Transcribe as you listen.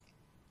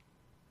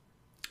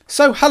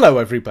So hello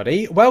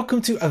everybody,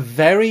 welcome to a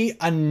very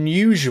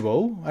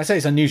unusual, I say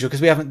it's unusual because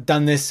we haven't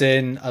done this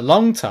in a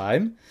long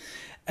time,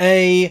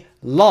 a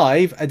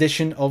live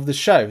edition of the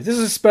show. This is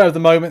a spur of the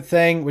moment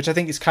thing, which I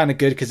think is kind of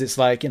good because it's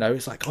like,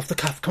 it's like off the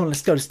cuff, come on,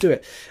 let's go, let's do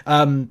it.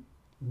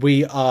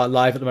 We are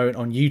live at the moment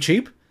on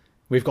YouTube.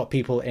 We've got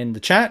people in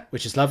the chat,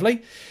 which is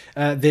lovely.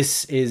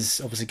 This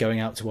is obviously going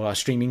out to all our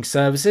streaming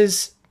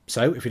services.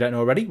 So if you don't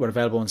know already, we're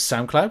available on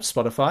SoundCloud,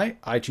 Spotify,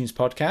 iTunes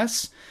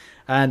Podcasts,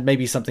 and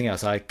maybe something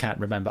else I can't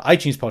remember.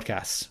 iTunes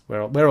Podcasts.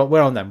 We're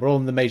on them. We're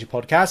on the major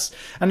podcasts.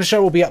 And the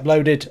show will be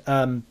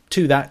uploaded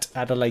to that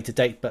at a later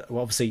date. But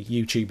obviously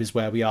YouTube is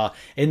where we are.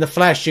 In the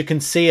flesh, you can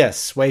see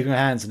us waving our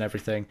hands and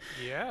everything.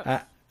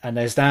 Yeah. And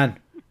there's Dan.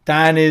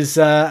 Dan is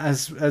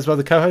as well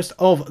the co-host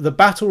of the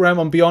Battle Realm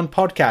and Beyond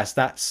podcast.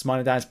 That's mine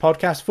and Dan's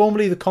podcast,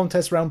 formerly the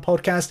Contest Realm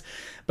podcast.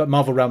 But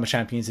Marvel Realm of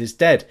Champions is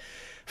dead.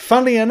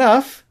 Funnily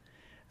enough,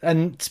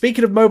 and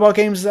speaking of mobile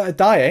games that are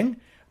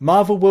dying,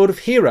 Marvel World of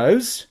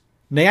Heroes,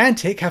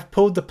 Niantic have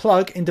pulled the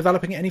plug in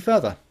developing it any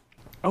further.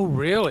 Oh,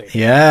 really?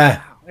 Yeah.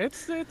 Wow.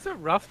 It's a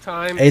rough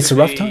time. It's a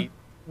rough time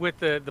with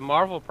the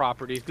Marvel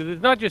properties, because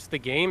it's not just the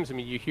games. I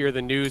mean, you hear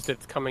the news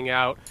that's coming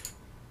out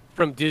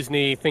from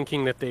Disney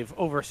thinking that they've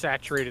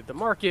oversaturated the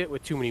market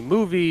with too many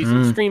movies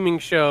and streaming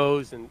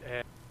shows, and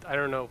I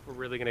don't know if we're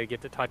really going to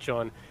get to touch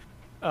on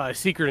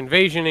Secret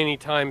Invasion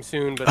anytime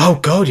soon. But oh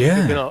God, yeah,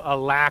 there's been a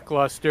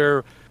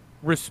lackluster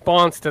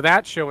response to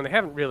that show, and they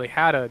haven't really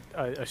had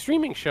a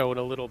streaming show in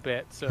a little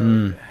bit.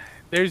 So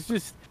there's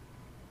just,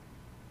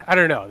 I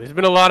don't know. There's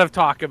been a lot of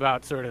talk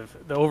about sort of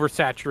the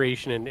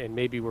oversaturation, and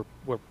maybe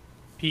we're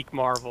peak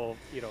Marvel,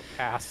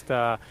 past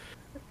the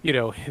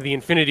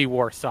Infinity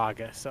War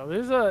saga. So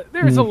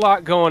there's a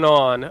lot going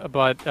on,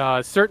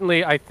 but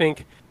certainly I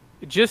think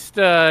just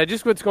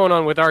what's going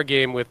on with our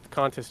game with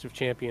Contest of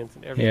Champions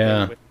and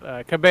everything with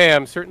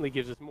Kabam certainly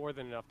gives us more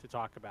than enough to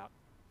talk about.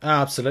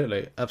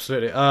 Absolutely.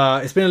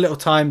 It's been a little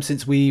time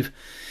since we've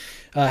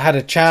had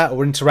a chat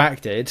or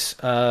interacted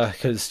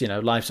because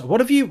life's.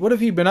 What have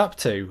you been up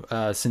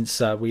to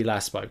since we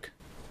last spoke?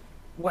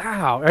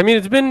 Wow, I mean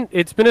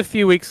it's been a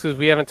few weeks because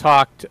we haven't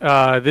talked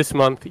this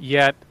month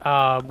yet.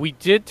 We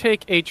did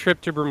take a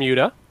trip to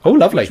Bermuda. Oh,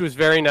 lovely! Which was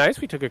very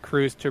nice. We took a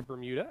cruise to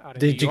Bermuda.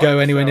 Did you go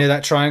anywhere near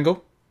that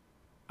triangle?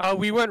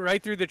 We went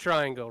right through the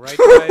triangle, right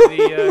by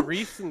the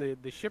reefs and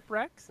the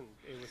shipwrecks, and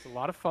it was a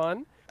lot of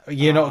fun.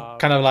 You're not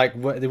kind of like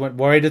they weren't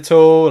worried at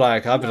all.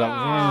 Like I'd be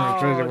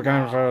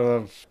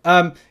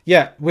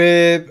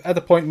we're at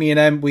the point. Me and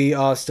Em, we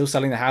are still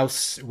selling the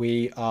house.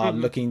 We are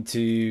looking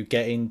to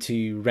get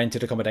into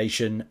rented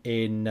accommodation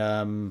in.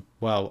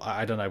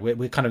 I don't know.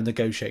 We're kind of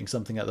negotiating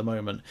something at the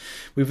moment.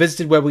 We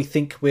visited where we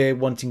think we're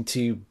wanting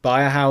to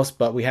buy a house,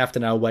 but we have to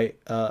now wait.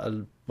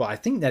 I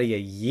think nearly a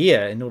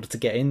year in order to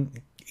get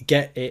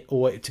it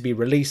or it to be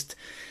released.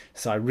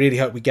 So I really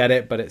hope we get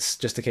it, but it's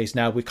just a case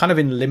now. We're kind of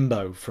in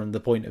limbo from the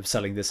point of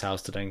selling this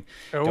house to then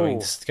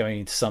going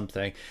into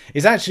something.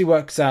 It actually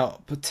works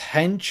out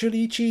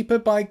potentially cheaper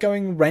by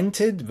going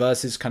rented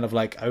versus kind of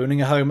like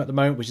owning a home at the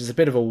moment, which is a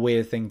bit of a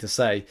weird thing to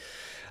say.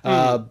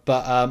 But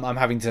I'm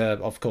having to,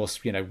 of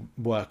course,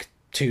 work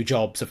two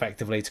jobs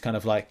effectively to kind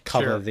of like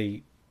cover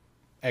the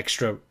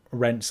extra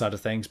rent side of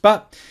things.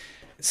 But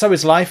so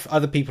is life.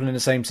 Other people in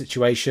the same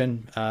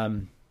situation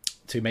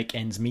to make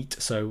ends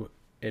meet. So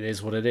it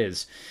is what it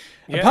is.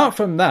 Yeah. Apart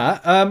from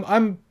that,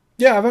 I'm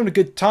having a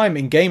good time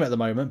in game at the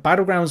moment.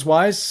 Battlegrounds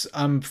wise,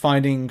 I'm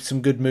finding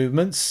some good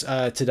movements.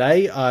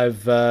 Today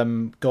I've I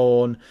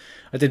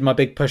did my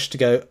big push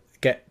to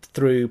get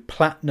through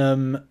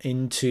Platinum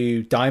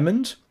into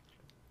Diamond.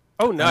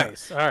 Oh,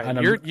 nice. All right.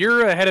 And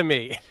you're ahead of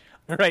me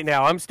right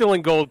now. I'm still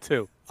in Gold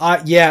too.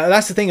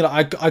 That's the thing.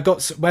 I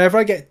got, whenever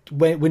I get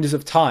windows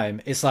of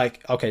time, it's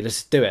like, okay,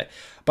 let's do it.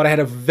 But I had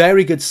a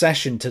very good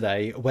session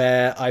today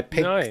where I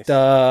picked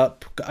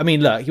up. I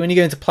mean, look, when you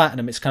go into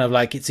Platinum, it's kind of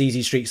like it's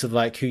easy streaks of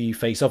like who you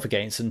face off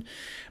against, and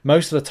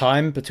most of the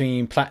time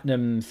between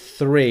Platinum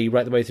 3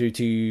 right the way through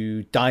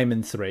to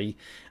Diamond 3,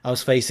 I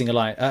was facing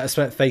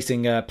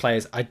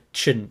players I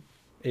shouldn't,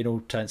 in all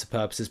intents and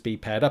purposes, be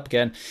paired up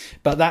again.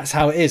 But that's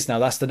how it is now.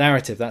 That's the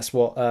narrative. That's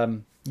what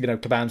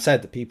Kabam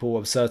said, that people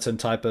of a certain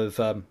type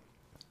of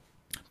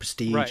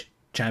prestige,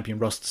 champion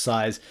roster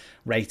size,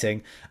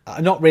 rating,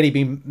 not really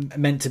being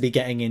meant to be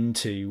getting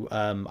into.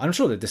 I'm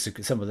sure that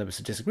some of them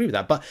would disagree with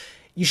that, but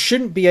you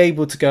shouldn't be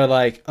able to go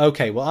like,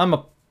 okay, well, I'm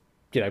a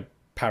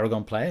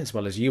Paragon player as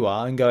well as you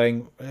are, and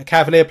going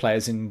Cavalier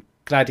players in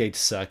Gladiator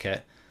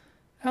circuit.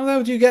 How the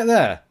hell do you get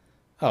there?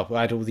 Oh, well,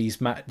 I had all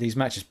these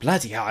matches.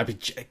 Bloody hell! I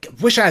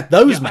wish I had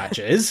those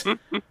matches.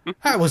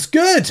 That was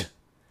good.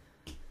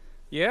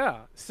 Yeah.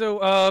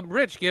 So,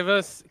 Rich, give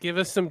us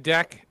some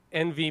deck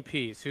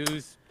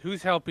MVPs.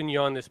 Who's helping you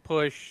on this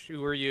push?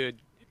 Who are you?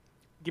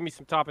 Give me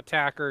some top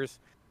attackers,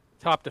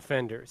 top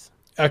defenders.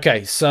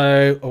 Okay,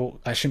 so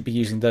I shouldn't be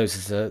using those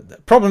as the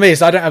problem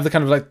is I don't have the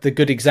kind of like the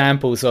good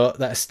examples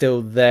that are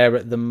still there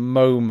at the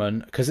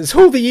moment because it's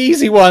all the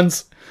easy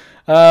ones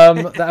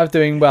that are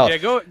doing well. Yeah,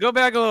 go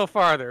back a little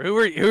farther. Who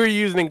are you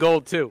using in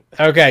Gold too?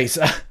 Okay,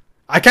 so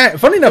I can't.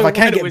 Funny enough, I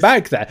can't get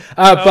back there.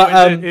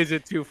 But is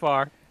it too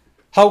far?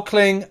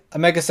 Hulkling, a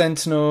Mega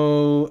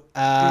Sentinel,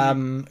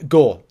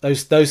 Gore.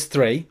 Those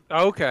three.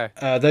 Okay.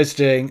 Those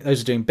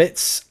are doing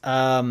bits.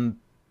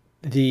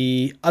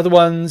 The other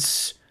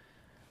ones,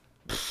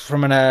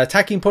 from an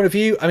attacking point of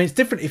view, I mean, it's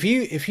different.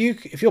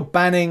 If you're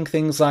banning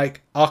things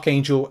like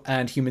Archangel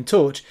and Human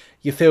Torch,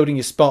 you're fielding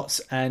your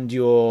spots and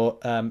your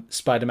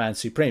Spider-Man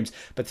Supremes.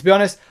 But to be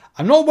honest,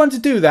 I'm not one to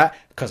do that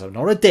because I'm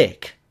not a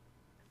dick.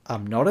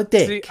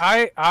 See,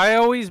 I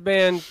always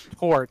ban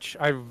Torch.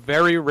 I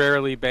very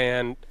rarely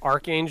ban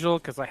Archangel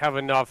because I have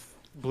enough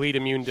bleed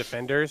immune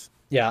defenders.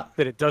 Yeah.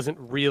 That it doesn't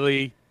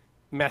really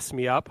mess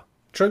me up.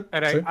 True.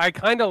 And true. I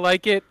kind of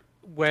like it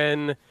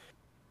when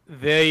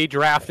they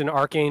draft an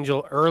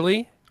Archangel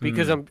early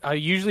because I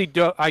usually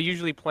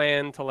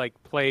plan to like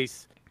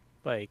place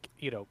like,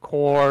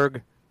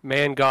 Korg,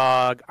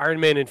 Mangog, Iron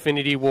Man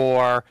Infinity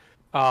War,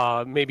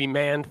 maybe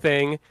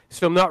Man-Thing.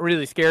 So I'm not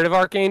really scared of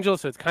Archangel,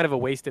 so it's kind of a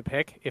wasted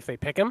pick if they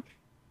pick him.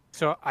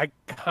 So I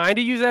kind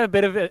of use that a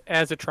bit of it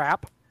as a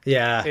trap.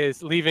 Yeah.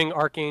 Is leaving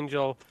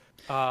Archangel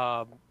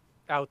out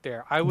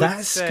there. I would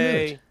That's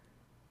say good.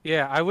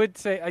 Yeah, I would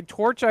say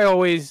Torch I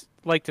always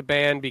like to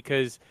ban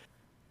because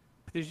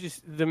there's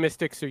just the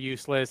Mystics are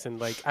useless and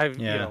like I've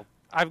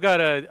got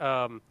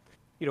a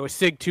a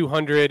Sig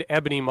 200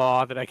 Ebony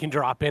Maw that I can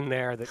drop in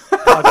there that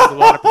causes a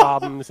lot of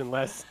problems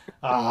unless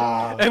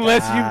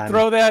you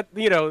throw that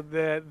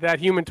that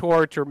Human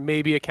Torch or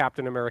maybe a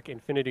Captain America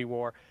Infinity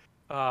War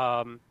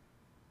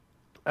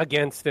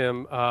against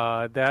him.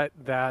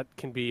 That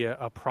can be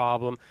a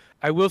problem.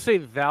 I will say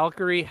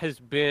Valkyrie has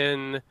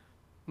been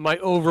my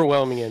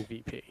overwhelming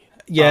MVP.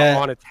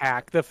 On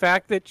attack. The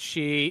fact that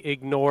she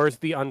ignores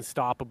the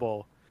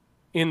unstoppable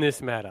in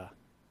this meta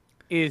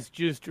is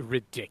just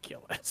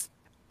ridiculous.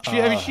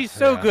 She's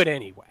so good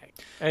anyway.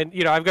 And,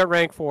 I've got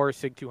rank 4,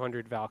 Sig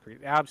 200 Valkyrie.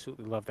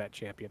 Absolutely love that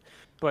champion.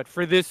 But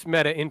for this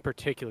meta in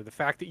particular, the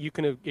fact that you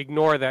can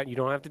ignore that, you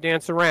don't have to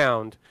dance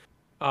around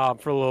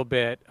for a little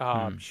bit.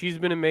 She's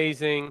been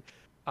amazing.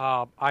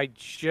 I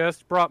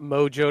just brought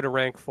Mojo to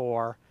rank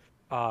 4.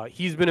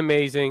 He's been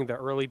amazing. The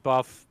early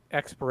buff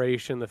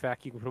expiration, the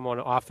fact you can put him on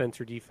offense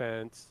or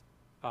defense.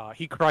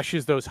 He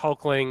crushes those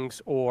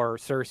Hulklings or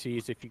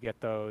Cersei's if you get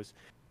those.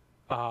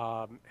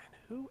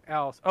 Who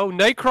else? Oh,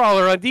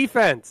 Nightcrawler on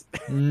defense.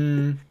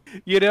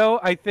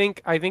 I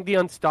think the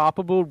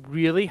Unstoppable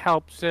really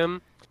helps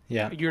him.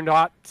 Yeah. You're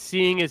not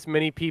seeing as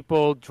many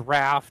people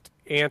draft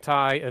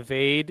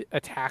anti-evade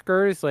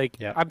attackers.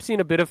 I've seen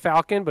a bit of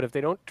Falcon, but if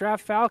they don't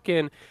draft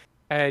Falcon,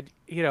 and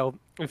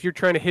if you're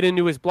trying to hit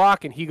into his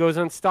block and he goes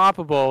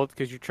unstoppable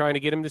because you're trying to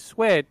get him to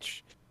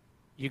switch,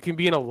 you can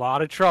be in a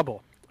lot of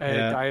trouble.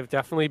 And I have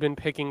definitely been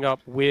picking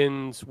up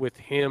wins with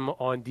him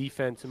on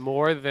defense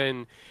more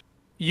than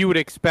you would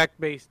expect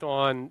based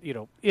on,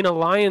 in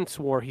Alliance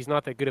War, he's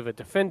not that good of a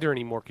defender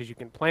anymore because you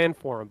can plan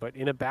for him. But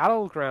in a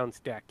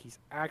Battlegrounds deck, he's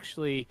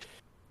actually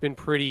been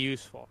pretty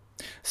useful.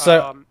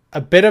 So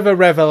a bit of a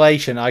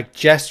revelation. I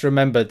just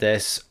remembered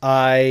this.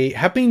 I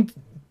have been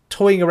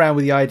toying around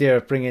with the idea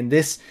of bringing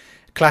this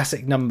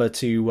classic number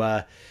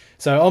to...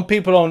 So on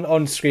people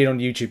on screen on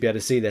YouTube, be able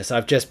to see this.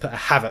 I've just put a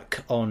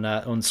Havoc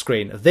on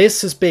screen.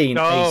 This has been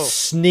a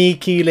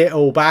sneaky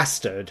little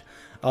bastard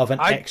of an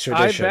extra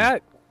edition. I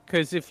bet.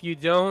 Because if you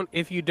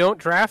don't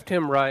draft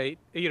him right,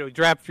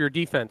 draft your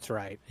defense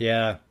right.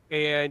 Yeah.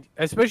 And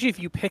especially if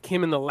you pick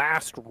him in the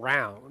last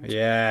round.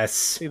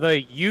 Yes.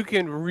 You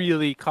can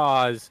really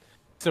cause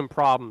some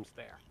problems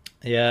there.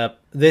 Yeah.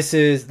 This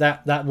is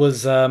that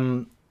was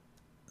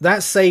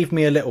that saved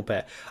me a little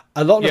bit.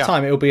 A lot of the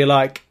time it'll be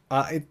like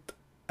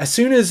as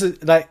soon as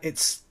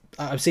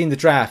I've seen the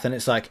draft and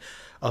it's like,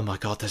 oh my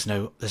god, there's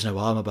no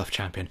armor buff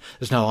champion.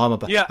 There's no armor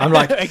buff. Yeah, I'm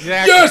like,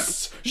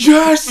 exactly.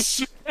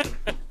 Yes.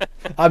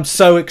 I'm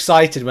so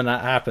excited when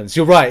that happens.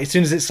 You're right. As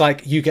soon as it's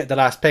like you get the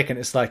last pick and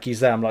it's like he's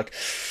there, I'm like,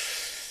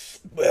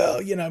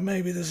 well,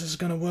 maybe this is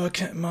going to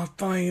work in my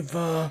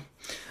favor.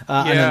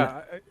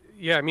 Yeah.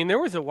 I mean, there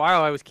was a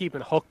while I was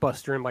keeping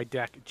Hulkbuster in my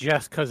deck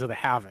just because of the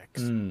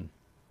Havocs.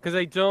 Because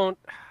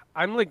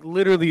I'm like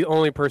literally the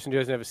only person who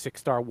doesn't have a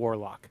 6-star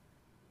Warlock.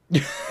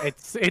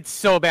 It's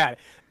so bad.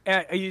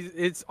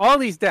 It's all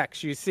these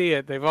decks. You see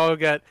it. They've all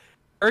got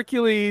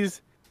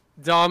Hercules,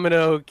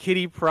 Domino,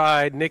 Kitty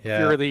Pryde, Nick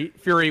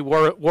Fury,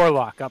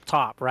 Warlock up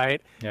top,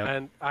 right? Yep.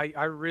 And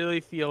I really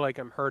feel like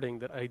I'm hurting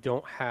that I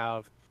don't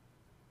have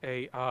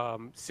a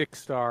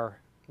 6-star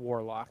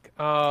Warlock.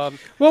 I'm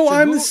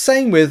the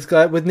same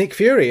with Nick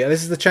Fury.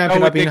 This is the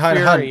champion I've been trying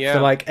to hunt for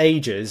like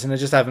ages, and I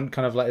just haven't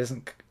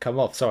hasn't come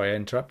off. Sorry, I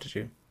interrupted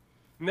you.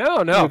 No.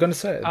 You were going to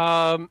say it.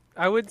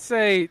 I would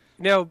say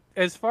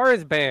as far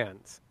as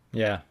bans.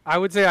 Yeah. I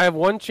would say I have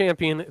one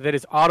champion that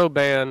is auto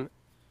ban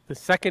the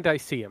second I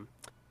see him,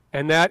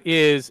 and that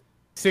is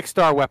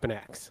 6-star Weapon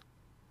X.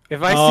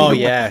 If I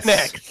see Weapon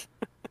X,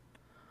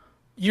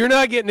 you're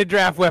not getting to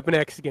draft Weapon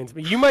X against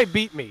me. You might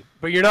beat me,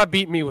 but you're not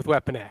beating me with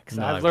Weapon X.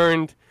 No.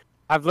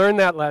 I've learned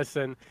that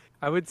lesson.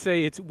 I would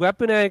say it's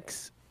Weapon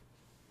X,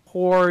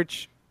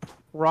 Torch,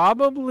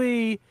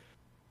 probably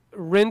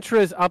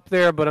Rintra's up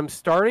there, but I'm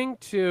starting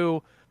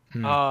to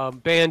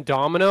ban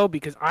Domino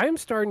because I'm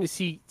starting to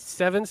see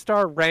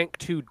 7-star rank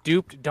 2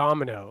 duped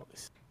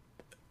Dominoes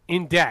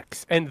in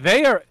decks, and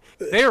they are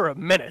a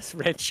menace,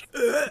 Rich.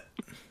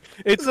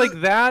 It's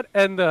like that,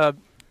 and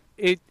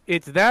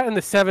it's that and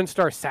the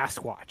 7-star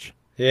Sasquatch.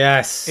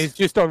 Yes, it's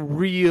just a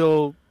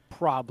real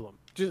problem,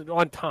 just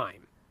on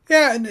time.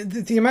 Yeah, and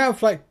the amount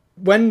of like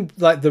when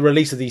like the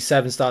release of these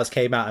 7-stars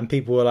came out, and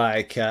people were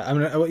like, I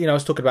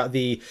was talking about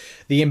the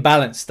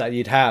imbalance that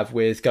you'd have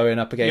with going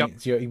up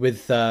against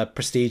with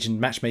prestige and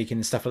matchmaking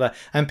and stuff like that,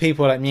 and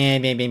people were like,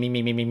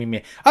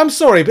 me. I'm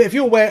sorry, but if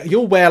your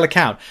whale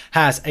account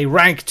has a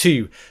rank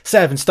 2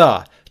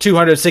 7-star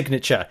 200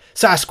 signature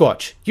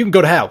Sasquatch, you can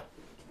go to hell.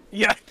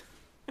 Yeah.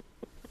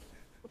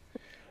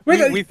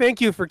 we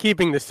thank you for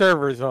keeping the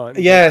servers on.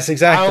 Yes,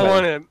 exactly. I don't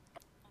want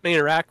to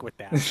interact with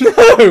that.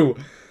 No.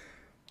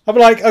 I'm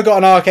like, I got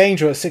an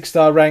Archangel at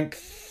 6-star rank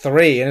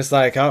 3, and it's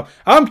like, oh,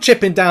 I'm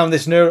chipping down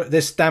this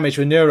damage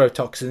with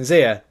neurotoxins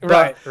here.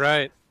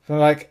 Right. I'm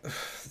like,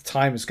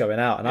 time is going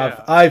out, and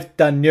I've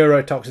done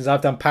neurotoxins,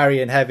 I've done parry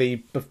and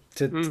heavy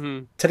to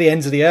the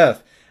ends of the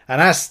earth,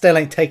 and I still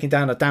ain't taking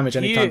down the damage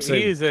anytime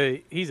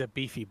soon. He's a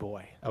beefy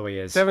boy. Oh, he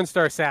is.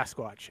 7-star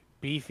Sasquatch,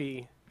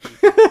 beefy.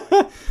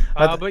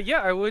 But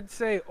yeah, I would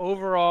say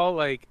overall,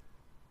 like,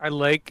 I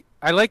like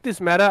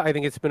this meta. I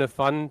think it's been a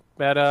fun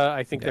meta.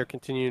 I think they're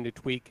continuing to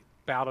tweak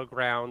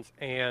Battlegrounds,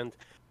 and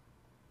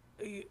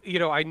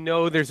I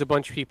know there's a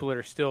bunch of people that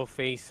are still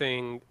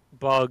facing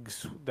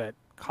bugs that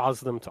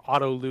cause them to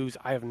auto lose.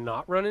 I have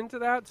not run into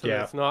that, so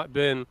that's not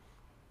been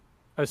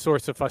a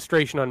source of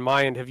frustration on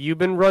my end. Have you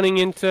been running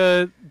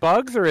into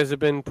bugs, or has it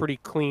been pretty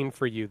clean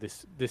for you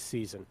this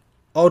season?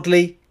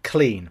 Oddly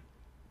clean.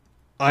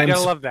 You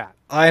gotta love that.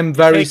 I'm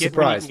very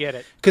surprised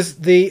because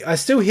I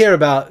still hear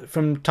about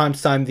from time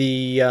to time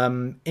the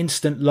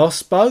instant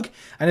loss bug,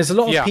 and there's a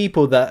lot of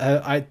people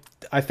that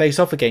I face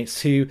off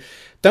against who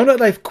don't know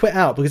they've quit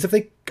out, because if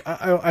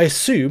I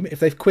assume if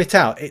they've quit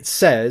out, it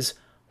says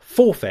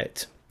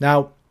forfeit.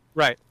 Now,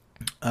 right?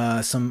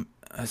 Is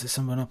there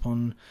someone up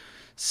on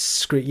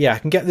screen? Yeah, I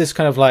can get this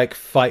kind of like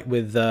fight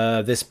with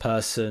this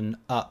person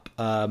up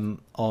on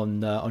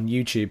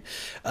YouTube,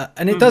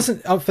 and it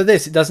doesn't for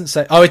this. It doesn't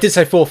say. Oh, it did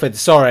say forfeit.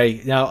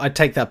 Sorry, no, I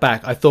take that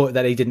back. I thought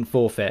that he didn't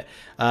forfeit,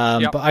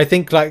 but I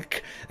think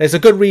like there's a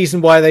good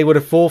reason why they would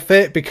have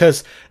forfeit,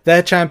 because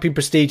their champion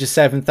prestige is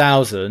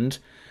 7,000.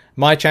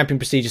 My champion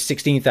prestige is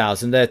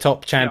 16,000. Their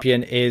top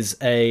champion is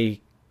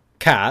a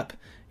cap.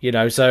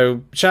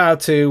 So shout out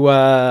to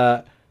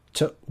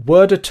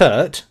Word of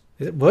Turt.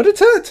 Is it Word of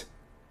Turt?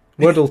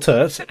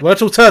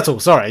 Wordle Turtle,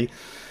 sorry.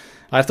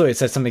 I thought it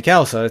said something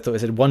else. I thought it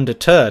said Wonder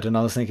Turd, and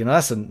I was thinking,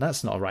 that's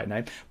not a right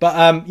name.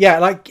 But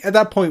like at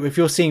that point, if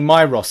you're seeing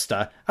my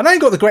roster, and I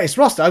ain't got the greatest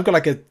roster. I've got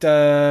like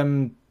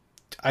I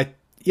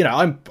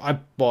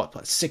bought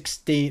like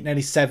 16,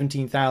 nearly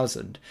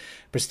 17,000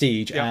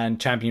 prestige and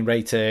champion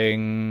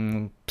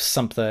rating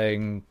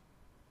something.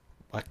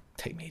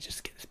 Take me just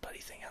to get this bloody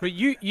thing out. But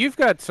you've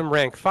got some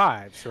rank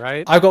 5s,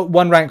 right? I've got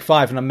one rank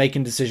 5, and I'm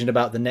making a decision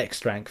about the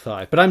next rank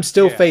 5. But I'm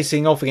still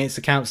facing off against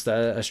accounts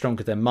that are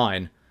stronger than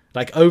mine.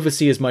 Like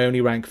Overseer is my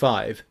only rank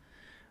 5.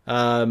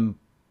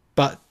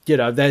 But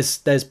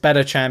there's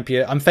better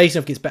champion. I'm facing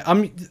off against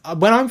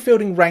when I'm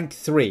fielding rank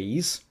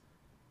 3s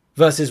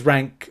versus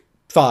rank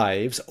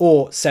 5s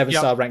or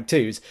 7-star rank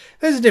 2s,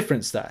 there's a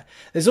difference there.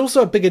 There's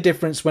also a bigger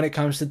difference when it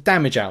comes to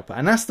damage output,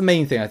 and that's the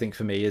main thing I think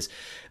for me is,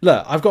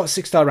 look, I've got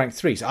 6-star rank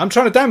 3s. I'm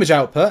trying to damage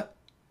output,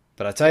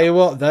 but I tell you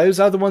what, those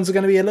other ones are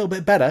going to be a little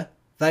bit better.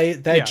 Their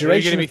duration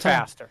going to be of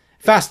time,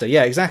 faster.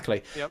 Yeah,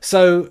 exactly. Yep.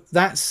 So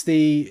that's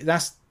the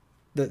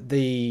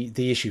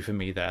issue for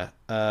me there.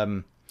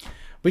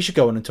 We should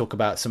go on and talk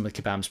about some of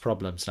Kabam's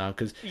problems now,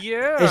 because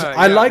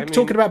I like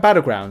talking about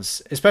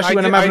Battlegrounds, especially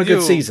when I'm having a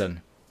good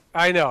season.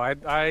 I know.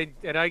 I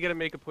got to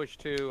make a push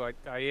too.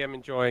 I am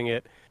enjoying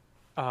it.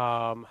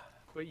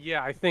 But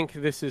yeah, I think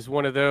this is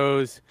one of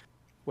those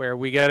where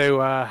we got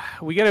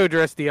to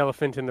address the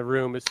elephant in the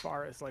room as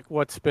far as like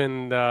what's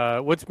been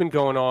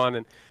going on.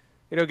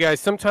 And guys,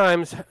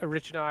 sometimes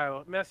Rich and I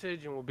will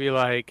message and we'll be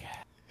like,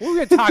 what are we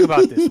going to talk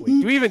about this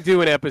week? Do we even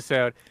do an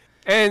episode?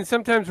 And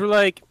sometimes we're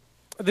like,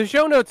 the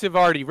show notes have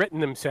already written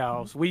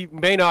themselves. We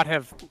may not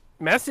have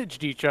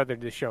messaged each other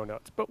the show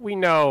notes, but we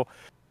know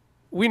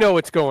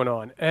what's going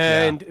on.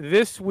 And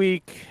this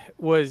week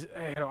was,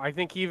 I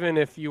think even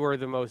if you were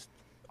the most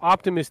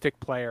optimistic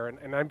player,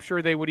 and I'm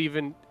sure they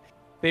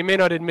may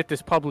not admit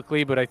this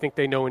publicly, but I think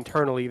they know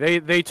internally,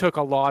 they took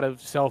a lot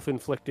of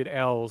self-inflicted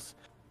L's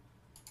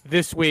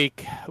this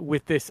week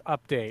with this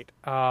update.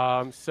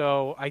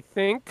 So I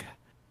think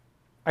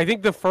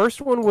the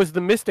first one was the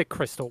Mystic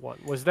Crystal one.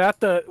 Was that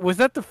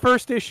the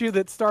first issue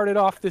that started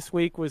off this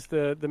week? Was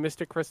the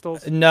Mystic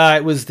Crystals? No,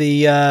 it was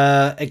the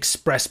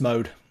Express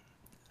mode.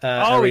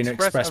 Arena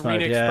Express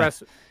mode.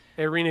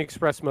 Arena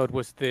Express mode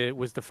was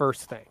the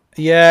first thing.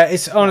 Yeah,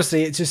 it's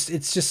honestly, it's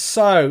just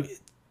so.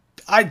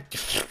 I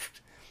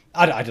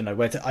don't know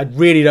where to. I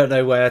really don't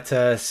know where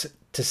to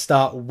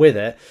start with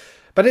it.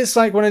 But it's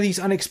like one of these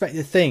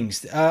unexpected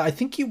things. I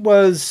think it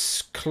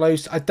was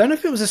close. I don't know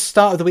if it was the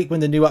start of the week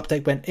when the new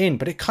update went in,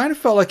 but it kind of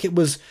felt like it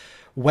was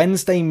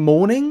Wednesday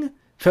morning.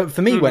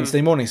 For me,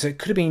 Wednesday morning. So it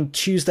could have been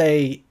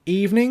Tuesday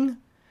evening.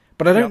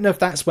 But I don't know if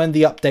that's when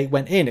the update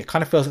went in. It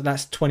kind of feels like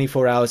that's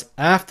 24 hours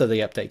after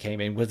the update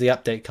came in, with the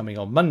update coming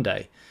on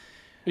Monday.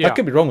 Yeah. I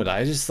could be wrong with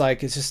that. It's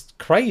just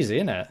crazy,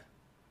 isn't it?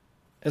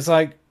 It's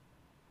like...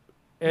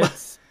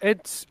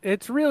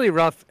 It's really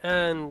rough.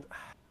 And,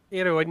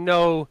 I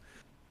know...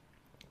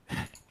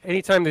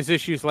 Anytime there's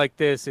issues like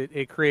this,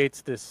 it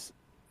creates this,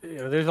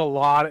 there's a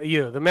lot of,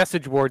 the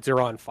message boards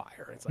are on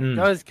fire. It's like,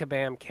 does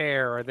Kabam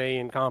care? Are they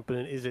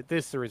incompetent? Is it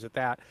this or is it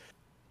that?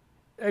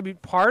 I mean,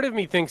 part of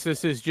me thinks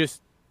this is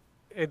just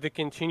the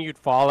continued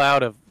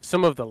fallout of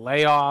some of the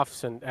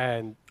layoffs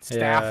and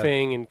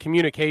staffing and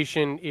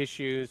communication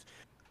issues.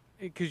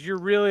 Because you're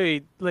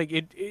really, like,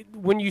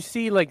 when you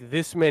see, like,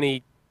 this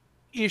many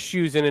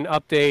issues in an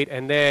update,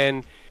 and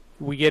then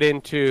we get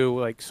into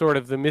like sort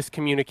of the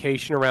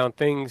miscommunication around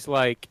things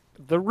like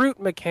the root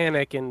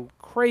mechanic and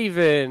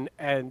Craven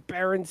and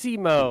Baron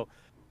Zemo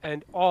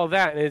and all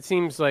that, and it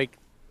seems like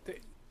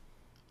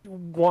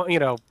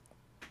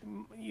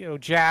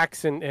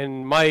Jax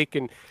and Mike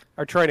and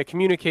are trying to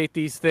communicate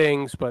these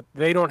things, but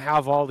they don't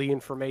have all the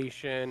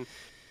information,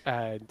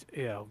 and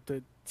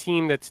the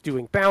team that's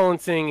doing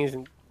balancing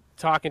isn't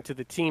talking to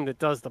the team that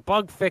does the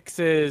bug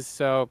fixes.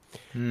 So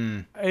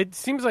it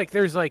seems like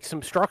there's like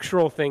some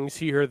structural things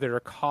here that are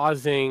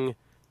causing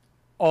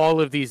all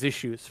of these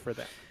issues for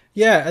them.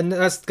 Yeah, and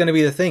that's going to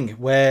be the thing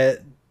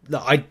where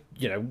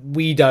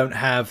we don't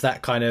have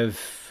that kind of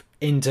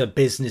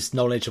business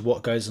knowledge of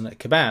what goes on at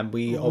Kabam.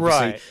 We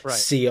obviously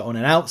see it on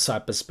an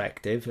outside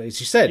perspective, as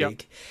you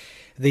said.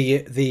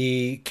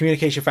 The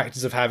communication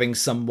factors of having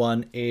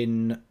someone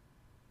in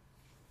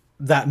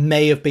that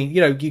may have been,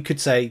 you could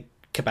say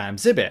Kabam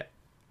Zibbit.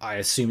 I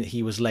assume that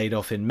he was laid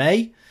off in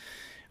May.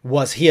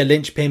 Was he a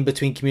linchpin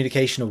between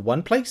communication of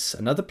one place,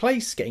 another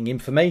place, getting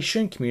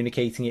information,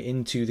 communicating it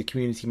into the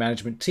community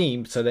management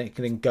team so that it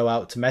can then go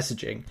out to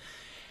messaging?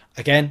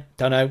 Again,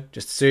 don't know,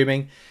 just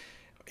assuming.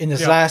 In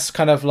this last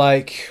kind of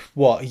like,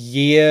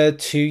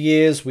 2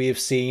 years, we have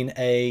seen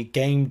a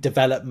game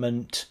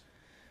development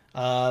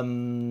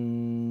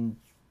tightening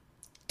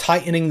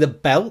the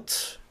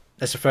belt.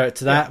 Let's refer it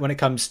to that when it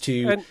comes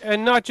to...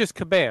 And not just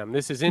Kabam.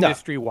 This is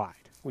industry-wide.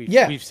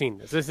 We've seen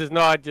this. This is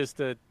not just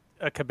a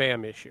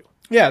Kabam issue.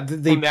 Yeah,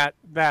 from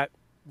that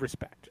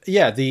respect.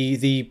 Yeah,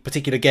 the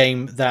particular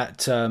game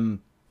that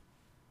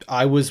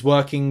I was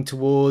working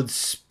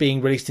towards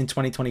being released in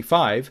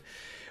 2025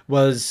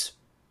 was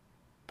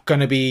going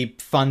to be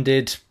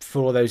funded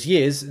for all those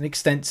years, an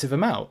extensive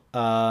amount.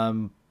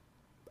 I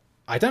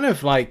don't know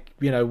if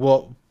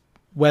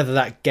whether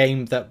that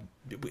game that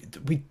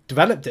we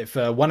developed it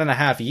for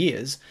 1.5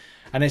 years,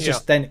 and it's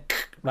just then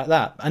like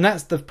that. And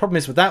that's the problem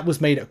is with that was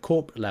made at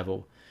corporate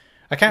level.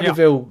 I can't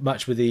reveal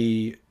much with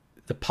the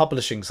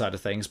publishing side of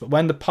things, but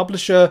when the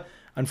publisher,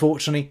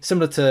 unfortunately,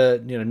 similar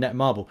to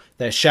Netmarble,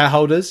 they're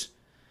shareholders.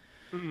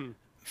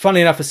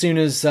 Funnily enough, as soon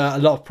as a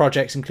lot of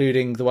projects,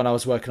 including the one I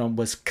was working on,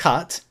 was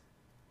cut,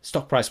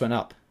 stock price went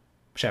up,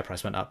 share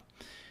price went up.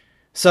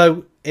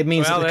 So it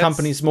means that the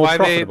company's more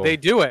profitable. They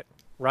do it,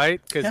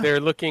 right? Because they're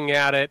looking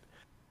at it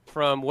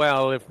from,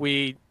 if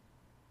we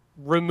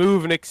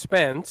remove an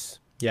expense,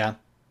 the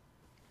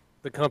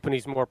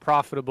company's more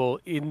profitable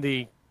in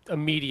the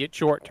immediate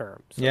short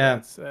term. So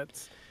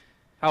that's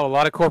how a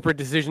lot of corporate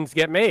decisions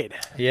get made.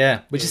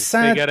 Yeah, which is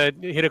sad. They got to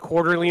hit a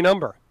quarterly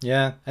number.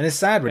 Yeah, and it's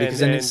sad, really,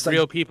 because and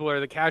real people are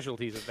the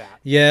casualties of that.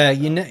 Yeah, so.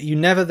 You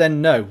never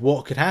then know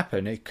what could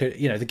happen. It could,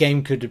 the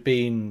game could have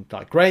been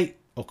like great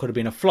or could have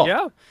been a flop.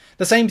 Yeah.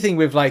 The same thing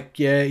with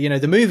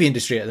the movie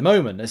industry at the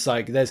moment. It's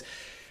like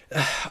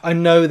I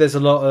know there's a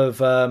lot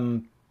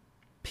of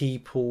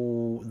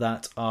people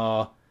that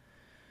are.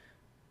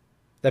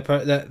 They're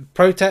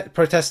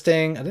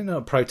protesting. I didn't know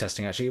what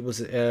protesting actually. It was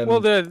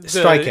the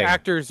striking.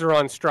 Actors are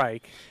on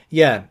strike.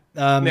 Yeah.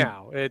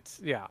 Now it's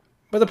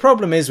But the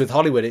problem is with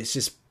Hollywood, it's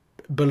just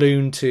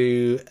ballooned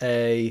to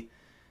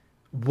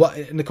what?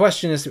 And the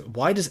question is,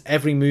 why does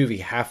every movie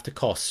have to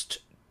cost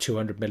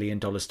 $200 million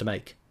to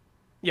make?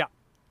 Yeah.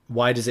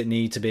 Why does it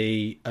need to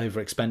be over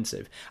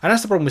expensive? And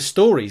that's the problem with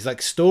stories.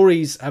 Like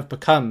stories have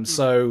become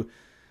so.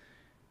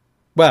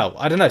 Well,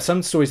 I don't know.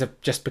 Some stories have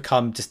just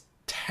become just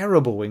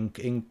terrible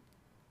in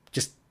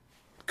just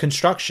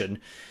construction.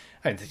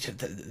 I mean,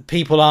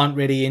 people aren't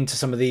really into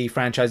some of the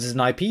franchises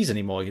and IPs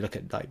anymore. You look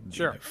at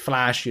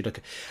Flash. You look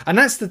at, and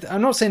that's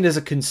I'm not saying there's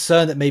a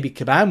concern that maybe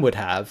Kabam would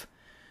have.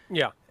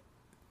 Yeah.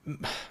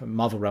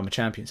 Marvel Realm of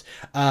Champions.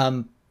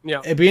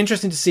 It'd be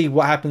interesting to see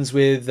what happens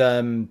with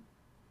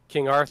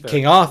King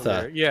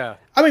Arthur. Yeah.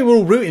 I mean, we're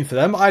all rooting for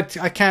them. I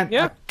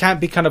can't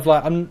be kind of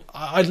like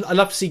I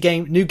love to see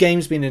new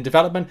games being in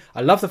development.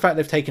 I love the fact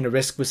they've taken a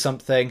risk with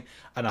something,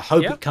 and I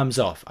hope it comes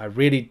off. I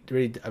really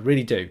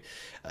do.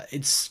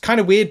 It's kind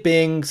of weird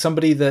being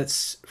somebody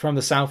that's from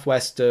the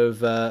southwest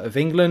of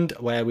England,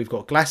 where we've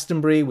got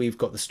Glastonbury, we've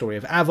got the story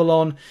of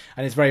Avalon,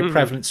 and it's a very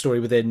prevalent story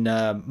within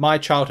my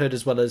childhood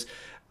as well as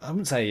I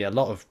wouldn't say a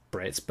lot of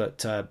Brits,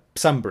 but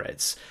some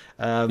Brits.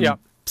 Yeah.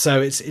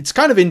 So it's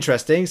kind of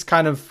interesting. It's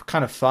kind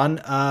of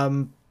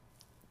fun.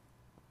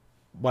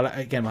 Well,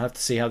 again, we'll have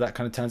to see how that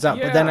kind of turns out.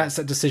 Yeah. But then that's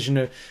a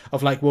decision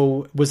of like,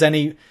 well, was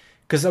any,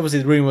 because obviously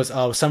the rumor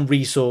was, some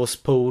resource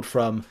pulled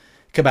from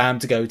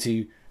Kabam to go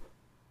to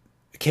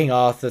King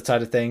Arthur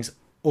side of things.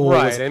 Or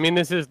right. I mean,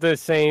 this is the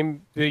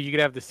same. You could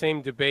have the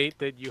same debate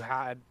that you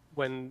had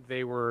when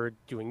they were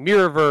doing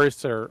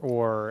Mirrorverse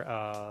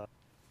or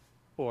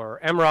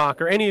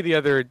MROC or any of the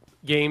other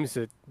games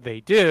that they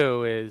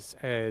do. Is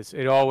as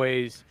it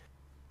always,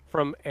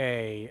 from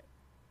a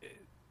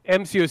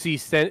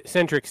MCOC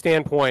centric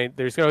standpoint,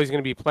 there's always going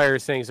to be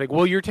players saying, it's like,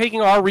 well, you're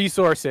taking our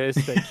resources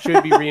that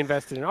should be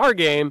reinvested in our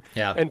game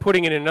and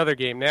putting it in another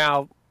game.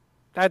 Now,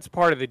 that's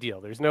part of the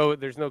deal. There's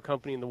no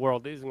company in the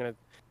world that isn't going to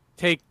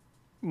take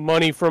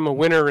money from a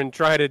winner and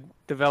try to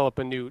develop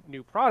a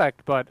new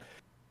product. But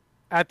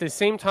at the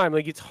same time,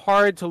 like, it's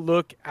hard to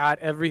look at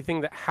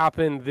everything that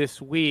happened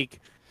this week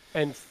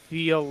and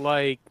feel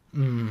like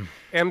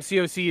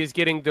MCOC is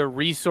getting the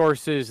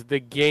resources the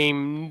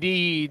game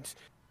needs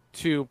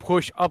to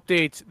push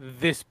updates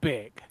this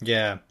big.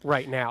 Yeah.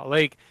 Right now.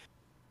 Like,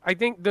 I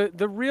think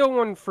the real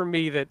one for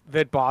me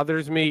that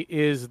bothers me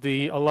is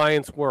the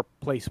Alliance War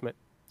placement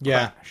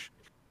crash.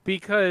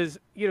 Because,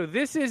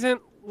 this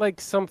isn't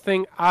like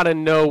something out of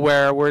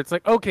nowhere where it's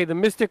like, okay, the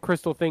Mystic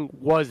Crystal thing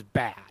was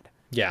bad.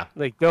 Yeah.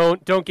 Like,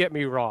 don't get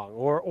me wrong.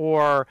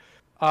 Or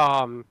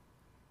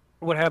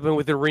what happened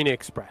with Arena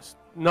Express.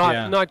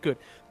 Not good.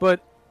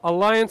 But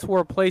Alliance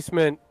War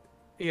placement,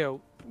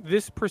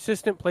 this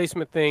persistent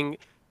placement thing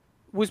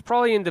was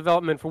probably in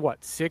development for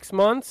 6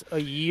 months, a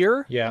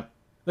year? Yeah.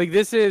 Like,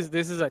 this is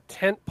a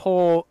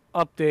tentpole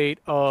update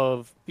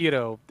of,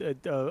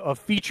 a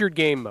featured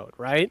game mode,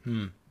 right?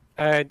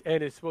 And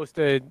it's supposed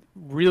to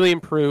really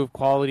improve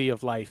quality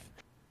of life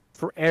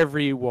for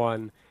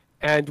everyone.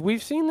 And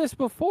we've seen this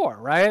before,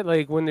 right?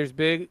 Like, when there's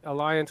big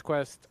Alliance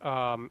Quest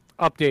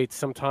updates,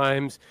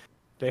 sometimes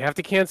they have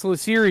to cancel a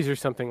series or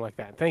something like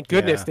that. Thank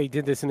goodness they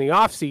did this in the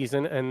off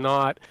season and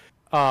not,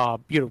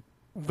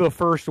 the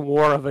first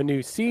war of a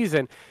new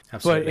season.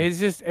 Absolutely.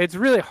 But it's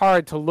really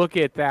hard to look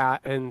at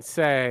that and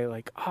say,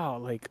 like, oh,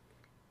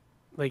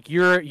 like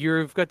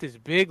you've got this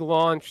big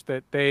launch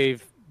that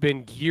they've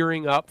been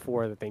gearing up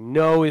for, that they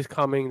know is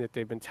coming, that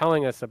they've been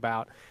telling us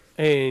about,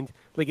 and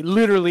like, it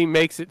literally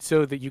makes it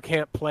so that you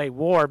can't play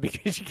war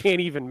because you can't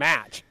even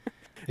match.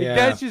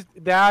 That's just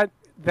that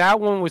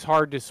one was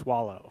hard to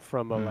swallow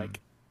from a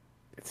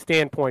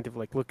standpoint of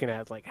like looking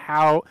at like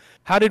how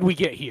did we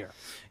get here?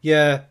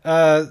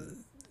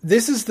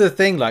 This is the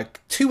thing, like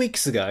 2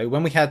 weeks ago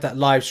when we had that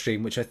live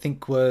stream, which I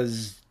think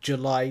was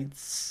July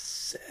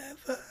 7th,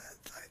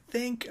 I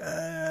think.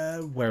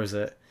 Where was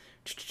it?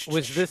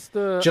 Was this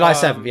the... July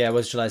 7th, it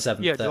was July 7th.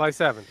 Yeah, July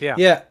 7th, yeah.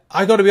 Yeah,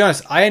 I got to be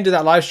honest, I ended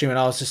that live stream and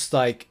I was just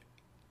like,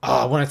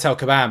 I want to tell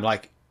Kabam,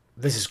 like,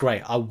 this is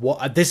great.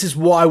 This is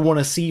what I want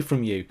to see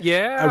from you.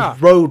 Yeah. A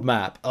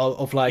roadmap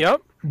of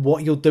like,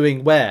 what you're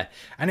doing where.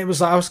 And it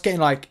was like, I was getting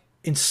like,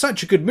 in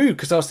such a good mood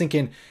because I was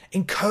thinking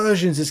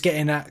Incursions is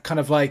getting that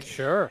kind of like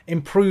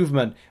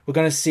improvement. We're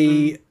going to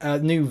see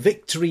new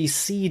victory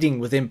seeding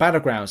within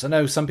Battlegrounds. I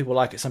know some people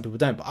like it, some people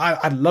don't, but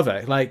I love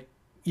it. Like,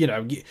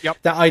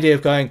 that idea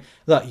of going,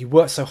 look, you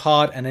worked so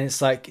hard, and then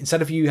it's like,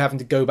 instead of you having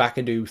to go back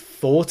and do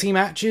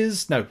 45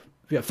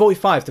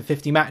 to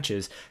 50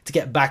 matches to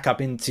get back up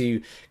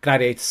into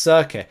Gladiator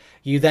Circuit,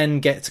 you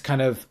then get to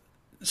kind of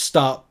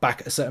start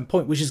back at a certain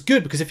point, which is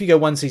good, because if you go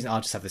one season,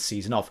 I'll just have the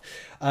season off.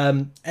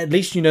 At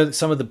least you know that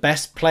some of the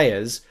best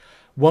players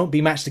won't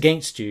be matched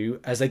against you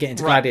as they get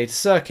into Gladiator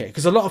Circuit,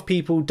 because a lot of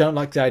people don't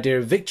like the idea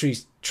of victory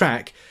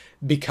track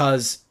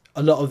because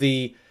a lot of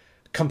the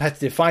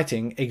competitive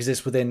fighting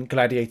exists within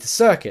Gladiator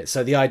Circuit.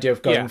 So the idea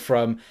of going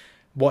from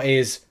what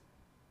is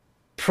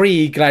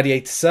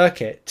pre-Gladiator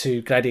Circuit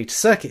to Gladiator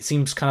Circuit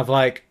seems kind of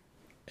like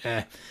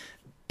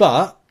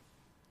but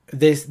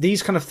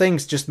these kind of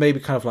things just maybe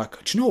kind of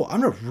like, do you know what,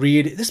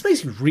 this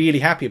makes me really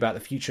happy about the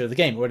future of the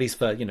game, or at least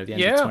for the end of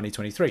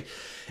 2023.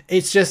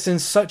 It's just in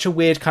such a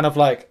weird kind of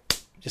like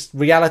just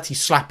reality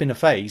slap in the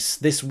face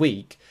this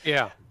week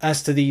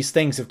as to these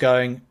things of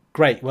going,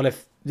 great, well,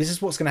 if this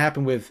is what's going to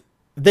happen with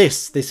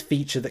this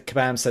feature that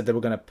Kabam said they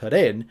were going to put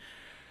in,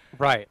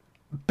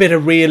 bit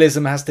of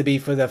realism has to be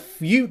for the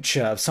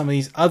future of some of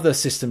these other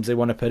systems they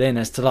want to put in,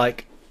 as to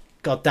like,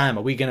 god damn,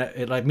 are we gonna,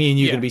 like, me and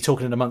you gonna be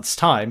talking in a month's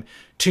time,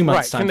 2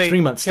 months time,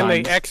 3 months time?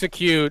 Can they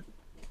execute?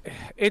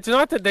 It's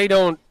not that they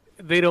don't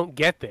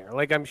get there.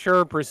 Like, I'm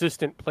sure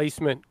persistent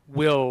placement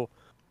will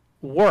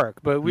work,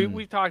 but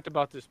we've talked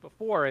about this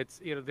before. It's,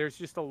 there's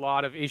just a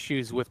lot of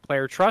issues with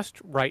player trust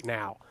right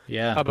now.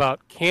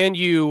 About, can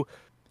you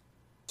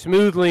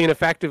smoothly and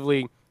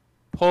effectively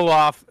pull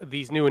off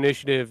these new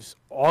initiatives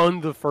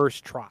on the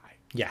first try?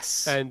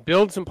 Yes. And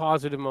build some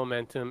positive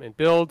momentum and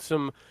build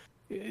some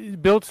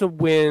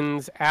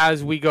wins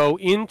as we go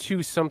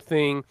into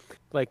something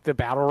like the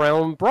Battle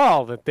Realm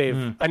Brawl that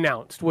they've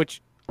announced,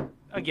 which,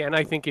 again,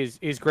 I think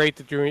is great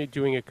that they're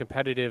doing a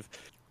competitive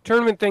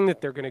tournament thing, that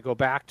they're going to go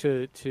back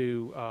to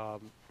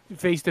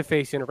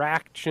face-to-face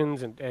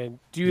interactions and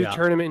do the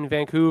tournament in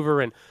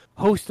Vancouver and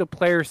host a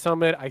player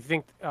summit. I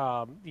think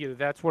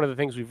that's one of the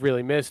things we've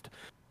really missed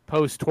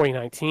post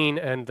 2019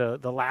 and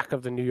the lack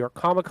of the New York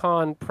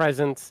Comic-Con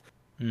presence.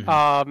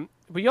 But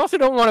you also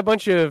don't want a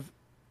bunch of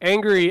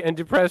angry and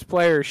depressed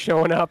players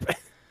showing up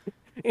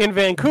in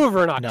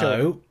Vancouver in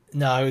October.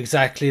 No,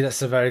 exactly.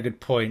 That's a very good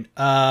point.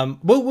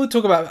 We'll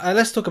talk about.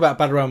 Let's talk about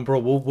Battleground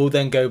Brawl. We'll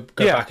then go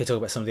back and talk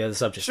about some of the other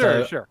subjects.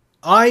 Sure.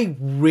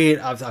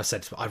 I've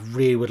said I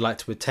really would like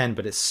to attend,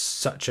 but it's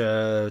such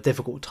a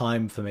difficult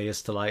time for me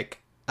as to like,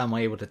 am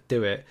I able to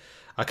do it?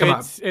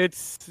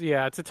 It's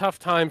a tough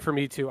time for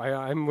me too.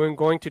 I'm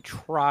going to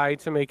try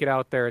to make it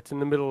out there. It's in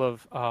the middle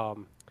of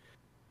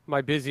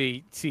my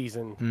busy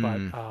season, but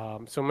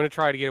so I'm going to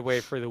try to get away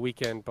for the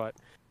weekend. But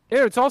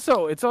it's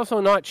also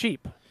not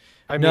cheap.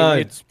 I mean,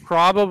 it's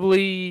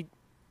probably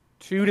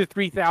 $2,000 to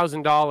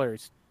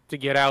 $3,000 to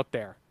get out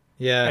there,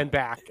 and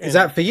back. Is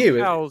that for you?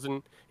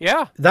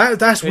 Yeah,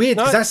 that's weird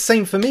because that's the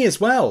same for me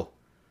as well.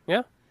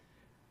 Yeah,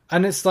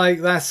 and it's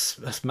like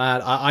that's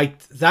mad. I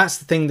that's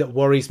the thing that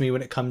worries me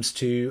when it comes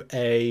to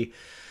it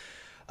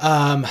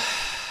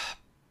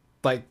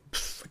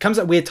comes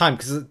at a weird time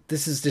because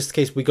this is just the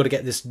case. We got to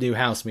get this new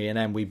house. Me and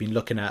Em, we've been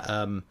looking at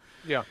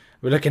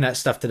We're looking at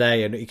stuff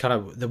today, and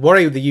the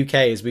worry with the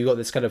UK is we got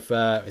this kind of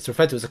it's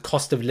referred to as a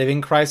cost of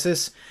living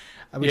crisis.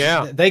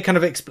 They kind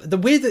of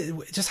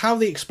just how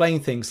they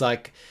explain things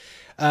like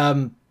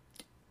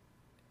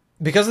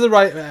because of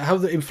how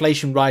the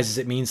inflation rises,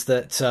 it means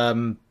that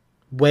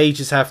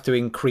wages have to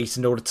increase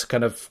in order to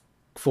kind of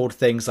afford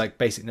things like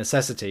basic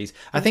necessities.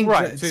 I think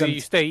so you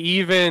stay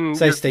even.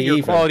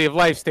 Your quality of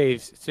life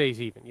stays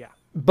even. Yeah.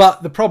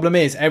 But the problem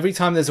is, every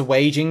time there's a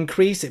wage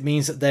increase, it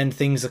means that then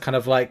things are kind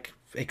of like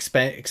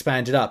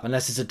expanded up,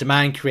 unless there's a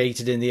demand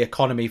created in the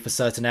economy for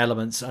certain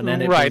elements, and then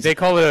they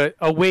call it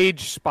a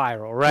wage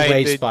spiral,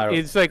 right? Spiral.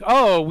 It's like,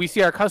 we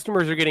see our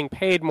customers are getting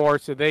paid more,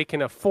 so they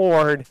can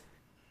afford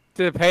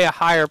to pay a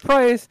higher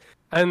price,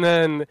 and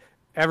then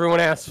everyone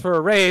asks for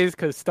a raise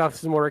because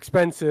stuff's more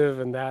expensive,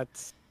 and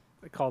that's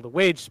called a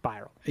wage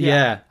spiral.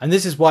 Yeah, and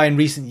this is why in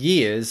recent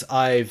years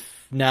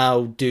I've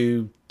now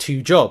do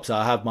 2 jobs.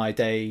 I have my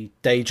day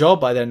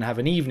job, I then have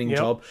an evening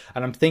job,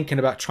 and I'm thinking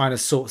about trying to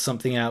sort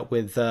something out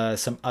with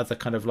some other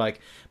kind of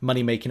like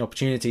money making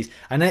opportunities.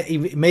 And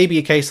it may be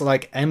a case of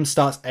like M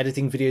starts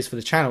editing videos for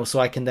the channel, so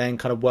I can then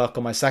kind of work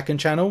on my second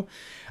channel.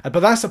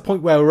 But that's the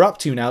point where we're up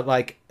to now.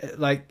 Like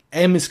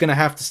M is going to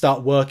have to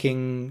start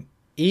working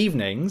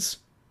evenings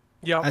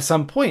at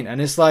some point, and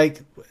it's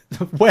like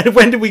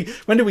when do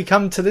we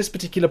come to this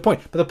particular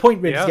point? But the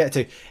point really to get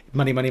to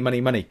money,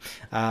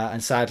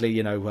 and sadly,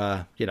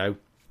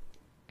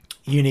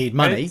 you need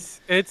money.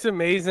 It's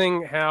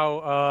amazing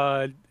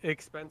how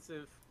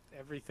expensive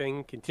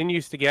everything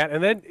continues to get,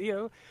 and then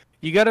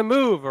you got to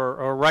move.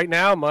 Or right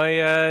now,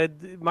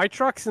 my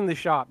truck's in the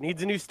shop,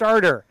 needs a new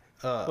starter.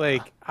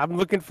 I'm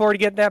looking forward to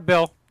getting that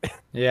bill.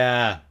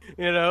 Yeah,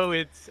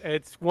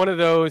 it's one of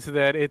those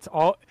that it's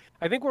all.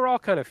 I think we're all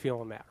kind of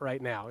feeling that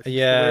right now. It's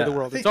the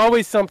world. It's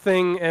always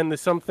something, and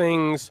some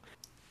things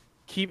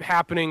keep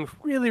happening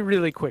really,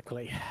 really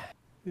quickly.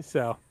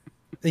 So.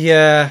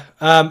 Yeah,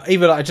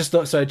 even I just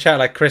thought so. Chat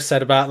like Chris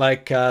said about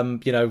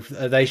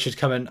they should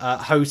come and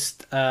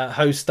host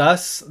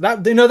us.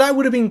 That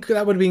would have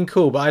been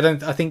cool. But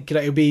I think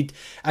it would be.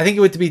 I think it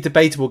would be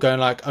debatable. Going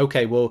like,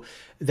 okay, well,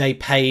 they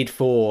paid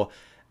for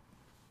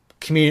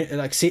community.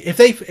 Like, see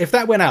if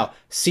that went out,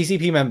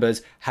 CCP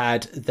members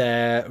had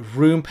their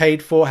room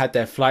paid for, had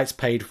their flights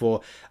paid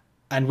for.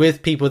 And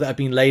with people that have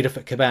been laid off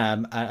at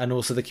Kabam and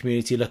also the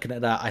community looking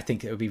at that, I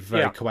think it would be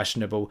very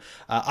questionable.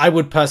 I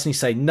would personally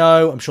say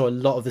no. I'm sure a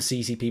lot of the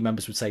CCP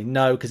members would say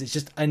no because it's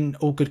just an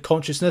all good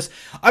consciousness.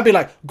 I'd be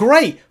like,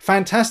 great,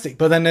 fantastic.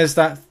 But then there's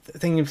that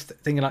thing of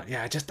thinking like,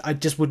 I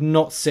just would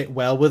not sit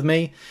well with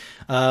me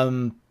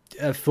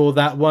for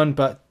that one.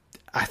 But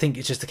I think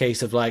it's just a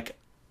case of like,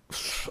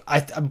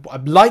 I'm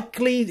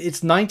likely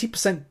it's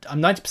 90%.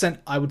 I'm 90%.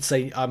 I would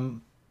say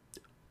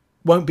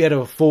won't be able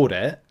to afford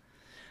it.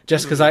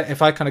 Just because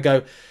if I kind of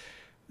go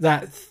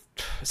that,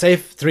 say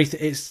if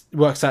it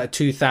works out at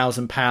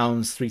 £2,000,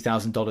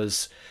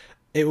 $3,000,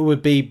 it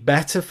would be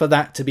better for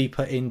that to be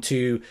put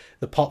into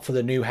the pot for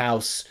the new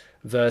house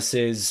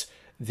versus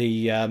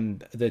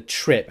the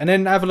trip, and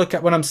then have a look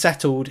at when I'm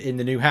settled in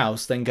the new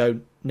house. Then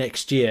go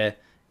next year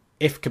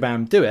if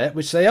Kabam do it,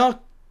 which they are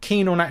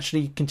keen on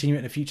actually continuing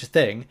in a future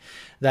thing.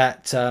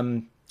 That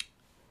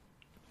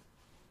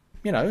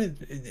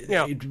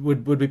it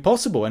would be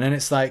possible. And then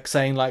it's like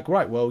saying like,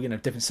 right, well,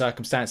 different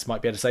circumstances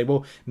might be able to say,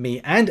 well,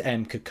 me and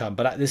Em could come,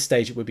 but at this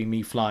stage it would be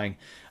me flying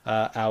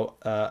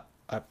out,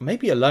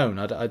 maybe alone.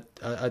 I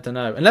don't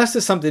know, unless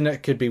there's something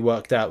that could be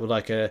worked out with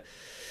like doing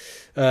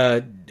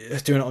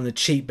it on the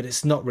cheap, but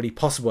it's not really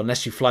possible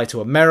unless you fly to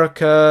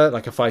America.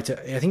 Like I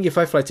think if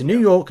I fly to New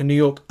York and New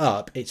York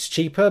up, it's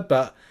cheaper,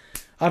 but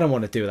I don't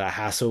want to do that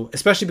hassle,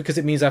 especially because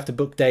it means I have to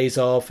book days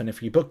off, and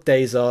if you book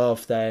days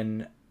off,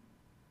 then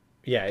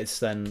yeah, it's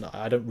then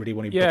I don't really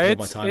want to Yeah, book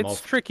all my time it's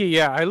off. tricky.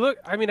 Yeah,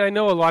 I mean, I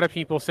know a lot of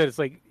people said it's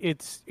like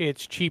it's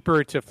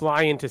cheaper to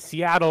fly into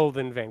Seattle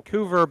than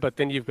Vancouver, but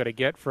then you've got to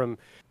get from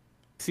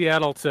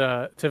Seattle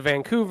to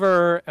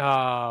Vancouver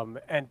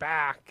and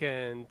back,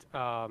 and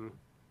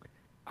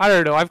I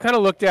don't know. I've kind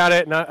of looked at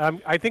it,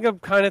 and I think I'm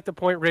kind of at the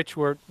point, Rich,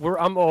 where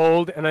I'm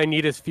old and I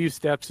need as few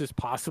steps as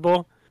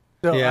possible.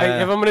 So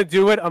Yeah. if I'm gonna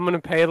do it, I'm gonna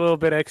pay a little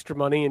bit extra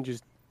money and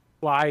just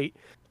fly.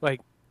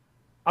 Like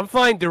I'm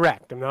flying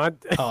direct. I'm not.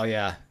 Oh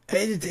yeah.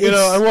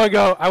 I want to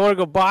go. I want to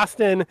go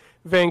Boston,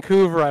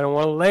 Vancouver. I don't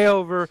want to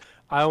layover.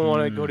 I don't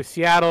want to go to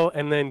Seattle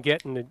and then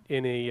get in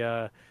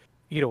a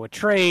a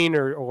train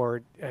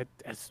or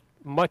as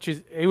much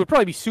as it would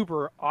probably be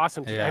super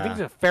awesome. I think there's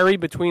a ferry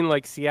between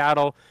like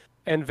Seattle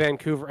and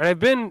Vancouver, and I've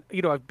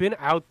been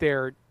out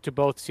there to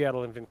both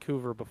Seattle and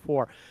Vancouver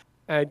before,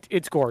 and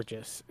it's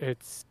gorgeous.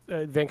 It's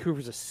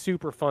Vancouver's a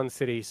super fun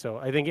city, so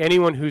I think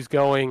anyone who's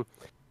going,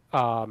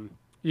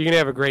 you're gonna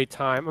have a great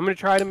time. I'm gonna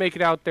try to make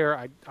it out there.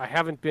 I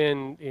haven't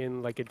been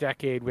in like a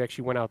decade. We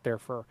actually went out there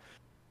for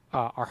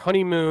our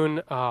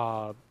honeymoon.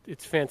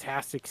 It's a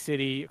fantastic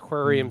city.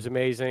 Aquarium's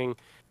amazing.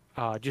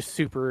 Just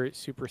super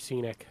super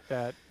scenic.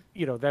 That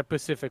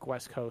Pacific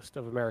West Coast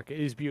of America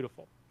is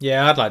beautiful.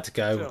 Yeah, I'd like to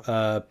go,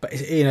 but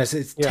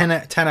it's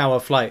 10-hour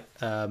flight.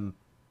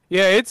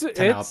 It's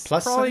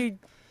plus,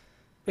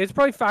 it's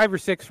probably 5 or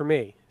 6 for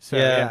me.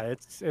 So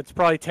it's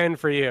probably 10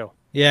 for you.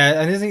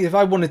 Yeah, and I think if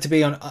I wanted to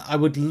be on, I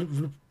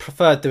would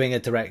prefer doing a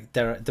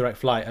direct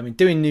flight. I mean,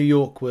 doing New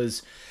York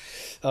was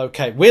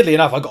okay. Weirdly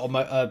enough, I got on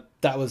my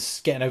that was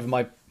getting over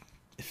my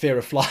fear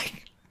of flying.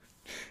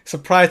 So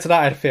prior to that,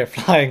 I had a fear of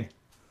flying.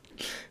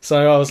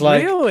 So I was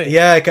like, really?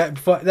 Yeah,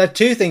 there are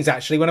two things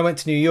actually. When I went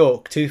to New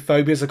York, two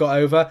phobias I got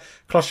over: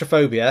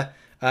 claustrophobia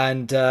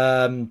and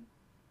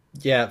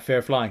fear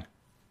of flying.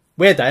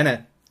 Weird, that, isn't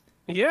it?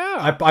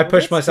 Yeah, I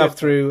pushed myself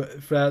through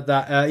for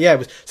that. It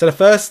was so. The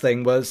first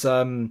thing was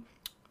when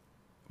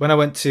I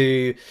went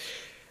to.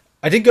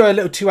 I did go a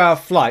little 2-hour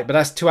flight, but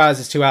that's 2 hours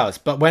is 2 hours.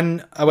 But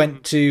when I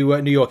went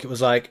to New York, it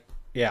was like,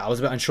 I was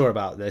a bit unsure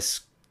about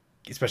this,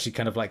 especially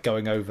kind of like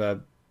going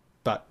over.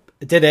 But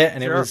I did it,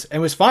 and it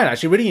was fine. I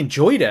actually really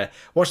enjoyed it.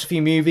 Watched a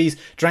few movies,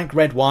 drank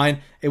red wine.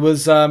 It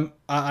was I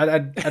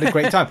had a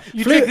great time.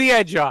 You took the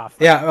edge off.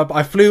 Yeah,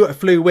 I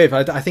flew with.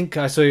 I think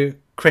I saw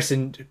Chris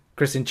in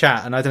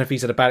chat, and I don't know if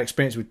he's had a bad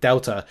experience with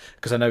Delta,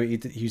 because I know he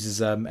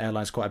uses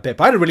airlines quite a bit.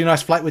 But I had a really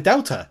nice flight with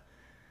Delta.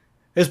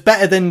 It was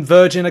better than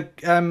Virgin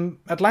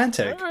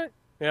Atlantic. All right.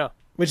 Yeah.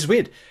 Which is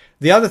weird.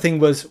 The other thing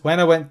was when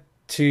I went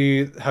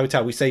to the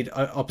hotel, we stayed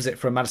opposite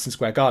from Madison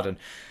Square Garden.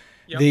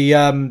 Yep.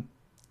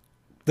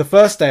 The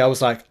first day I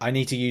was like, I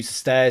need to use the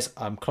stairs.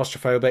 I'm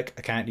claustrophobic.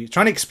 I can't use.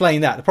 Trying to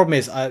explain that. The problem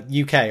is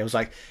UK. I was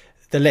like,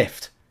 the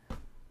lift.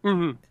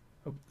 Mm-hmm.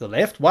 The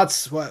lift?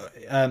 What?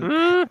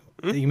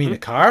 You mean the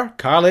car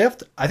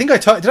lift? I think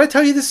did I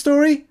tell you this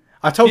story?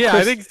 I told Chris.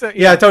 I think so.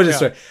 I told you the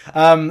story.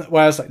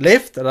 Where I was like,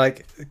 lift,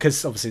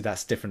 because obviously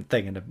that's a different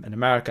thing in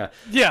America.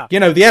 Yeah.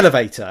 The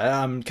elevator.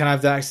 Can I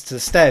have the access to the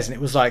stairs? And it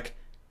was like,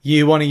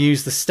 you want to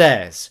use the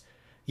stairs?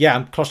 Yeah,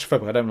 I'm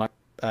claustrophobic. I don't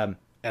like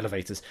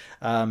elevators.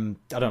 I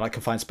don't like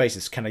confined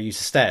spaces. Can I use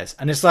the stairs?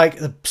 And it's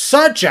like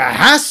such a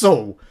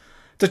hassle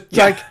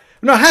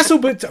No hassle,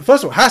 but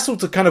first of all, hassle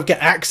to kind of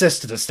get access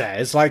to the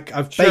stairs. Like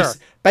I've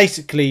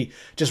basically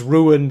just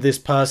ruined this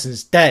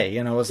person's day,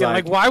 and I was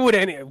like, why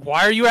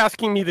are you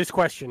asking me this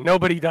question?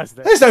 Nobody does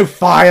this. There's no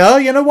fire,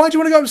 why do you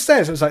want to go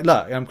upstairs? I was like,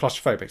 look, I'm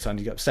claustrophobic, so I need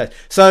to go upstairs.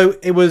 So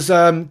it was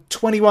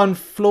 21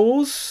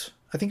 floors.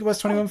 I think it was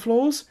 21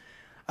 floors.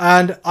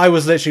 And I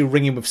was literally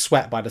wringing with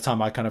sweat by the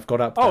time I kind of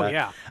got up there. Oh,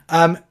 yeah.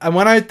 And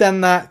when I'd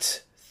done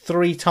that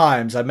 3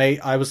 times,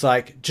 I was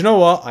like, do you know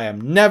what? I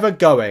am never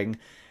going.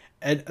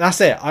 And that's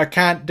it. I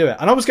can't do it.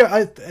 And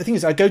I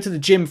think I go to the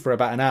gym for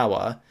about an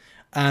hour,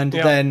 and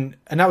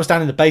that was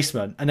down in the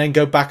basement, and then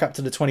go back up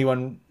to the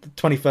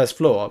 21st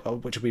floor,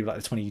 which would be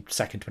like the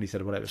 22nd,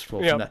 23rd, whatever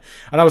floor from there.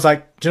 And I was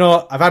like, do you know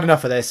what? I've had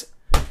enough of this.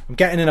 I'm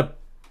getting in a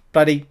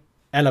bloody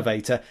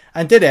elevator,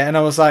 and did it. And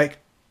I was like,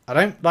 I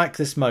don't like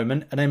this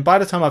moment. And then by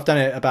the time I've done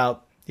it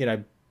about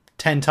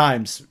 10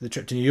 times the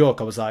trip to New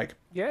York, I was like,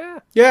 yeah,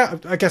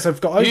 I guess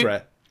I've got over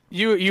it.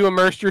 You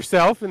immersed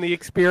yourself in the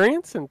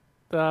experience, and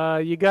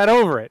you got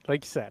over it,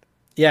 like you said.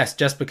 Yes,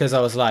 just because I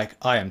was like,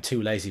 I am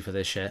too lazy for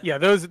this shit. Yeah,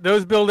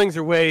 those buildings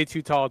are way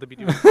too tall to be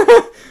doing.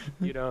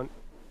 You don't.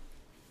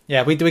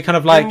 Yeah, we kind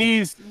of like. Your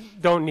knees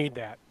don't need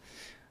that.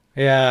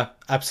 Yeah,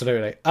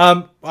 absolutely.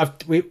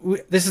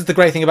 This is the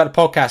great thing about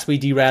the podcast. We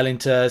derail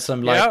into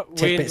some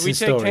tidbits and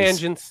stories. We take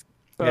tangents,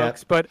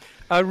 folks. Yeah.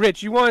 But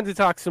Rich, you wanted to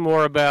talk some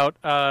more about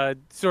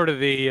sort of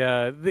the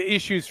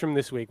issues from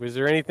this week. Was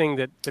there anything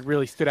that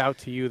really stood out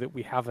to you that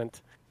we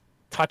haven't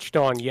touched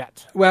on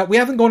yet? Well, we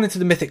haven't gone into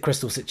the Mythic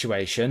crystal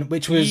situation,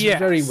 which was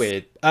very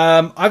weird.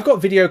 I've got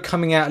video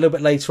coming out a little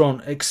bit later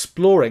on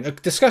exploring a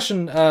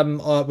discussion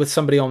with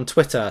somebody on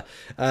Twitter.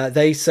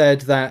 They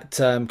said that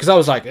because I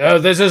was like, oh,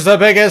 this is the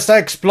biggest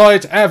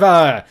exploit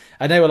ever,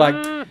 and they were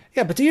like,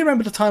 yeah, but do you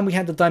remember the time we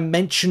had the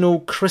dimensional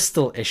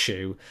crystal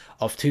issue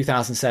of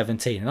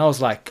 2017? And I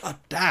was like, God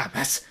damn,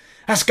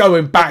 That's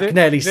going back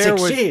nearly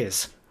 6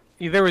 years.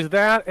 There was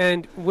that,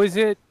 and was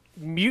it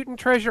Mutant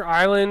Treasure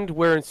Island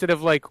where instead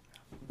of like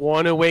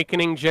one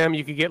awakening gem,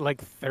 you could get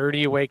like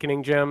 30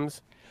 awakening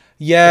gems?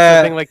 Yeah,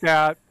 something like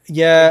that.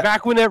 Yeah,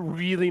 back when that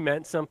really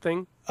meant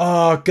something.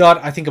 Oh God,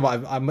 I think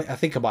I might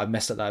have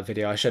messed up that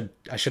video. I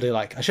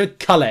should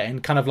cull it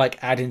and kind of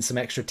like add in some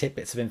extra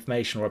tidbits of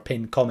information or a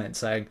pinned comment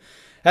saying,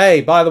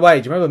 "Hey, by the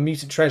way, do you remember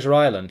Mutant Treasure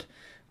Island?"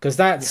 Because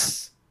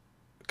that's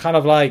kind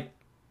of like,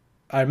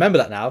 I remember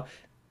that now.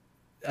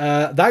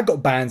 That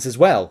got bans as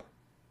well.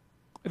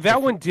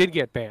 That one did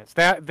get bans.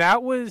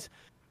 That was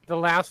the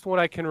last one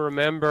I can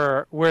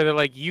remember where they're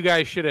like, you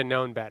guys should have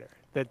known better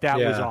that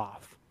was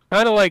off.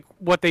 Kind of like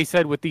what they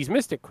said with these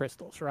Mystic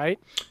crystals, right?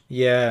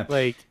 Yeah.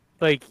 Like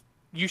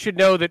you should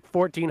know that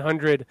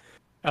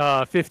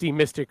 1,450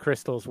 Mystic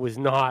crystals was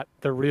not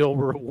the real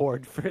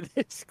reward for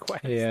this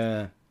quest.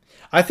 Yeah.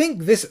 I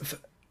think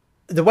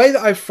the way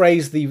that I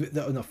phrased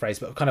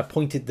but kind of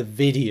pointed the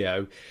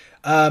video,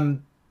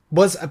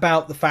 was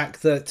about the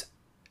fact that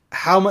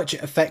how much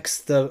it affects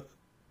the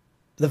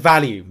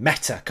value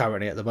meta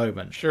currently at the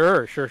moment.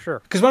 Sure.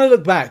 Because when I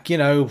look back,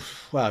 people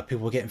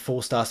were getting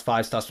 4 stars,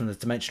 5 stars from the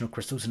dimensional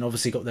crystals, and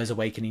obviously got those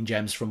awakening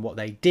gems from what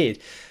they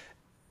did.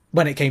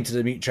 When it came to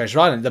the Mutant Treasure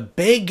Island, the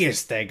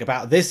biggest thing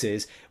about this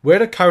is we're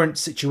at a current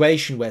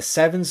situation where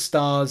 7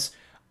 stars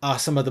are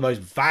some of the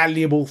most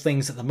valuable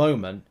things at the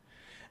moment.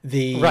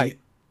 The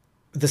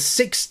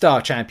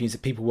 6-star champions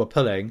that people were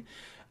pulling,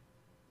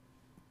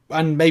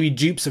 and maybe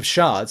dupes of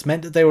shards,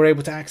 meant that they were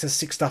able to access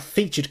 6-star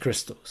featured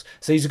crystals.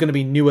 So these are going to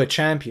be newer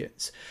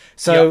champions.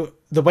 So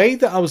the way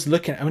that I was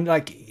looking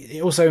at,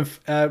 it also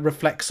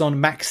reflects on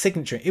max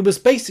signature. It was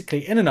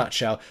basically, in a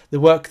nutshell, the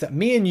work that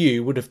me and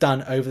you would have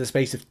done over the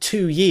space of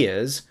 2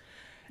 years,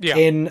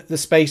 in the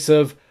space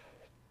of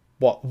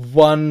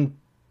 10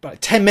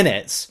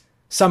 minutes.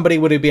 Somebody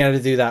would have been able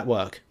to do that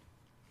work.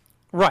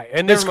 Right,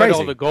 and there's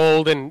all the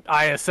gold and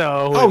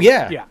ISO.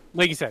 Yeah.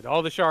 Like you said,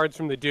 all the shards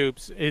from the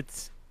dupes.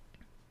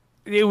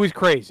 It was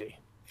crazy.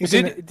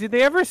 Did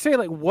they ever say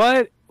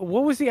what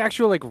was the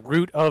actual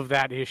root of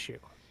that issue?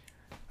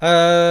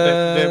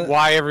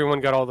 Why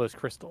everyone got all those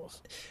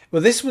crystals?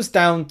 Well, this was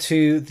down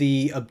to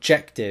the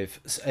objective.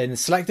 In the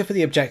selector for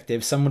the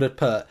objective, someone had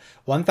put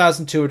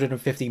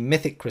 1,250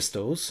 mythic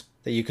crystals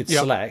that you could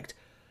select,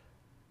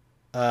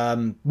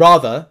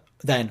 rather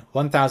than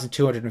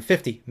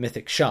 1,250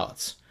 mythic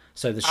shards.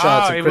 So the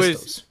shards and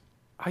crystals.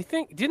 I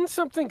think didn't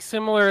something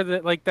similar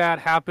that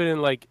happen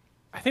in I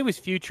think it was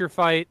Future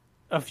Fight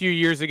a few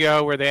years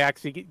ago, where they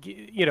actually,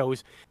 they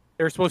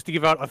were supposed to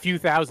give out a few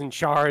thousand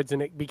shards,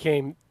 and it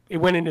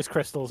went in as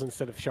crystals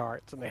instead of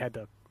shards, and they had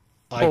to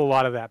pull a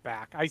lot of that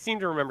back. I seem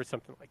to remember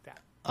something like that.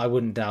 I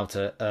wouldn't doubt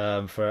it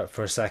for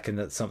a second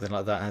that something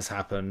like that has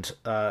happened.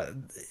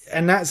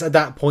 And that's at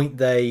that point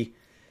we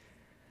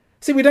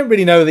don't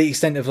really know the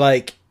extent of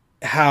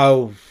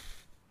how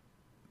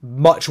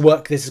much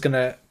work this is going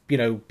to,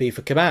 be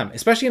for Kabam,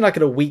 especially in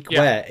in a week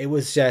where it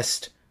was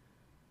just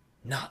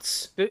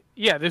nuts.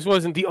 This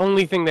wasn't the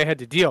only thing they had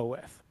to deal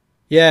with.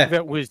 Yeah.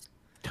 That was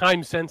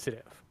time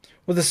sensitive.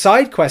 Well, the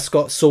side quest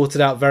got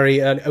sorted out very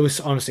early. It was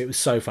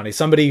so funny.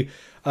 Somebody,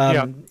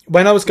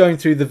 when I was going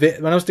through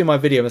when I was doing my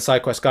video, the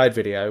side quest guide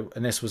video,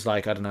 and this was I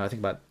don't know, I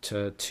think about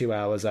 2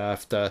 hours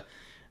after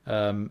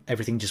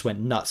everything just went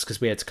nuts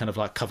because we had to kind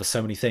of cover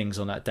so many things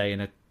on that day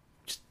in a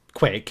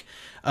quick.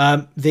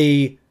 I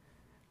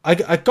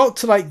got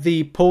to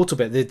the portal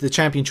bit, the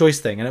champion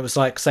choice thing, and it was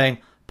saying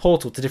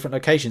portal to different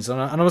locations,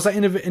 and I was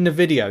in the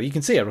video, you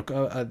can see it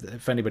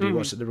if anybody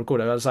watched the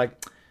recorder. I was I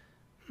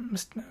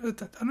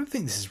don't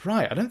think this is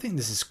right. I don't think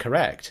this is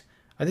correct.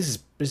 This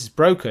is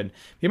broken.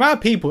 The amount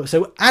of people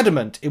so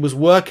adamant it was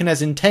working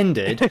as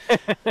intended,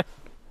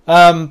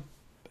 that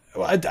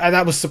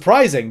was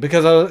surprising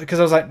because I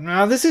was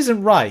no, this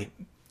isn't right.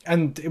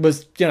 And it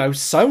was,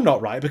 so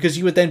not right because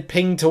you would then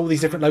ping to all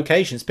these different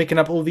locations, picking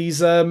up all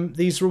these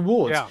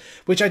rewards,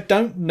 which I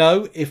don't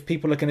know if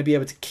people are going to be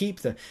able to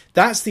keep them.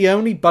 That's the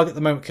only bug at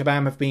the moment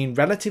Kabam have been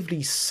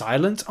relatively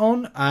silent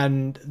on,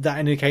 and that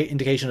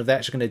indication of they're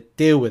actually going to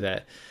deal with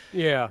it.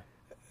 Yeah.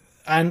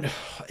 And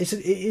it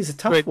is a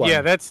tough one.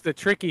 Yeah, that's the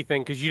tricky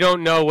thing because you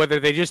don't know whether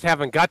they just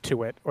haven't got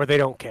to it or they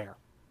don't care.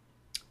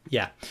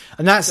 Yeah,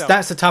 and that's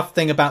the tough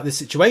thing about this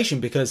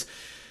situation because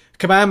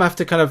Kabam have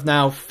to kind of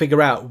now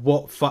figure out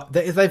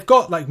they've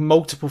got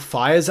multiple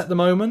fires at the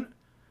moment.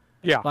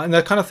 Yeah. And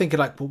they're kind of thinking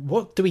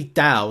what do we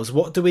douse?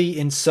 What do we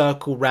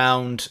encircle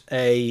round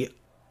an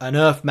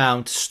earth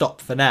mound to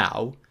stop for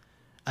now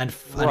and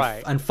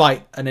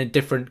fight in a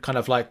different kind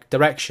of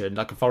direction,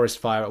 like a forest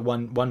fire at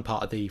one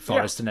part of the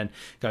forest and then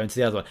go into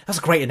the other one. That's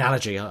a great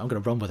analogy. I'm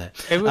going to run with it.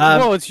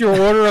 It's your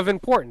order of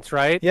importance,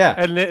 right? Yeah.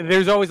 And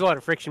there's always a lot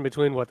of friction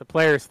between what the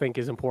players think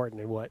is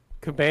important and what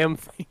Kabam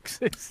thinks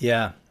is.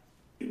 Yeah.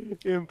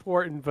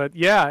 Important, but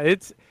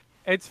it's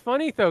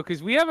funny though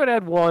because we haven't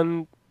had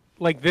one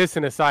like this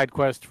in a side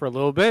quest for a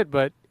little bit,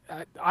 but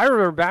I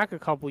remember back a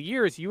couple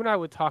years you and I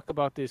would talk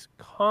about this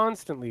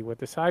constantly with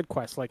the side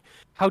quests,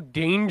 how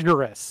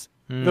dangerous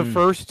the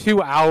first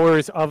 2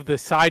 hours of the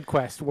side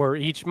quest were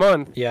each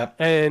month. Yeah.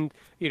 And,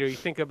 you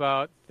think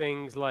about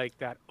things like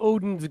that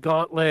Odin's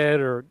Gauntlet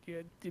or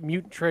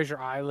Mutant Treasure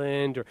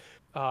Island or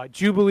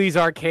Jubilee's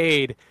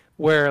Arcade,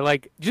 where,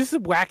 like, just the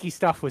wacky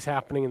stuff was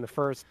happening in the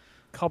first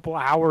couple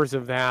hours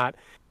of that.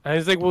 And I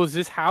was like, well, is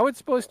this how it's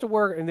supposed to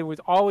work? And there was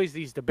always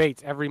these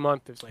debates every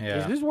month. It's like,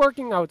 is this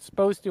working how it's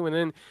supposed to? And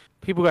then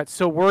people got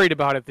so worried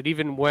about it that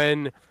even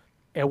when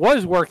it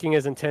was working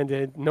as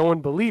intended, no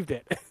one believed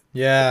it.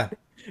 Yeah.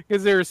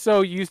 Because they were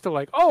so used to,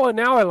 like, oh, and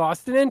now I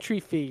lost an entry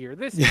fee, or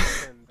this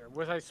happened, or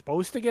was I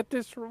supposed to get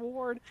this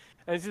reward?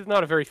 And it's just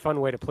not a very fun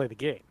way to play the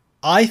game.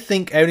 I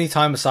think any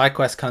time a side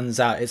quest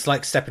comes out, it's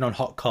like stepping on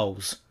hot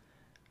coals.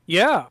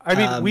 Yeah.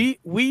 I mean,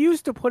 we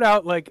used to put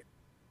out, like,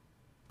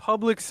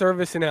 public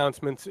service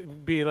announcements,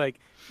 be like,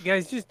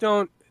 guys, just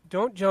don't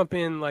jump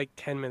in like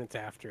 10 minutes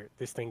after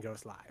this thing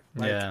goes live.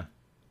 Like, yeah.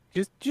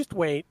 Just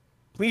wait.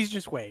 Please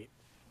just wait.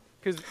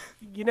 Because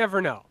you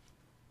never know.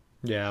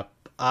 Yeah.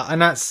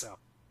 And that's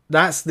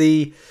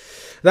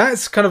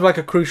kind of like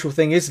a crucial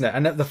thing, isn't it?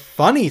 And the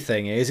funny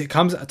thing is, it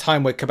comes at a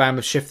time where Kabam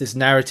have shifted this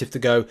narrative to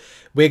go,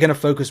 we're going to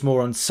focus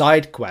more on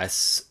side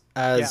quests,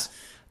 as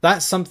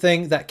that's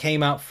something that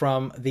came out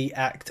from the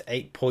Act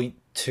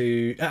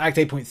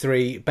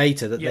 8.3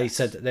 beta, that they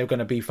said that they were going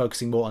to be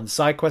focusing more on the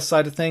side quest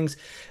side of things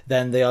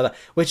than the other,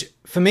 which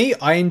for me,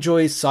 I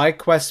enjoy side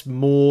quests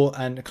more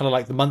and kind of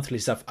like the monthly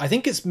stuff. I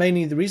think it's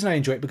mainly the reason I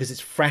enjoy it because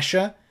it's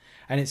fresher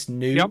and it's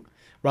new,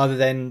 rather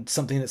than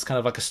something that's kind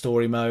of like a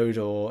story mode,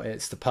 or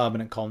it's the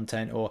permanent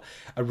content, or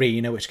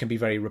arena, which can be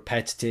very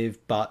repetitive,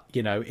 but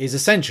is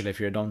essential if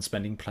you're a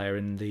non-spending player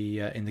in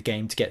the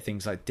game to get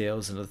things like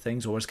deals and other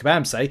things, or as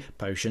Kabam say,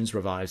 potions,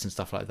 revives and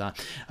stuff like that.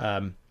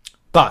 I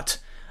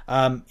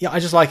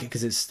just like it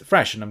because it's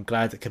fresh, and I'm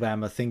glad that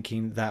Kabam are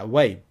thinking that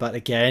way. But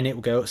again,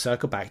 it will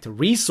circle back to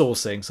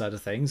resourcing side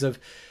of things.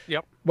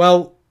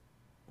 Well,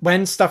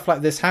 when stuff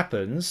like this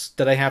happens,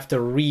 do they have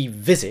to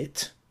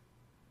revisit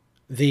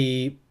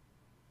the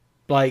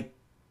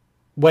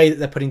way that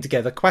they're putting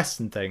together quests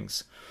and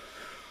things?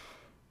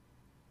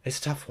 It's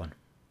a tough one.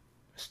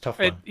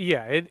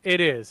 It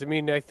is. I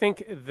mean, I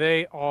think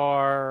they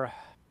are.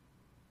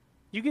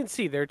 You can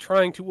see they're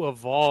trying to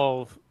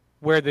evolve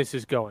where this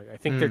is going. I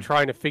think they're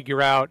trying to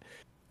figure out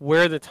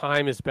where the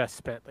time is best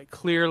spent. Like,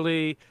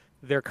 clearly,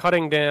 they're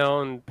cutting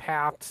down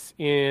paths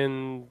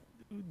in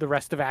the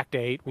rest of Act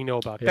 8. We know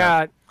about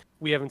that.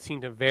 We haven't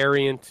seen a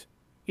variant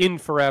in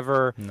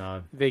forever.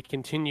 No. They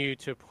continue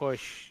to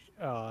push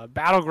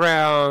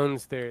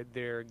Battlegrounds.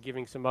 They're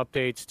giving some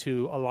updates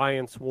to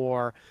Alliance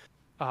War.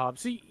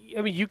 So,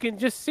 I mean, you can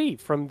just see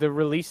from the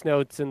release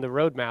notes and the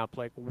roadmap,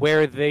 like,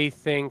 where they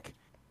think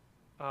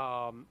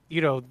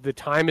the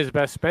time is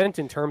best spent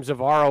in terms of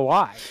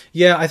ROI.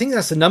 Yeah, I think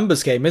that's the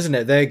numbers game, isn't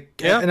it?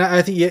 And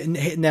I think you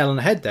hit nail on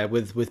the head there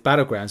with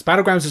Battlegrounds.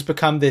 Battlegrounds has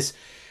become this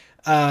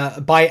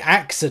by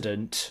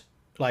accident,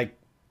 like,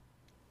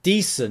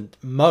 decent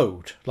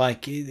mode.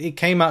 Like, it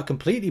came out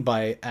completely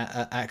by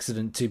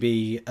accident to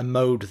be a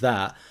mode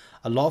that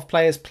a lot of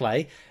players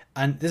play.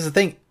 And this is the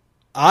thing,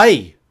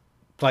 I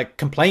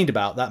complained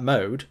about that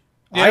mode.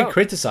 I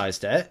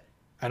criticized it,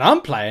 and I'm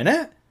playing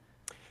it.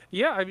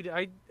 Yeah, I mean,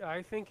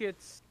 I think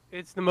it's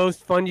the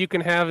most fun you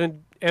can have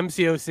in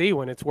MCOC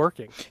when it's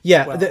working.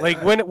 Yeah,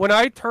 when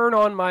I turn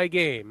on my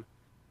game,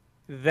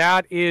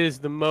 that is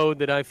the mode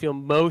that I feel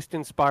most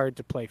inspired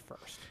to play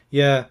first.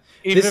 Yeah.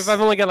 Even if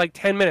I've only got like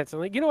 10 minutes, I'm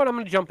like, you know what, I'm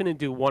going to jump in and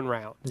do one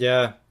round.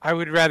 Yeah. I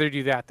would rather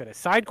do that than a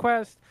side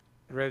quest.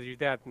 I'd rather do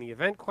that than the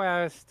event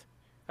quest.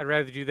 I'd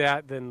rather do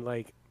that than,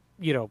 like,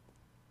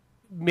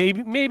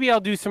 maybe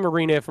I'll do some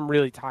arena if I'm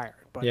really tired.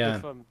 But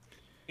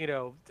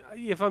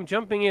if I'm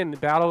jumping in, the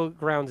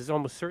Battlegrounds is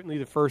almost certainly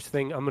the first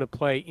thing I'm going to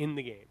play in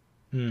the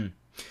game.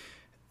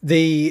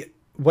 The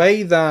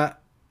way that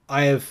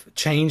I have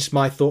changed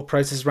my thought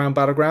process around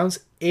Battlegrounds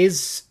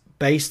is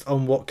based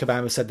on what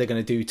Kabam said they're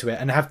going to do to it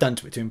and have done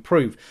to it to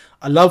improve.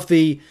 I love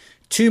the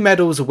 2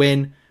 medals a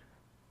win,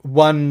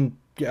 one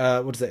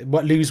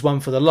lose one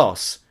for the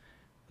loss.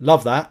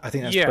 Love that. I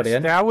think that's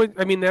brilliant.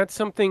 That's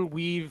something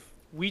we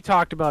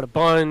talked about a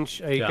bunch.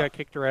 It got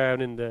kicked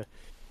around in the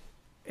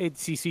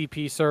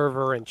CCP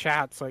server and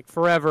chats like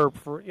forever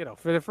for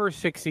the first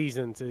 6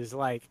 seasons. Is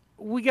like,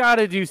 we got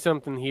to do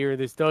something here.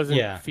 This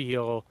doesn't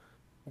feel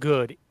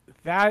good.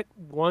 That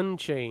one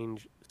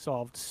change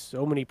solved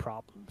so many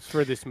problems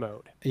for this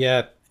mode.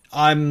 Yeah,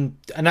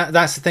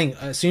 that's the thing.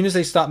 As soon as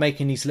they start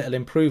making these little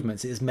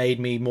improvements, it has made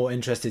me more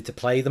interested to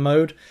play the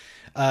mode.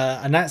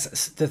 And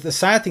that's the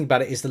sad thing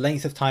about it, is the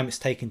length of time it's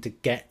taken to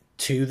get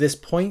to this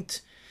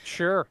point.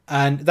 Sure.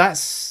 And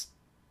that's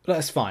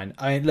fine.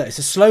 I mean, look, it's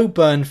a slow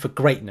burn for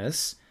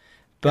greatness,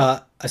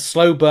 but a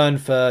slow burn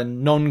for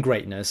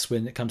non-greatness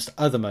when it comes to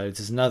other modes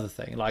is another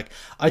thing. Like,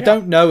 I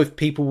don't know if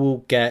people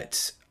will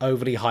get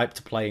overly hyped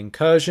to play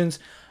Incursions.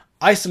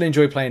 I still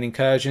enjoy playing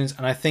Incursions,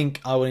 and I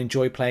think I will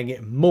enjoy playing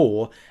it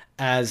more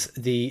as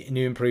the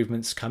new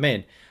improvements come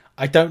in.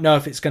 I don't know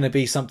if it's going to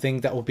be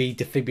something that will be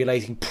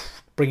defibrillating,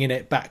 bringing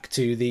it back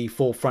to the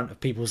forefront of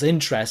people's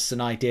interests,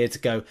 an idea to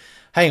go,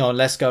 hang on,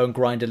 let's go and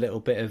grind a little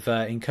bit of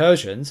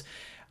incursions.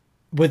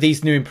 With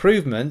these new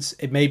improvements,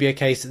 it may be a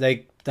case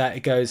that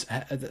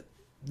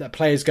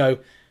players go,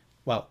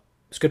 well,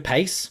 it's good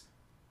pace,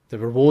 the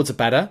rewards are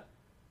better.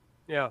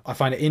 Yeah, I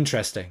find it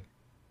interesting,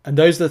 and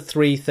those are the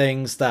three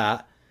things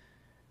that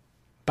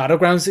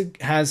Battlegrounds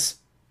has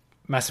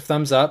massive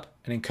thumbs up,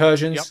 and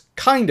incursions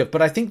kind of.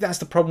 But I think that's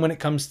the problem when it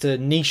comes to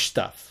niche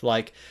stuff.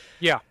 Like,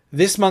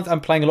 this month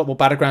I'm playing a lot more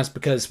Battlegrounds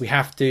because we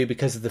have to,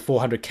 because of the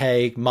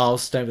 400k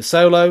milestone for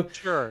solo.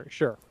 Sure.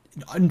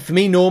 And for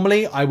me,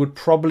 normally, I would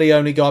probably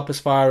only go up as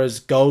far as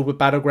gold with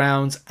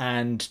Battlegrounds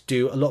and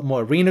do a lot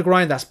more arena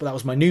grind. That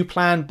was my new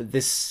plan, but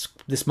this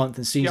month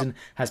and season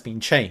has been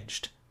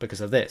changed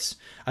because of this.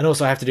 And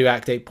also I have to do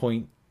Act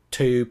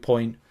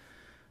 8.2,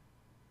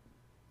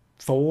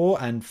 4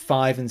 and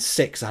 5 and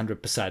 6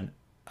 100%.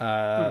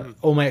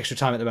 All my extra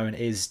time at the moment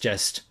is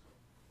just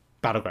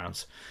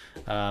Battlegrounds.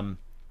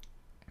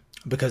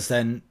 Because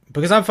I'm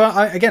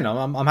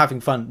having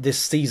fun this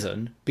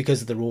season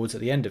because of the rewards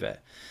at the end of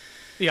it.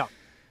 Yeah.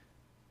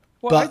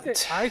 Well,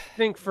 I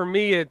think for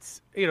me,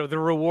 it's, the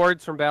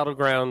rewards from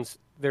Battlegrounds,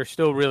 they're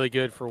still really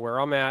good for where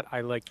I'm at.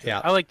 I like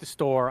the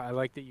store. I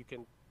like that you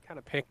can kind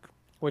of pick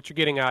what you're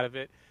getting out of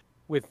it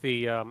with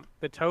the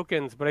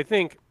tokens. But I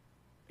think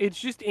it's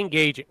just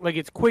engaging. Like,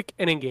 it's quick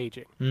and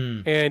engaging.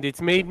 And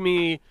it's made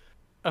me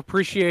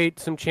appreciate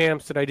some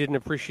champs that I didn't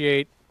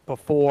appreciate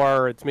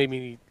before.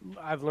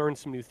 I've learned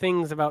some new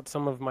things about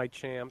some of my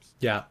champs.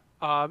 Yeah.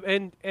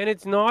 And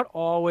it's not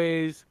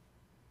always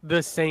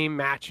the same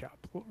matchup,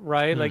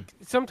 right? Like,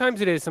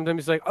 sometimes it is. Sometimes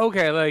it's like,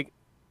 okay, like,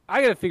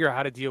 I got to figure out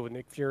how to deal with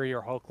Nick Fury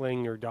or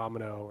Hulkling or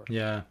Domino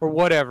or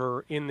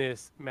whatever in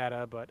this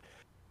meta. But,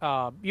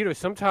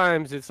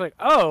 sometimes it's like,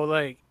 oh,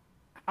 like,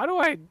 how do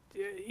I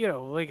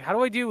deal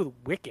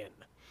with Wiccan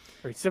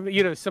or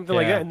something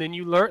like that? And then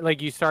you learn,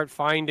 like, you start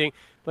finding,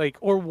 like,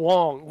 or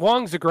Wong.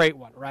 Wong's a great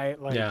one, right?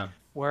 Like,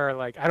 where,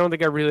 like, I don't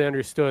think I really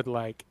understood,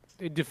 like,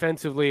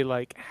 defensively,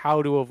 like,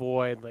 how to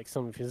avoid, like,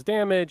 some of his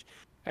damage.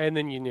 And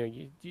then,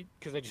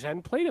 because I just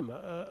hadn't played him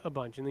a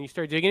bunch. And then you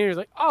start digging in, you're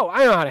like, oh,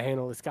 I know how to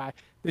handle this guy.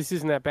 This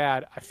isn't that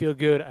bad. I feel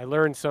good. I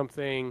learned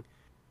something.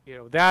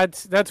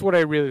 That's what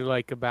I really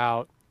like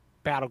about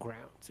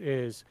Battlegrounds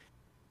is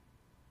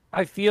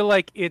I feel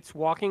like it's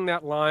walking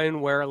that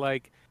line where,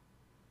 like,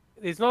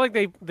 it's not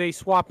like they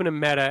swap in a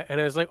meta and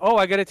it's like, oh,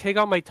 I got to take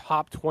out my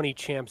top 20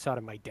 champs out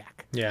of my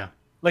deck. Yeah.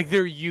 Like,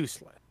 they're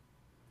useless.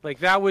 Like,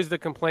 that was the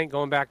complaint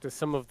going back to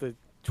some of the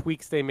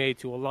tweaks they made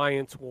to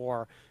Alliance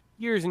War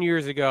years and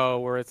years ago,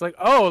 where it's like,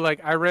 oh,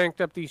 like, I ranked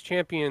up these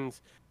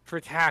champions for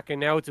attack and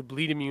now it's a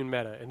bleed immune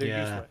meta and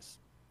they're useless.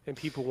 And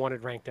people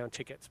wanted ranked down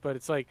tickets. But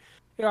it's like,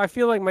 I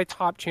feel like my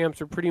top champs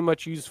are pretty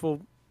much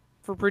useful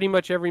for pretty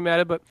much every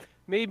meta, but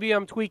maybe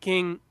I'm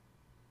tweaking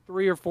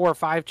 3 or 4 or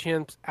 5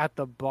 champs at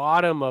the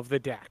bottom of the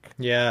deck.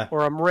 Yeah.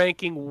 Or I'm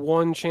ranking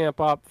one champ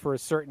up for a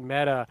certain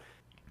meta.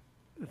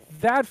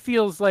 That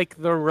feels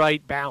like the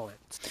right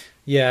balance.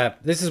 Yeah,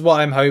 this is what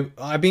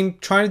I've been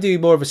trying to do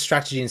more of a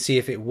strategy and see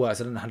if it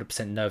works. I don't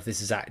 100% know if this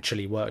has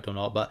actually worked or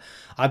not, but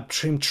I'm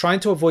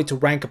trying to avoid to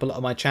rank up a lot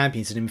of my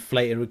champions and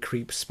inflate and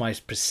recruit my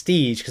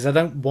prestige because I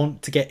don't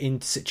want to get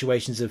into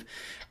situations of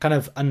kind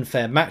of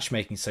unfair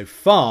matchmaking. So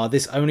far,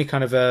 this only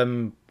kind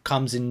of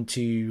comes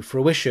into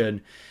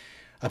fruition,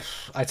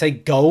 I'd say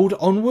gold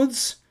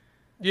onwards.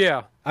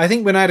 Yeah. I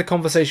think when I had a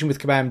conversation with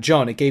Kabam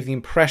John, it gave the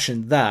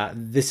impression that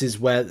this is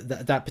where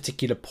that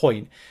particular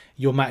point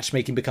your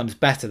matchmaking becomes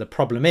better. The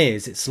problem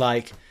is, it's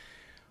like,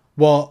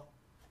 well,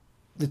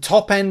 the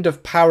top end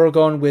of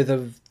Paragon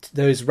with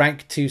those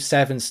rank 2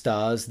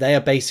 7-stars, they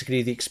are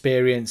basically the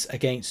experience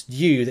against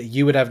you that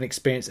you would have an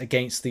experience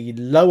against the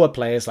lower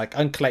players like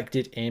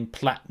Uncollected in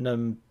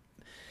Platinum.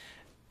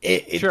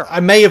 Sure.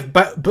 I may have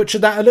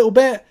butchered that a little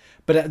bit,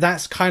 but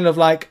that's kind of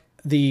like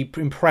the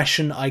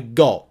impression I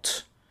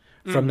got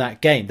from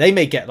that game. They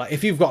may get, like,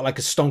 if you've got like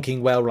a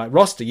stonking well-right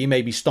roster, you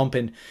may be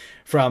stomping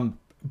from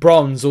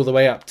bronze all the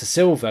way up to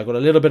silver, got a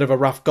little bit of a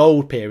rough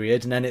gold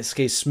period, and then it's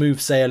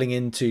smooth sailing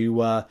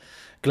into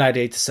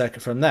Gladiator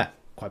Circuit from there.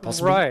 Quite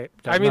possibly. Right.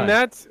 I mean,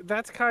 that's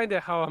kind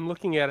of how I'm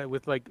looking at it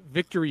with, like,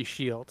 victory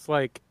shields.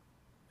 Like,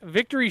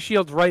 victory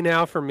shields right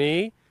now for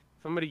me,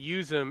 if I'm going to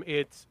use them,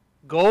 it's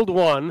gold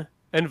 1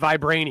 and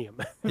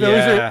vibranium.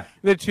 Those are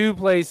the 2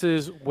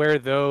 places where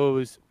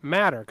those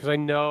matter, because I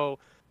know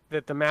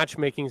that the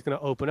matchmaking is going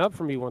to open up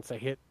for me once I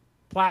hit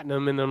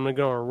platinum, and then I'm going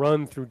to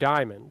run through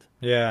diamond.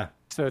 Yeah.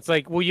 So it's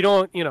like, well, you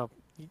don't,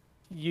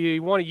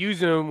 you want to use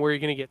them where you're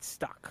going to get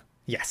stuck.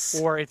 Yes.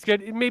 Or it's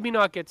good, maybe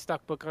not get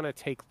stuck, but going to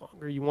take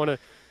longer. You want to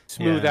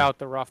smooth out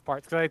the rough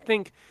parts. Because I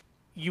think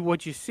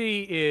what you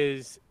see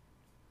is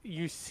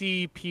you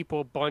see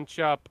people bunch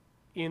up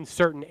in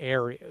certain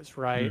areas,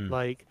 right?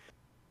 Like,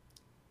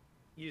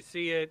 you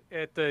see it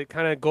at the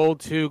kind of gold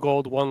 2,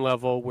 gold 1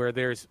 level where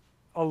there's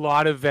a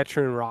lot of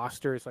veteran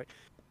rosters. Like,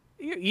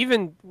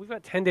 even we've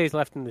got 10 days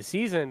left in the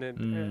season,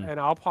 and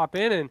I'll pop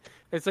in, and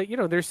it's like,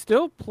 there's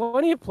still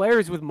plenty of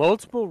players with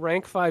multiple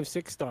rank 5,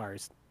 6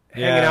 stars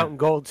hanging out in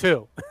gold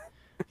too.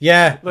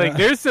 Yeah. Like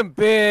there's some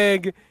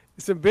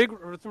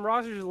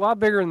rosters a lot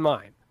bigger than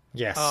mine.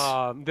 Yes.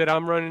 That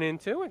I'm running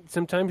into, and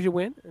sometimes you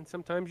win and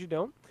sometimes you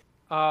don't.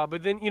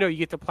 But then, you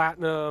get to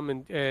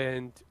platinum,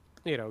 and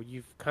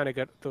you've kind of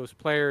got those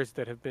players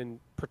that have been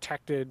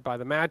protected by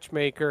the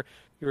matchmaker.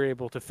 You're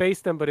able to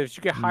face them. But as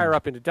you get higher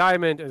up into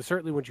diamond, and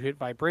certainly once you hit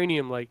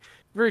vibranium, like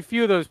very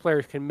few of those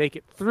players can make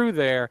it through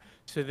there.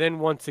 So then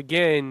once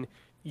again,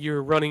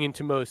 you're running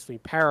into mostly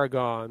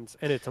paragons,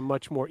 and it's a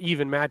much more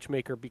even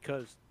matchmaker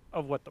because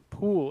of what the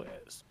pool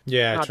is.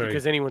 Yeah, not true.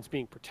 because anyone's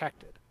being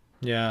protected.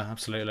 Yeah,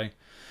 absolutely.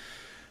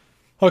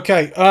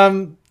 Okay.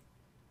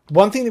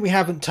 One thing that we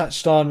haven't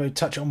touched on, we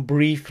touched on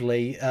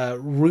briefly,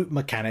 route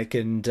mechanic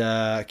and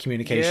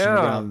communication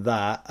around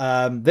that.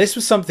 This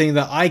was something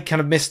that I kind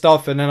of missed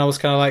off, and then I was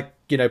kind of like,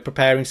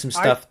 preparing some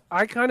stuff.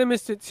 I kind of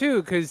missed it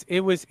too, because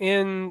it was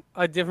in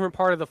a different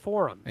part of the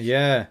forum.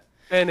 Yeah.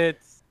 And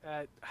it's,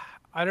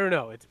 I don't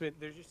know.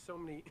 There's just so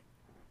many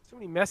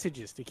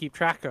messages to keep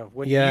track of.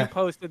 When you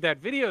posted that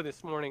video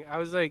this morning, I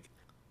was like,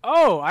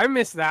 oh, I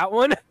missed that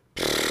one.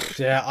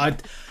 Yeah,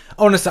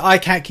 honestly, I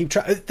can't keep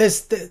track.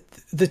 There's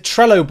the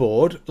Trello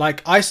board.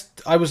 Like I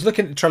was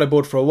looking at the Trello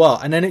board for a while,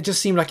 and then it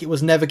just seemed like it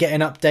was never getting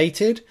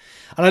updated.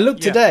 And I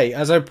looked today,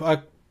 as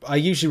I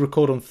usually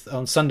record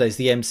on Sundays,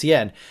 the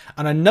MCN,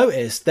 and I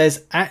noticed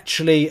there's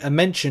actually a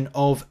mention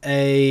of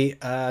I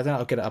don't know,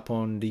 I'll get it up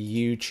on the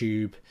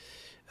YouTube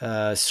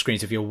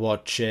screens if you're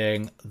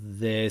watching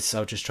this.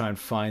 I'll just try and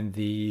find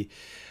the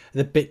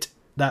bit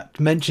that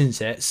mentions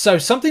it. So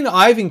something that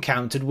I've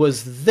encountered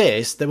was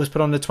this that was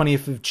put on the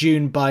 20th of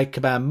June by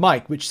Kabam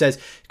Mike, which says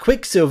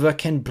Quicksilver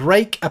can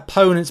break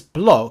opponent's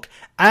block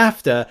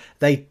after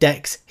they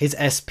dex his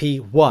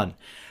SP1.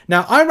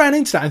 Now, I ran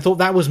into that and thought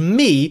that was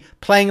me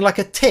playing like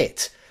a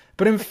tit.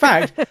 But in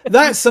fact,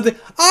 that's something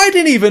I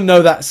didn't even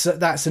know that's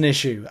an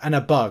issue and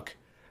a bug.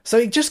 So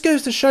it just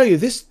goes to show you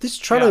this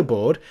Trello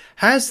board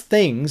has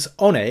things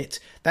on it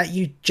that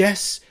you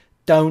just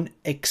don't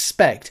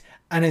expect.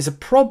 And is a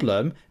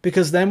problem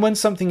because then when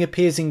something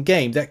appears in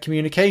game, that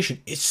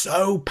communication is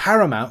so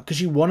paramount because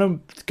you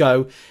want to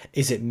go,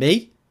 is it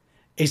me?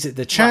 Is it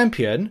the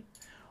champion?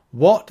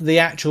 What the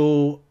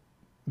actual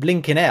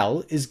blinking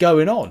L is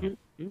going on?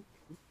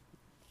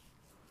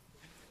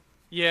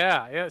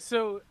 Yeah.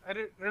 So I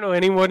don't know,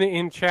 anyone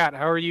in chat,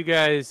 how are you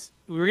guys?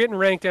 We were getting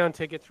ranked down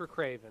tickets for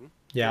Craven.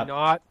 Yeah.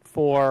 Not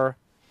for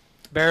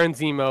Baron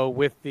Zemo,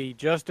 with the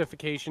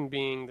justification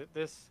being that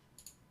this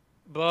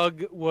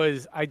bug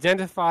was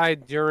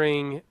identified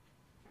during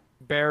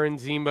Baron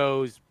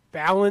Zemo's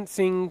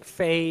balancing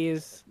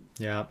phase.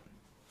 Yeah.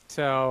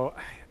 So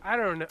I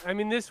don't know. I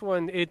mean, this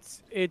one,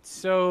 it's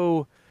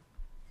so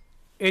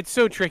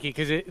tricky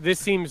because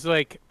this seems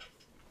like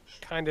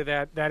kind of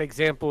that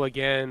example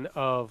again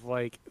of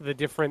like the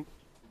different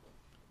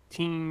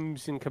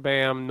teams in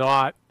Kabam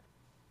not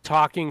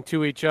talking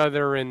to each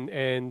other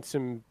and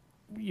some,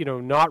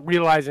 not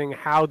realizing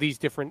how these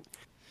different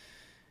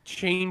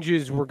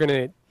changes were going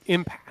to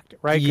impact,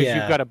 right? Because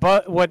you've got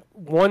what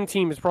one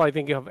team is probably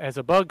thinking of as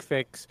a bug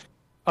fix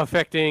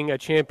affecting a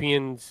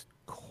champion's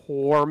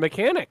core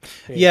mechanic.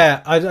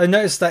 Yeah, I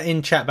noticed that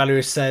in chat.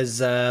 Valerie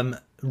says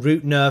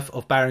root nerf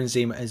of Baron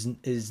Zemo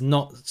is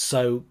not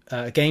so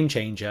a game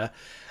changer.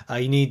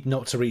 You need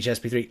not to reach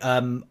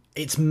SP3.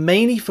 It's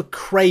mainly for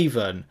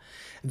Craven.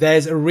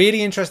 There's a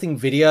really interesting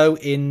video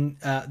in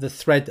the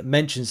thread that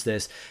mentions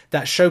this,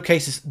 that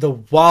showcases the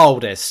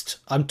wildest.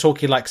 I'm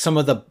talking like some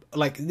of the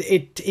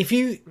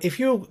if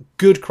you're a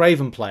good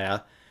Craven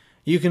player,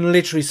 you can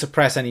literally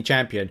suppress any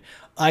champion.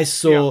 I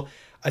saw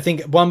I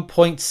think at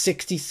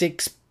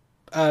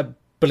 1.66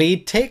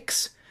 bleed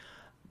ticks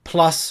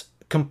plus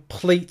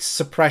complete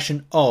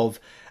suppression of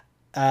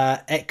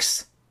Red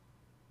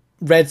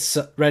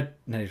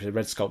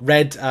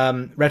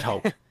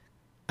Hulk.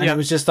 And it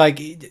was just like,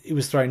 it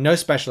was throwing no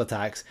special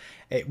attacks.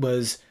 It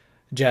was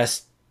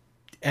just,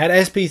 it had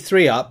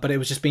SP3 up, but it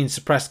was just being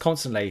suppressed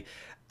constantly.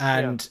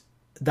 And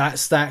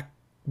that's that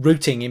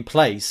routing in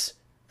place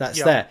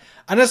that's there.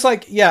 And it's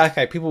like,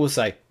 okay, people will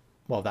say,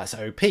 well, that's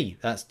OP.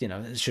 That's,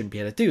 it shouldn't be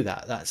able to do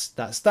that. That's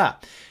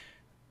that.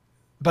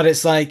 But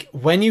it's like,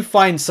 when you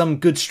find some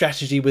good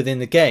strategy within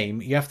the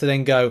game, you have to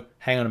then go,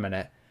 hang on a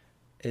minute.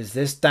 Is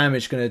this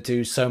damage going to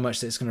do so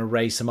much that it's going to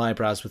raise some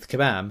eyebrows with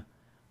Kabam?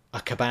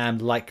 Are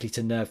Kabam likely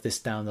to nerf this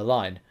down the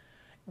line?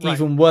 Right.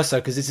 Even worse so,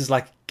 because this is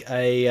like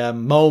a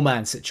mole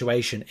man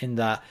situation in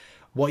that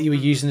what you were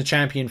using the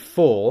champion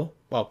for,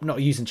 well,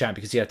 not using champion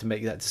because you have to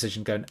make that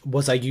decision going,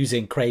 was I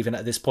using Craven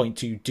at this point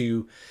to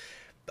do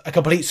a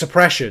complete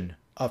suppression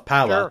of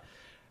power? Sure.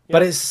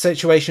 But it's a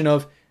situation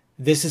of,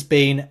 this has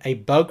been a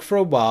bug for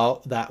a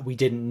while that we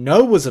didn't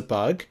know was a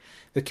bug.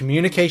 The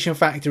communication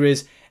factor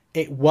is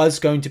it was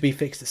going to be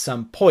fixed at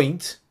some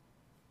point,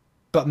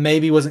 but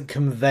maybe wasn't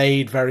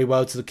conveyed very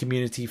well to the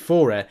community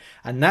for it.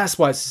 And that's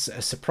why it's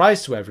a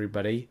surprise to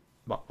everybody.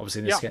 Well, obviously,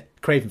 in this case,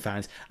 Craven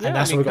fans. And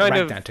that's why we got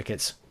ranked down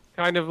tickets.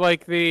 kind of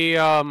like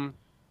the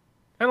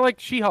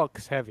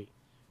She-Hulk's heavy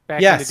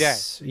back in the day.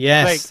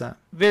 Yes. Like,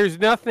 there's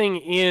nothing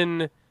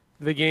in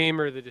the game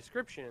or the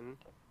description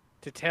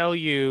to tell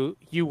you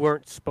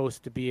weren't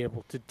supposed to be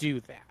able to do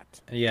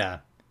that. Yeah.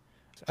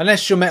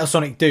 Unless you're Metal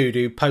Sonic Dude,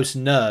 who post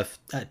Nerf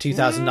at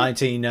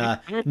 2019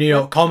 New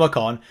York Comic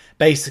Con,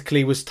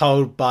 basically was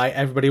told by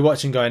everybody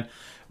watching, going,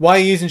 "Why are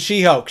you using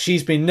She-Hulk?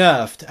 She's been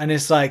nerfed." And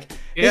it's like,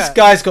 this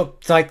guy's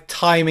got like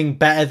timing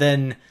better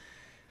than.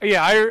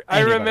 Yeah, I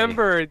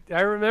remember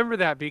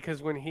that,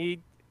 because when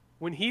he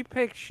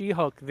picked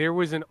She-Hulk, there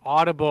was an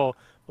audible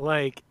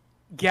like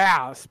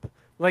gasp,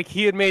 like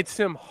he had made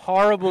some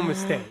horrible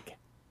mistake,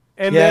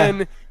 and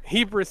then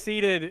he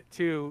proceeded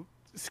to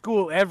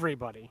school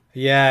everybody.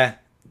 Yeah.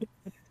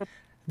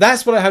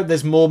 That's what I hope.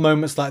 There's more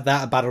moments like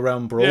that at Battle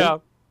Realm Brawl. Yeah.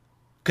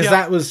 Because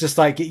that was just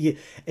like,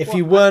 if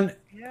you weren't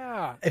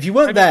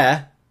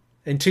there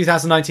in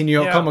 2019 New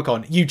York Comic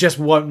Con, you just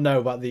won't know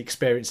about the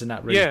experience in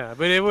that room. Yeah,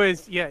 but it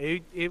was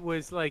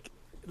like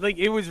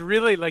it was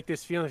really like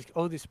this feeling like,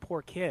 oh, this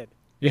poor kid.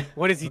 Yeah.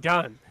 What has he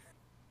done?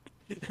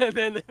 And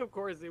then of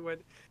course it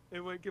went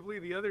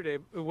completely the other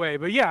way.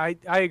 But yeah,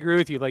 I agree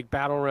with you. Like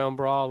Battle Realm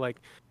Brawl,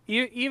 like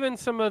even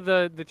some of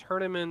the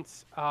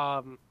tournaments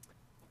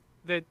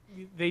that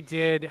they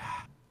did,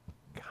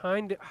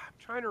 I'm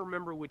trying to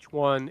remember which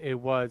one it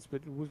was,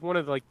 but it was one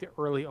of like the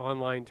early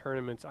online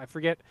tournaments. I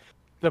forget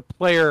the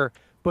player,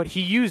 but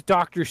he used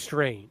Doctor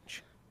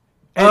Strange.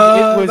 And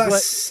it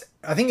was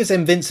I think it's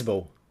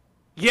Invincible.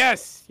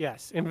 Yes,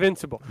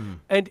 Invincible.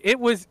 And it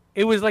was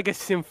like a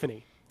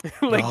symphony.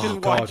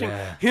 Like watching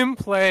him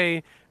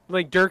play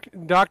like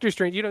Doctor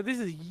Strange. You know, this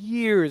is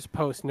years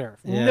post Nerf.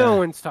 Yeah. No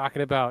one's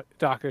talking about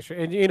Doctor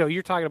Strange. And you know,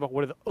 you're talking about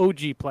one of the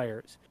OG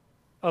players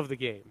of the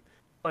game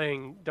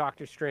playing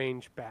Doctor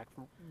Strange back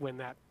from when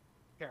that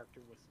character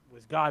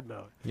was God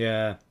mode.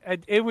 Yeah.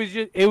 And it was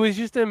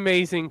just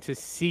amazing to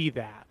see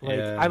that. Like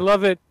I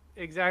love it,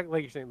 exactly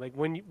like you're saying. Like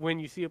when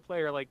you see a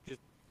player like just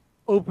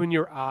open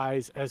your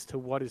eyes as to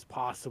what is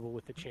possible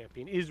with the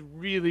champion is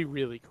really,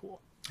 really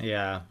cool.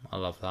 Yeah, I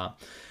love that.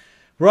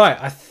 Right,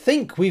 I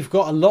think we've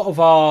got a lot of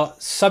our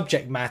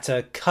subject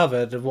matter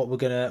covered of what we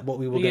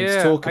were going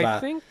to talk about. I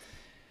think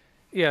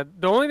the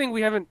only thing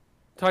we haven't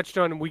touched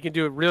on, and we can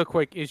do it real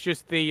quick, is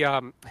just the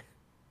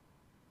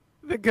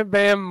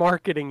Kabam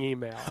marketing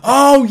email.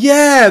 Oh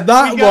yeah,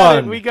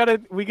 one. We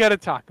gotta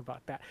talk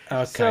about that.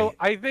 Okay. So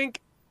I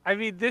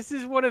mean, this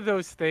is one of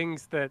those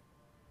things that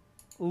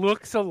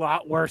looks a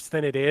lot worse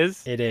than it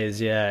is. It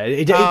is, yeah.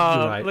 You're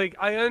right. Like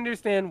I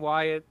understand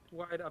why it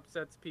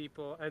upsets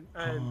people,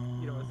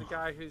 and you know, as a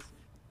guy who's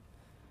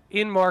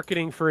in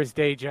marketing for his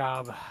day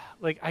job,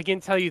 like I can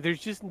tell you,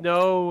 there's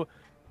no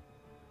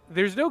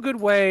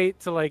good way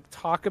to like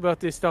talk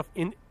about this stuff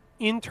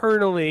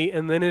internally,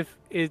 and then if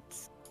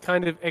it's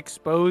kind of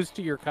exposed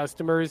to your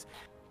customers,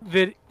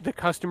 that the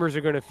customers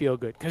are going to feel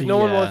good, because no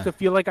one wants to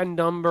feel like a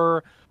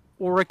number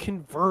or a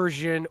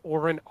conversion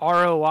or an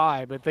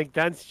ROI, but like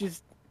that's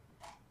just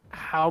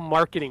how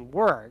marketing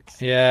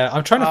works. Yeah,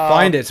 I'm trying to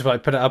find it to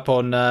like put it up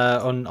on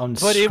but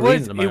screen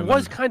at the moment. It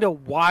was kind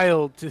of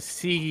wild to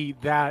see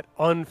that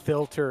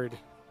unfiltered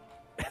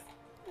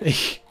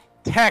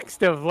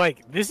text of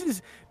like, this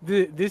is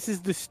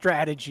the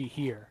strategy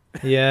here.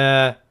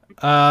 Yeah.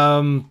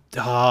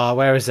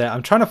 Where is it?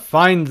 I'm trying to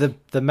find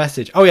the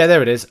message. Oh yeah,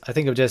 there it is.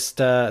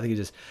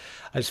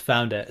 I just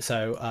found it.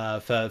 So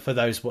for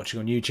those watching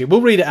on YouTube, we'll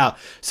read it out.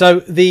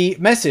 So the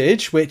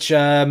message, which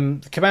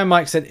Kabam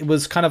Mike said, it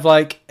was kind of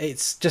like,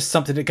 it's just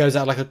something that goes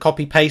out like a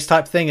copy paste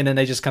type thing, and then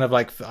they just kind of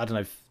like, I don't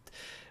know,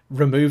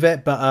 remove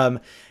it.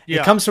 But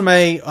it comes from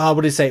what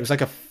did it say? It was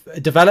like a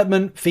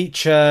development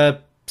feature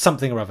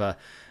something or other.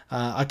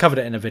 I covered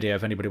it in a video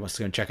if anybody wants to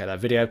go and check out that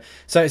video.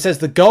 So it says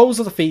the goals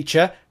of the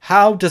feature,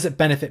 how does it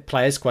benefit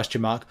players, ? What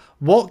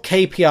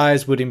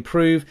KPIs would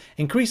improve,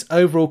 increase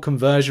overall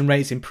conversion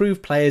rates,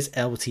 improve players'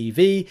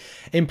 LTV,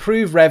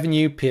 improve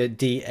revenue per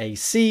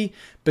DAC,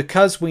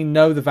 because we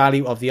know the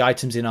value of the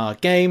items in our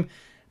game,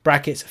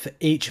 brackets for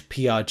each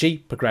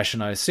PRG,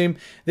 progression I assume.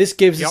 This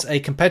gives us a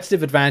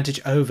competitive advantage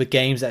over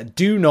games that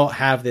do not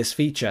have this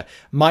feature.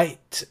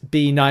 Might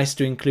be nice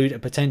to include a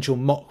potential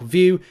mock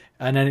view,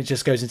 and then it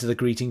just goes into the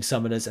greeting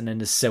summoners and then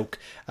the silk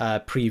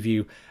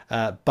preview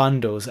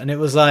bundles. And it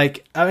was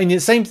like, I mean, the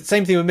same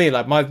thing with me.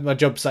 Like my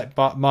job's like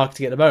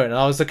marketing at the moment, and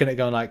I was looking at it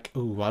going like,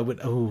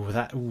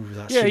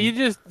 that.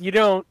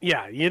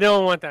 Yeah, you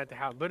don't want that to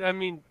happen. But I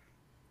mean,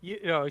 you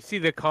know, see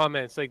the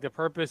comments, like the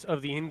purpose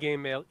of the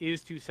in-game mail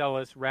is to sell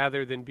us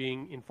rather than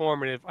being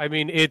informative. I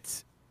mean,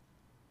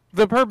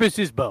 the purpose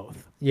is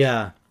both.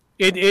 Yeah.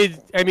 It is.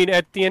 I mean,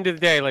 at the end of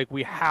the day, like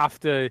we have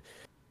to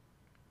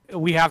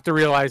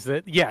realize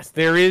that yes,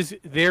 there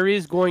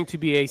is going to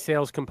be a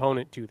sales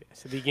component to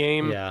this. The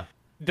game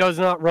does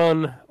not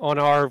run on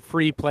our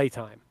free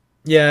playtime.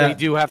 Yeah, we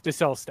do have to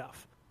sell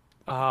stuff.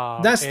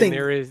 That's the thing.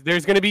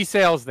 There's going to be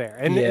sales there,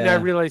 and I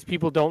realize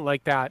people don't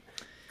like that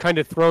kind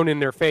of thrown in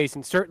their face.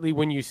 And certainly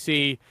when you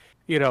see,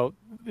 you know,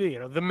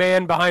 the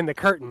man behind the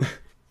curtain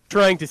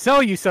trying to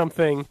sell you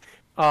something,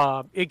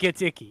 it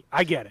gets icky.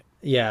 I get it.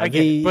 Yeah, I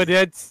get it, but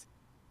it's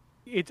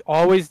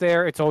always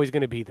there. It's always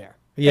going to be there.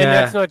 Yeah. And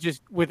that's not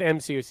just with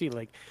MCOC.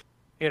 Like,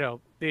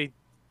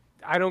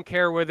 I don't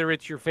care whether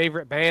it's your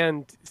favorite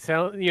band,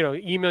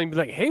 emailing me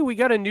like, "Hey, we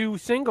got a new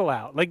single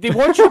out." Like, they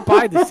want you to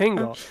buy the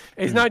single.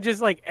 It's not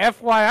just like,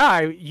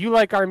 "FYI, you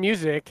like our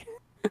music."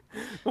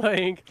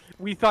 Like,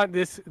 we thought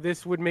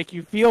this would make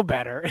you feel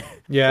better.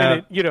 Yeah.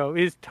 And it,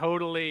 is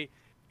totally,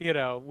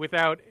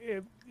 without,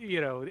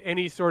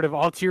 any sort of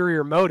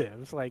ulterior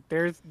motives. Like,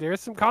 there's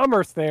some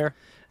commerce there.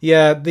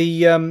 Yeah.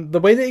 The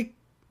way that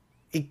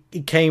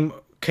it came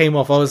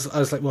off, I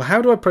was like, well,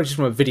 how do I approach this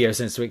from a video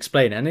sense to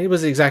explain it? And it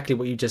was exactly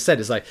what you just said.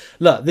 It's like,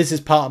 look, this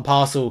is part and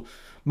parcel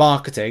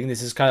marketing.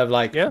 This is kind of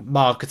like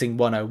marketing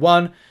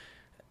 101.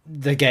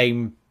 The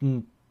game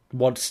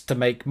wants to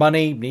make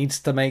money, needs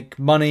to make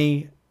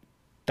money.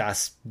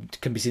 That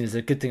can be seen as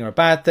a good thing or a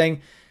bad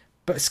thing.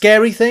 But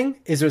scary thing,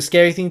 is there a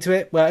scary thing to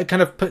it? Well, it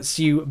kind of puts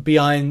you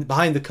behind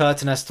the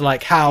curtain as to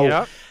like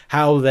how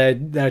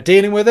they're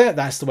dealing with it.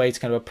 That's the way to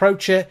kind of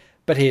approach it.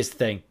 But here's the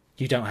thing.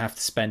 You don't have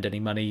to spend any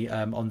money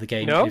on the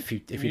game if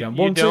you don't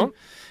want to.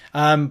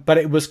 But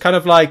it was kind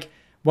of like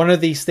one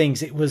of these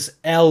things. It was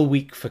L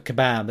week for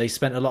Kabam. They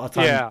spent a lot of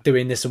time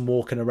doing this and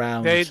walking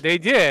around. They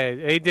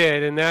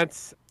did, and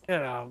that's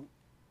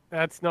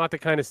that's not the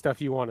kind of stuff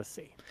you want to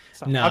see.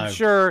 So No,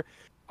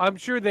 I'm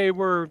sure they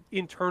were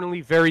internally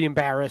very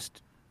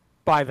embarrassed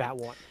by that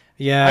one.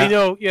 Yeah, I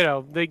know.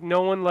 Like,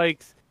 no one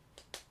likes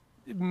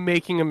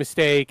making a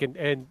mistake,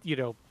 and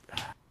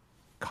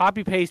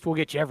copy paste will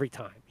get you every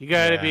time. You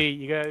gotta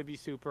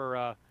be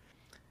super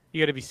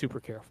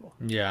careful.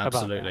 Yeah,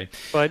 absolutely.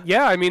 But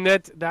yeah, I mean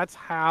that's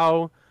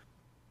how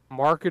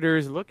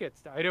marketers look at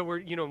stuff. I know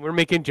we're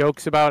making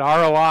jokes about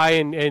ROI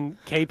and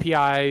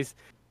KPIs,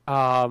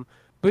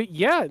 but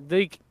yeah,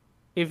 like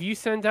if you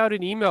send out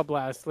an email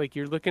blast, like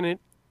you're looking at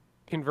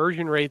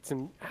conversion rates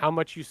and how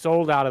much you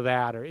sold out of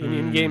that, or an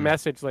in-game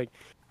message, like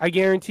I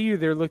guarantee you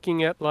they're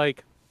looking at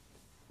like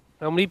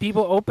how many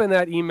people open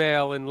that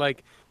email, and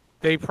like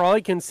they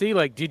probably can see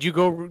like, did you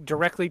go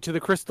directly to the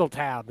Crystal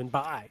tab and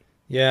buy?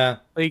 Yeah,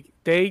 like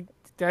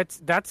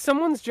that's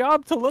someone's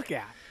job to look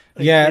at.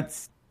 Like,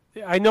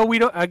 I know we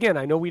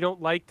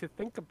don't like to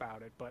think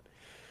about it, but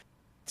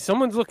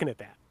someone's looking at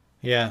that.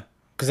 Yeah,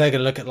 because they're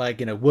gonna look at like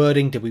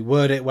wording. Did we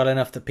word it well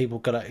enough that people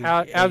got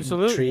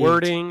absolutely intrigued?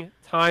 Wording,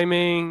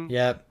 timing,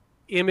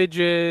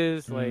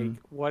 images. Like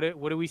what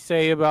do we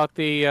say about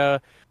the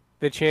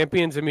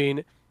champions? I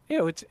mean,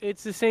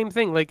 it's the same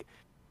thing. Like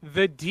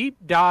the deep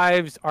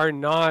dives are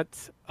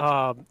not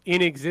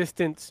in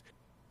existence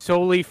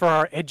solely for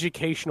our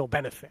educational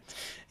benefit.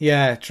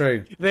 Yeah,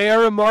 true. They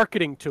are a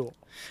marketing tool.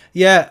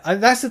 Yeah,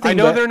 that's the thing. I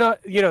know they're not.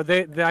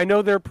 I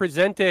know they're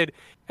presented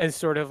as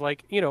sort of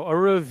like a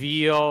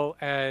reveal,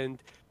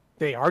 and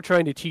they are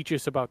trying to teach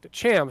us about the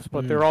champs,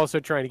 but they're also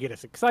trying to get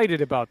us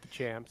excited about the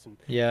champs and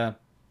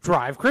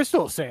drive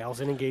crystal sales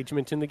and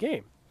engagement in the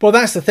game. Well,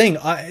 that's the thing.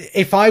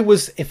 If I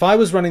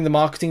was running the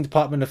marketing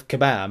department of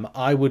Kabam,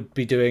 I would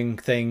be doing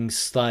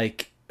things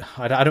like,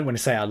 I don't want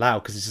to say it out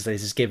loud because it's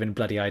just giving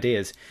bloody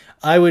ideas.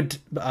 I'm going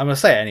to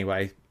say it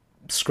anyway.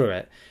 Screw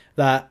it.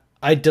 That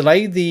I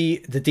delay the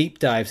deep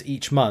dives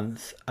each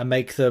month and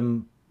make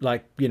them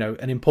like,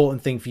 an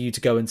important thing for you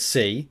to go and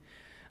see.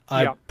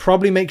 I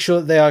probably make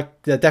sure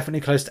that they're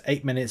definitely close to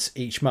 8 minutes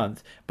each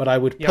month, but I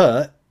would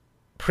put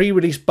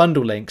pre-release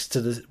bundle links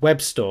to the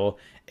web store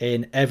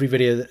in every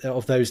video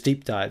of those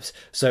deep dives.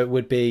 So it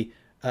would be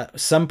at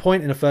some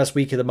point in the first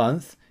week of the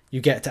month, you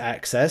get to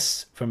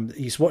access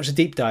you watch the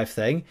deep dive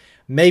thing,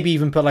 maybe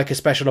even put like a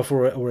special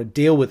offer or a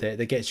deal with it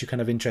that gets you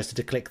kind of interested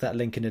to click that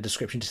link in the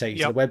description to take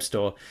you to the web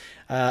store.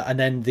 And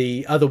then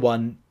the other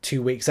one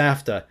 2 weeks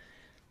after.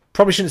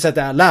 Probably shouldn't have said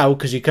that out loud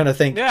because you kind of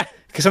think,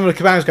 because some of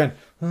the Kabam's going,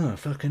 oh,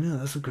 fucking hell,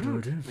 that's a good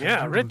idea.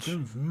 Yeah, Rich.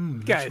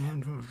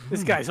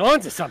 This guy's on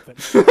to something.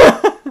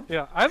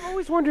 I've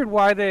always wondered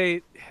why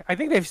I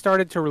think they've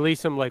started to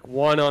release them like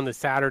one on the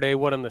Saturday,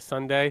 one on the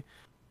Sunday.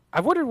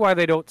 I've wondered why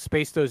they don't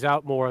space those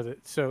out more.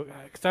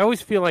 Because I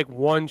always feel like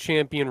one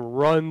champion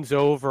runs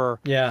over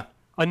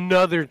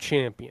another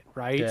champion,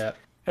 right? Yeah.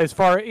 As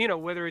far,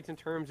 whether it's in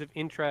terms of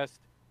interest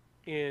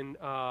in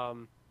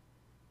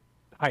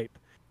hype.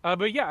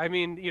 But yeah, I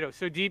mean,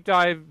 so deep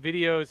dive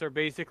videos are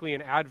basically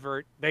an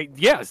advert. They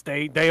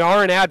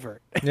are an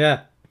advert.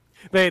 Yeah.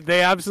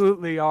 They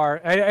absolutely are.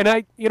 And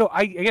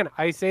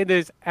I say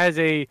this as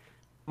a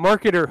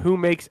marketer who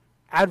makes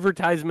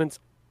advertisements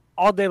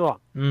all day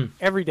long,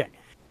 every day.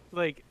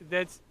 Like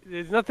there's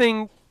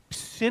nothing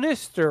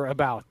sinister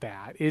about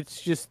that. It's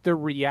just the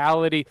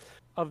reality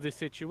of the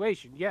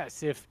situation.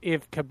 Yes, if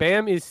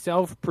Kabam is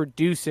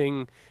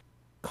self-producing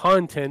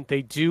content,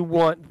 they do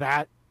want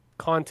that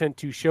content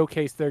to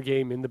showcase their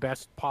game in the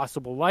best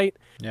possible light,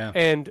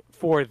 and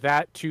for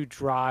that to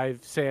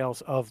drive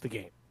sales of the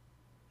game.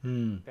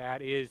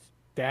 That is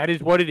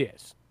what it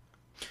is.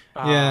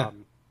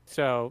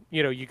 So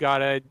you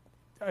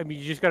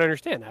just gotta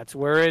understand that's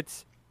where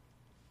it's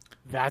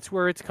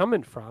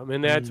coming from,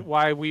 and that's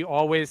why we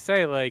always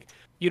say, like,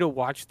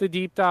 watch the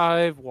deep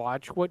dive,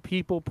 watch what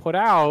people put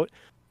out,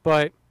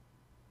 but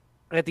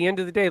at the end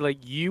of the day, like,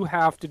 you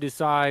have to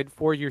decide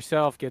for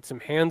yourself, get some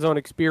hands-on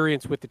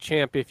experience with the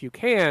champ if you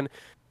can,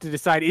 to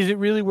decide, is it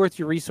really worth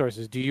your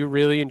resources? Do you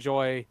really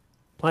enjoy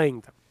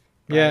playing them?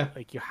 Right? Yeah.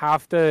 Like, you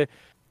have to,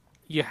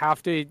 you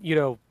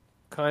know,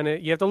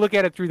 you have to look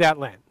at it through that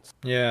lens.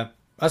 Yeah.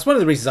 That's one of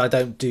the reasons I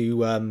don't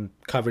do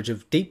coverage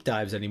of deep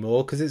dives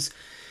anymore, because it's,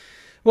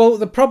 well,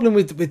 the problem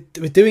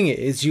with doing it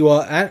is you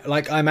are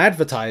I'm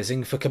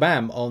advertising for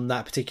Kabam on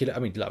that particular. I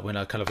mean, like when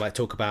I kind of like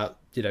talk about,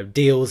 you know,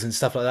 deals and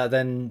stuff like that,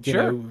 then you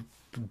know,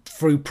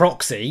 through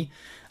proxy,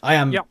 I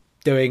am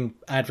doing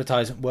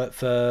advertisement work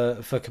for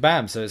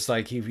Kabam. So it's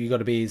like you've got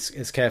to be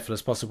as careful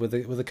as possible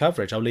with the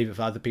coverage. I'll leave it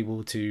for other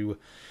people to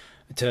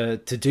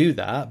do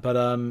that. But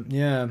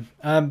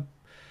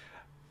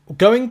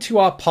going to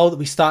our poll that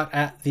we start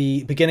at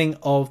the beginning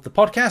of the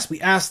podcast,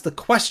 we asked the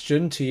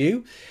question to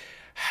you: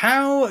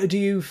 how do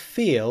you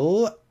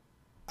feel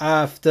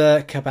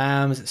after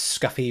Kabam's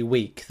scuffy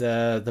week?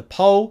 The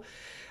poll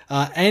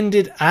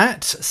ended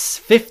at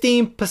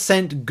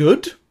 15%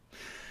 good,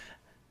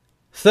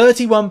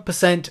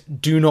 31%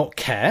 do not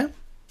care,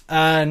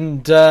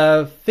 and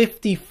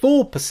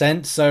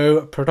 54%,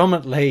 so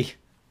predominantly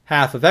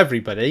half of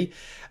everybody,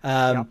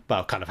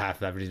 well, kind of half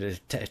of everybody,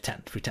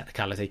 through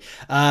technicality,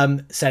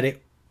 said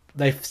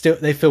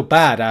they feel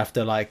bad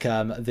after like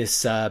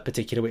this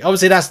particular week.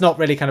 Obviously, that's not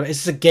really kind of,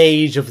 it's a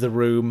gauge of the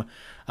room.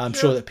 I'm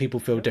sure that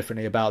people feel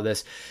differently about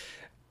this.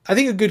 I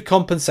think a good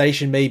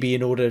compensation maybe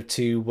in order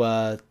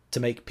to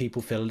make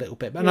people feel a little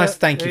bit. But nice,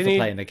 thank you for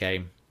playing the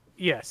game.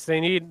 Yes, they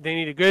need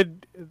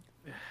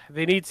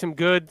some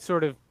good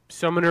sort of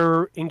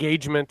summoner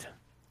engagement.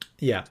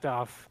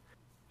 Stuff.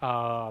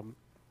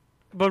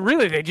 But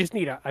really, they just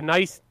need a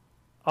nice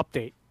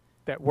update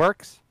that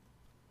works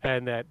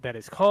and that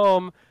is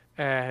calm.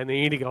 And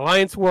they need to get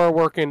Alliance War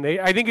working.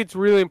 I think it's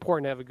really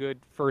important to have a good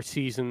first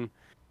season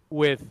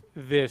with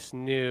this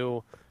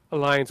new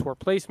Alliance War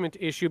placement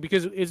issue,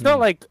 because it's not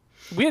like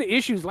we had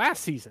issues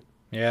last season.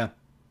 Yeah.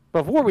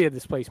 Before we had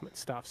this placement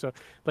stuff. So,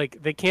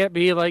 like, they can't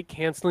be, like,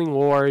 canceling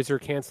wars or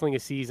canceling a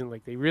season.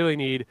 Like, they really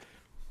need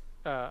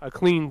a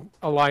clean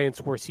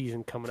Alliance War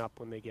season coming up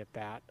when they get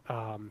that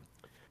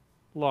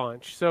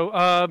launch.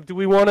 So, do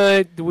we want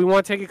to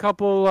take a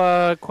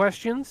couple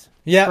questions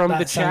from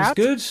the chat? Sounds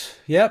good.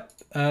 Yep.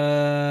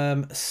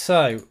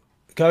 So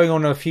going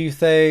on a few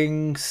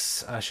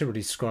things, I should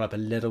really scroll up a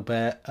little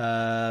bit.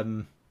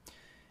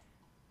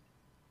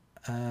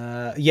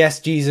 Yes,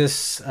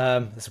 Jesus,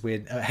 that's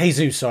weird.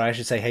 Jesus, sorry, I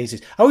should say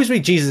Jesus. I always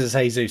read Jesus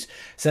as Jesus.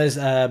 Says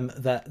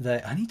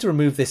that I need to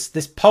remove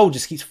this poll,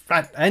 just keeps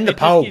flat. End the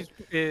poll.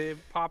 Keeps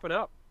popping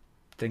up.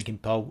 Thinking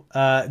poll.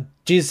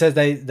 Jesus says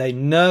they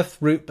nerf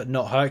Root but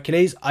not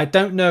Hercules. I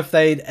don't know if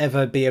they'd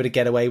ever be able to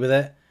get away with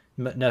it.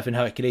 Nerfing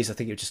Hercules, I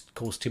think it would just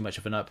cause too much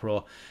of an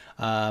uproar.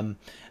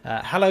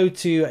 Hello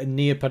to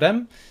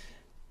Neopodem.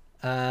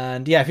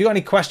 And yeah, if you've got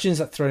any questions,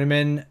 throw them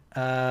in.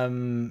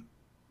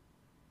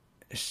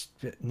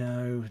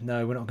 No,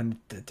 we're not going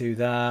to do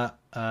that.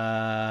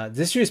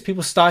 This year is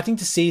people starting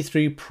to see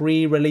through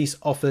pre-release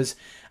offers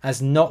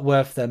as not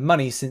worth their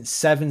money since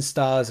 7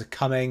 stars are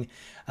coming.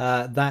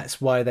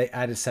 That's why they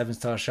added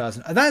 7-star shards.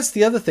 And that's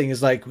the other thing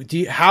is like,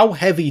 how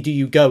heavy do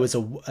you go as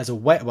a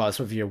whale? Well,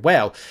 if you're a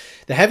whale,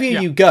 the heavier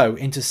you go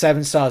into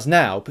 7 stars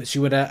now puts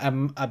you in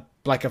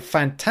a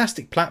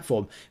fantastic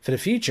platform for the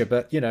future.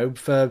 But you know,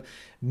 for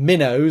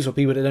minnows or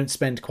people that don't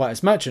spend quite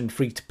as much and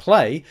free to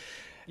play,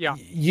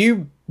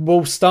 you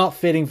will start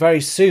feeling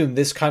very soon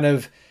this kind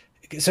of,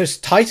 so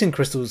Titan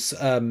crystals,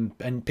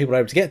 and people are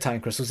able to get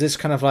Titan crystals. This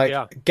kind of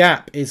like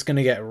gap is going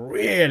to get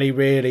really,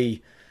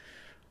 really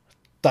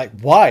like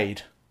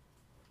wide.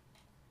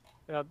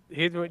 Do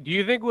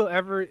you think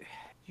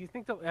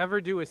they'll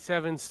ever do a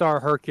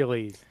 7-star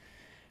Hercules?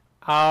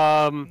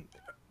 I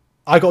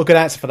got a good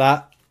answer for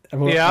that.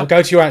 I'll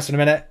go to your answer in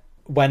a minute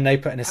when they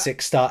put in a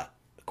 6-star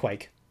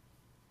Quake.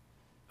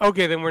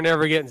 Okay, then we're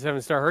never getting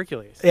 7-star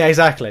Hercules. Yeah,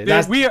 exactly.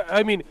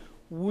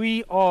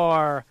 We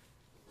are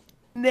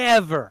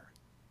never,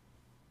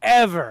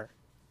 ever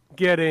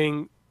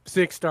getting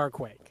 6-star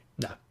Quake.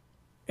 No,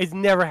 it's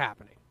never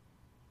happening.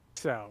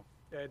 So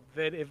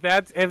if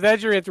that's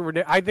your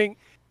answer, I think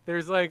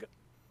there's like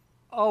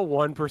a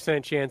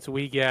 1% chance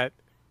we get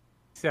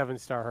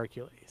 7-star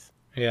Hercules.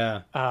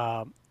 Yeah.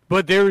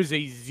 But there is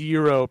a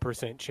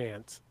 0%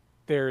 chance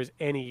there's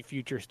any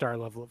future star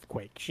level of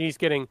Quake. She's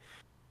getting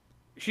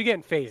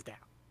phased out.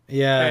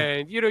 Yeah.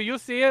 And you'll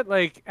see it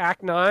like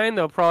Act 9,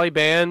 they'll probably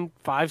ban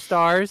 5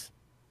 stars.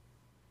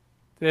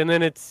 And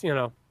then it's,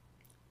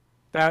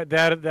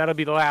 that'll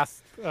be the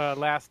last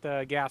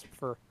gasp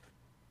for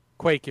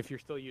Quake if you're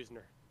still using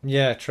her.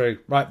 Yeah, true.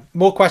 Right,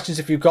 more questions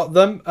if you've got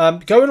them.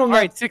 Going on. All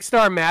right,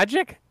 6-star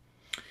Magic.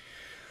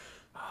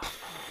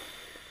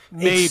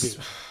 Maybe.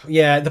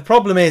 The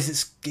problem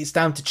is it's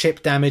down to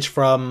chip damage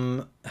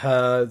from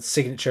her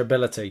signature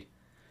ability.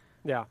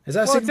 Yeah. Is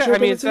that a signature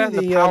ability? It's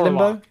the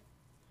limbo.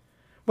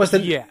 Lock.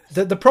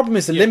 The problem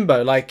is the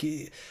limbo. Like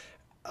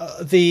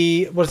what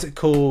is it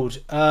called?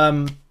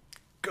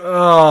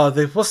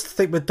 What's the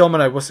thing with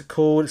Domino? What's it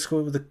called? It's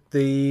called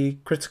the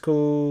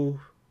critical.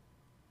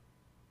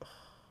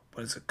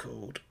 what is it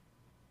called?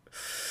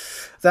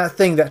 That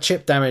thing, that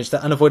chip damage,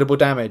 that unavoidable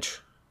damage.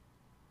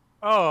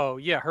 Oh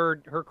yeah, her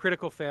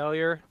critical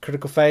failure.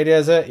 Critical failure,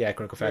 is it? Yeah,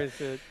 critical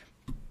failure.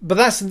 But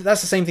that's the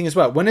same thing as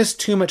well. When there's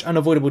too much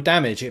unavoidable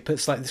damage, it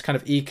puts like this kind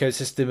of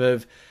ecosystem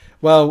of,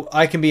 well,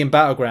 I can be in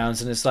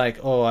Battlegrounds and it's like,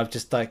 oh, I've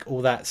just like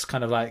all that's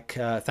kind of like,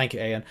 thank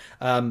you, Ian.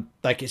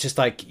 Like it's just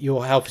like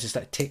your health is just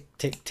like tick,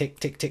 tick,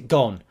 tick, tick, tick,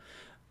 gone.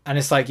 And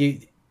it's like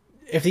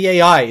if the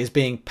AI is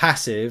being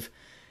passive,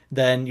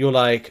 then you're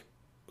like,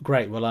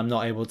 great, well, I'm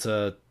not able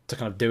to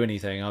kind of do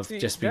anything. I've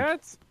just been.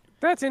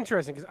 That's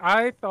interesting because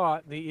I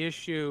thought the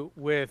issue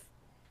with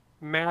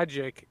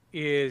Magic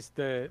is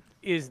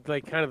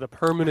like kind of the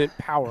permanent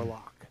power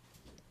lock.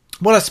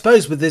 Well, I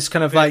suppose with this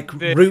kind of like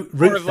root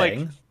thing.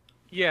 Like,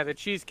 yeah, that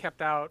she's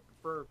kept out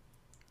for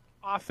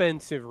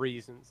offensive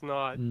reasons,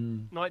 not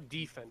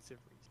defensive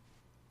reasons.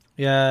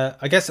 Yeah,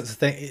 I guess that's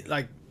the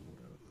thing.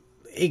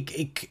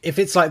 If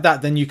it's like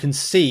that, then you can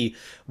see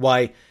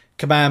why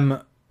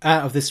Kabam,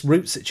 out of this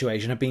root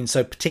situation, have been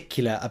so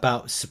particular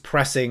about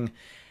suppressing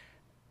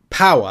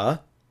power.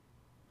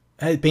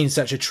 It's been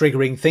such a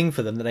triggering thing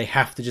for them that they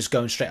have to just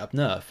go and straight up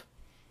nerf.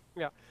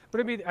 Yeah, but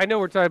I mean, I know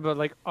we're talking about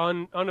like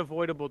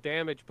unavoidable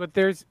damage, but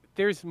there's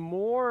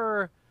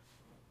more.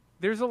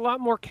 There's a lot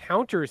more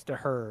counters to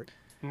her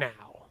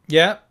now.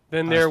 Yeah,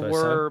 than there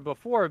were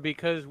before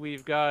because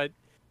we've got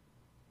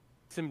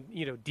some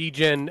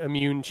degen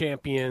immune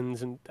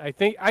champions, and I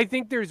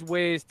think there's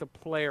ways to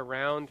play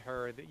around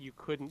her that you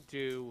couldn't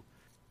do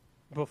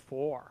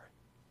before.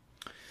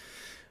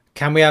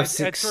 Can we have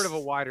at sort of a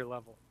wider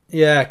level?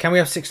 Yeah, can we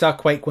have 6-star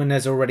Quake when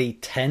there's already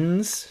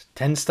 10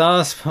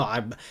 stars?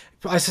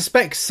 I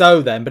suspect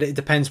so then, but it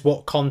depends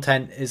what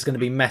content is going to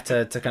be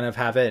meta to kind of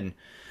have in.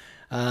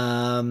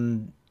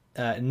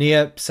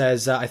 Nia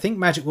says, I think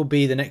Magic will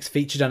be the next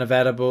featured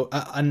unavailable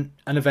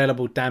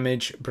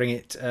damage. Bring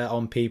it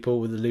on people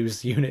with the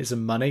lose units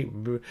and money.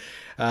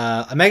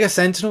 A Mega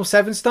Sentinel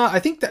 7-star. I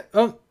think that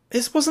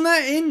wasn't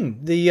that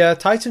in the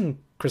Titan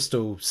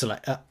Crystal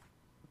select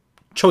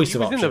choice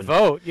of option. He was in the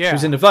vote. Yeah, he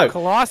was in the vote.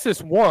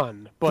 Colossus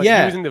won, but he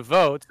was in the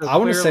vote. So I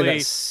want to say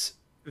that's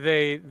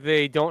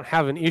they don't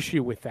have an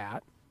issue with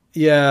that.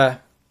 Yeah.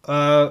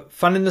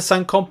 Fun in the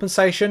Sun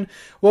compensation.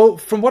 Well,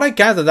 from what I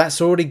gather, that's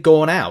already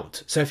gone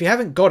out. So if you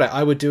haven't got it,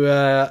 I would do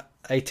a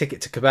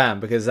ticket to Kabam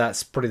because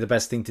that's probably the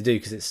best thing to do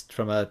because it's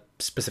from a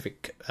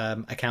specific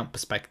account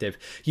perspective.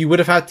 You would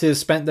have had to have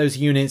spent those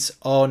units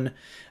on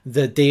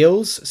the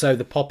deals, so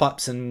the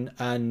pop-ups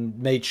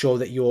and made sure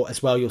that your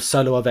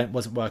solo event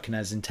wasn't working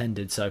as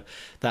intended. So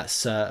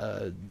that's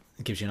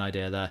gives you an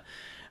idea there.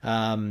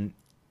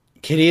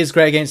 Kitty is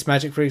great against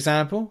Magic, for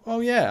example. Oh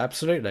yeah,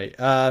 absolutely.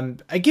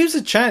 It gives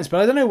a chance, but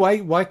I don't know why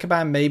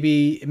Kabam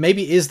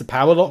maybe is the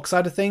power lock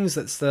side of things.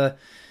 That's the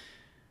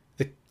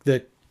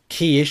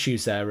key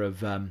issues there of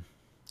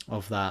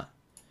that.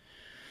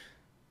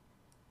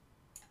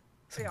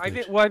 I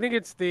think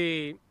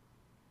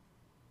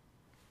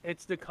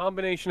it's the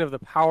combination of the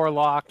power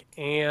lock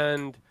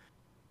and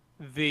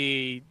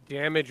the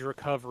damage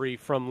recovery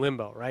from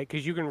Limbo, right?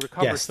 Because you can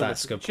recover some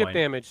of the chip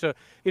damage. So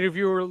if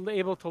you were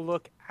able to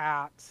look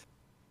at,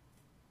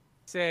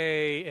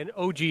 say, an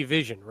OG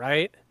Vision,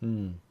 right?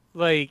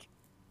 Like,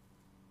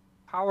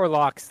 power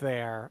lock's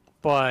there,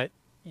 but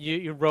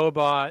you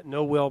robot,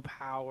 no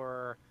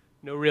willpower,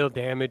 no real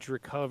damage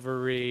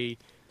recovery.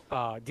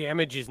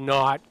 Damage is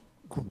not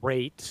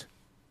great.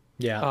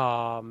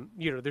 Yeah.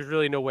 There's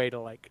really no way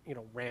to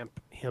ramp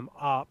him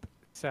up.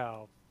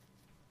 So.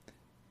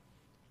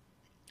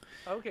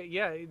 Okay,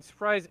 yeah, it's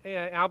surprised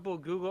Apple,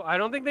 Google. I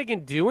don't think they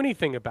can do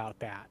anything about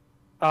that.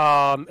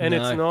 And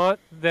it's not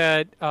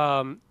that.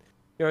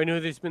 I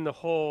know there's been the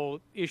whole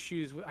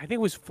issues. I think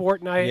it was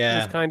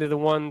Fortnite was kind of the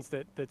ones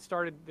that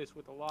started this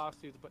with the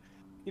lawsuits. But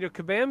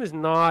Kabam is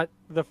not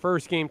the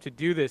first game to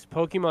do this.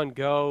 Pokemon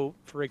Go,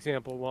 for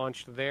example,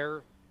 launched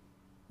their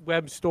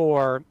web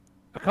store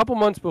a couple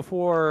months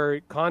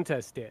before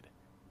Contest did.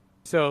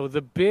 So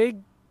the big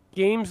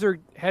games are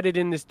headed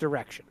in this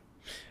direction.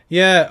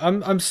 Yeah,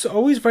 I'm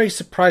always very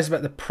surprised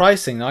about the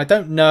pricing. I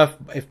don't know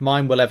if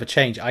mine will ever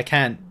change. I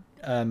can't.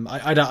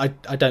 I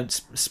don't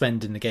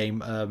spend in the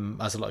game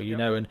as a lot of you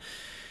know, and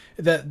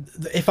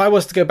if I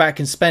was to go back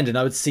and spend, and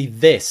I would see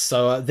this.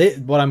 So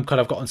what I'm kind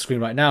of got on screen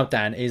right now,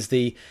 Dan, is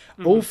the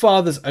All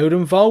Father's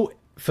Odin Vault.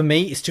 For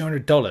me, it's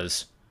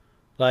 $200.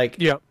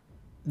 Like,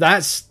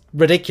 that's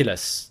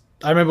ridiculous.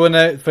 I remember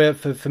when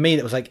for me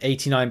that was like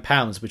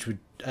 £89, which would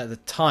at the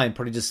time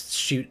probably just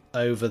shoot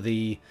over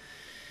the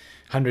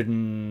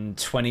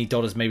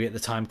 $120 maybe at the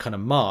time kind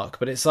of mark,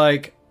 but it's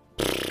like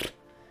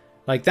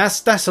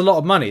that's a lot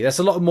of money. That's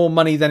a lot more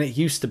money than it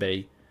used to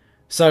be.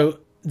 So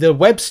the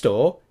web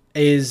store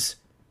is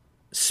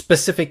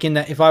specific in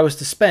that if I was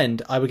to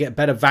spend, I would get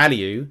better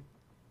value.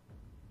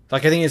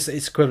 Like I think it's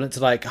equivalent to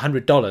like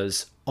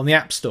 $100 on the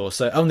app store,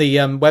 so on the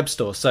web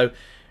store. So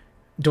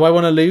do I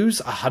want to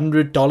lose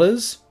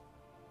 $100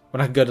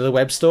 when I can go to the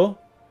web store?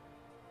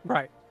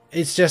 Right.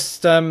 It's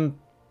just that's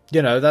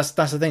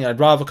the thing. I'd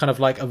rather kind of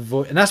like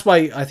avoid, and that's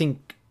why I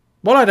think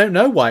Well, I don't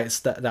know why it's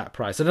that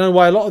price. I don't know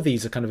why a lot of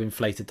these are kind of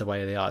inflated the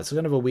way they are. It's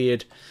kind of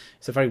it's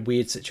a very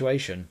weird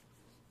situation.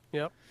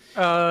 Yep.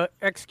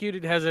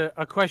 Executed has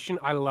a question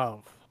I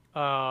love.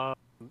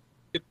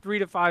 3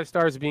 to 5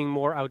 stars being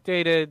more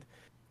outdated.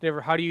 Never,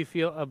 how do you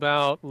feel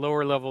about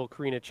lower level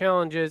Karina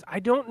challenges? I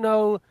don't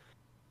know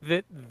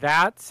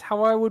that's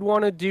how I would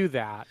want to do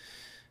that.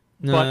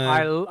 No. But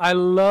I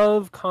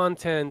love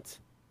content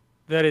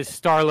that is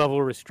star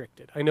level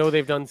restricted. I know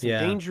they've done some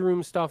Danger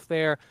Room stuff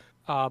there.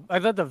 I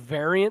thought the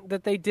variant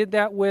that they did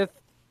that with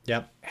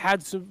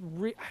had some...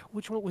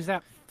 which one was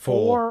that?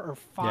 4 or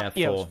 5?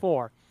 Yeah, 4. It was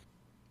 4.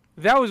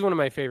 That was one of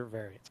my favorite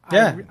variants.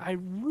 Yeah. I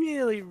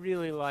really,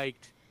 really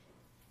liked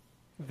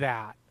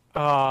that.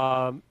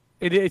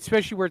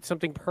 Especially where it's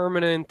something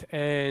permanent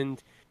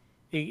and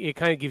it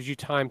kind of gives you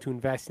time to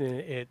invest in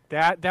it.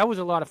 That was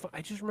a lot of fun.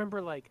 I just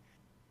remember, like,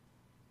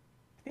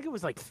 I think it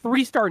was like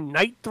 3-star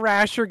Night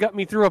Thrasher got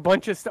me through a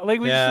bunch of stuff. Like,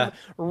 it was just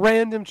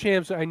random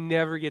champs I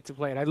never get to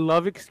play. And I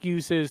love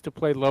excuses to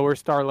play lower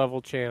star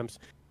level champs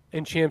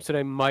and champs that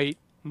I might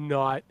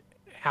not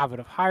have at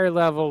a higher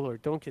level or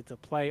don't get to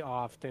play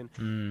often.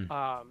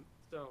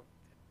 So,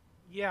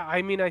 yeah,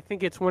 I mean, I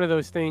think it's one of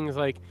those things,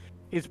 like,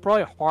 it's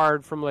probably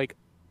hard from, like,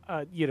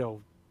 a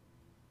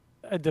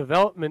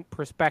development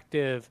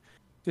perspective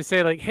to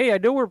say, like, hey, I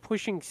know we're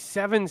pushing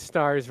 7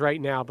 stars right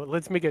now, but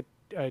let's make a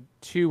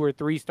 2 or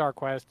 3-star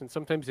quest, and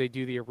sometimes they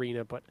do the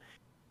arena, but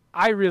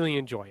I really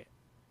enjoy it,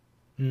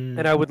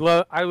 and I would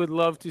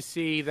love to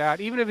see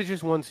that, even if it's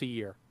just once a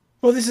year.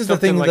 Well, this is the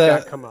thing, like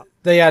that come up.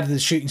 They added the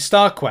shooting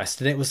star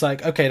quest, and it was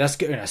like, okay, that's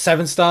good,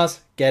 7 stars,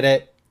 get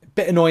it.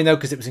 Bit annoying though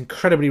because it was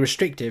incredibly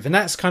restrictive, and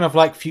that's kind of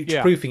like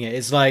future-proofing it.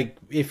 It's like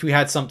if we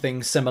had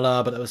something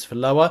similar, but that was for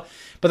lower.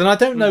 But then I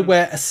don't know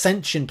where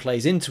Ascension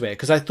plays into it,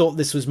 because I thought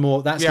this was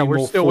more. That's we're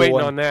more still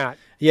waiting on that.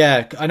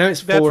 Yeah, I know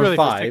it's 4 and really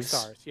 5s. For 6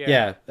 stars.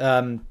 Yeah.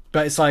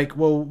 But it's like,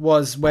 well,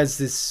 where's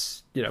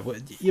this?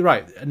 You're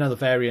right, another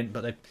variant,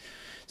 but they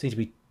seem to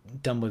be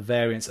done with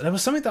variants. And there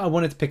was something that I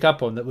wanted to pick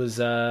up on that was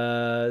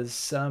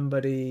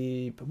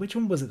somebody. But which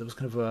one was it? That was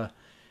kind of a.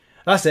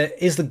 That's it.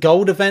 Is the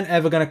gold event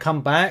ever going to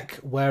come back?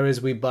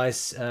 Whereas we buy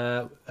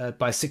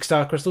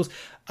 6-star crystals,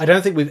 I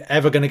don't think we're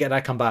ever going to get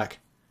that come back.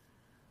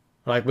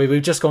 Like we've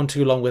just gone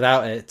too long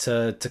without it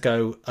to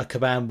go. A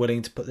Kabam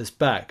willing to put this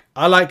back.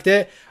 I liked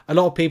it. A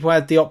lot of people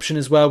had the option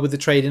as well with the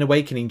trading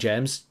awakening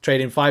gems,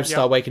 trading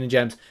 5-star awakening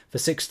gems for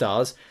 6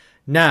 stars.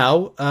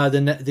 Now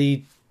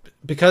the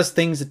because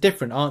things are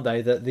different, aren't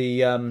they? That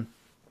the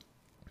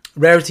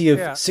rarity of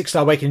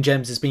 6-star awakening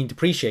gems is being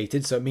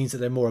depreciated, so it means that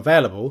they're more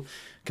available.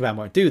 Kabam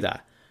won't do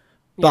that.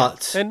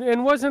 But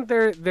and wasn't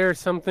there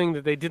something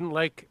that they didn't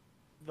like,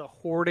 the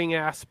hoarding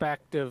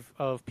aspect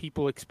of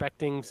people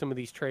expecting some of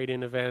these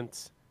trade-in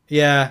events?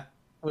 Yeah.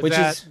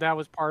 That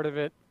was part of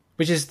it.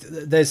 Which is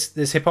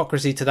there's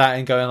hypocrisy to that,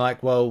 and going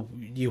like, well,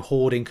 you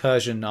hoard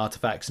incursion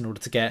artifacts in order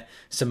to get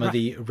some of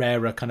the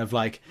rarer kind of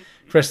like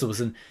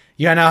crystals, and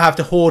you now have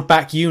to hoard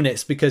back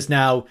units because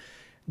now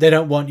they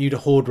don't want you to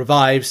hoard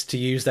revives to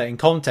use that in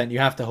content. You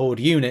have to hoard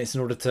units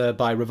in order to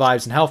buy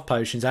revives and health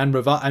potions and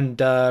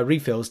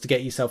refills to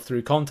get yourself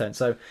through content.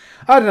 So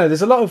I don't know.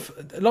 There's a lot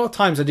of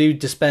times I do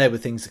despair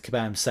with things that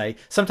Kabam say.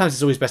 Sometimes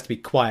it's always best to be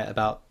quiet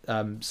about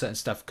certain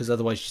stuff, because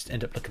otherwise you just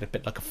end up looking a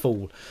bit like a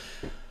fool,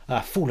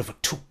 fool of a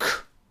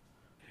took.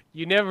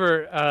 You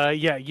never,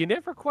 you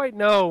never quite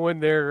know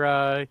when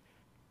they're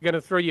going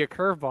to throw you a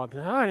curveball.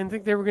 Oh, I didn't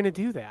think they were going to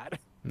do that.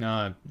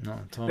 No, not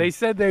at all. They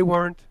said they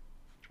weren't.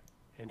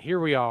 And here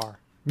we are.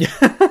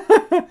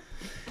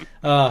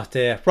 Oh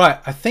dear. Right,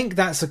 I think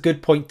that's a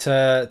good point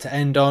to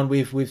end on.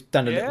 We've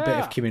done a little bit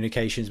of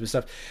communications with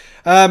stuff.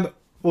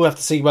 We'll have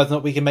to see whether or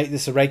not we can make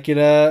this a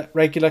regular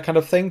kind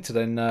of thing to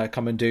then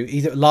come and do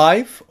either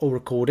live or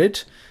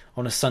recorded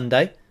on a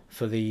Sunday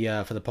for the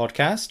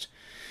podcast.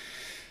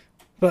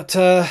 But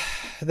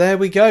there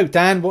we go.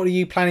 Dan, what are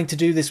you planning to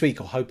do this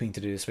week, or hoping to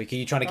do this week? Are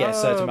you trying to get a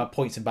certain amount of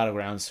points in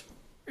Battlegrounds?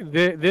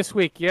 This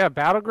week,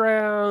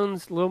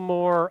 Battlegrounds, a little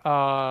more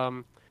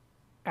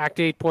Act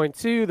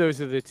 8.2. Those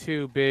are the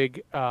 2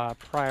 big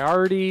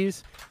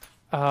priorities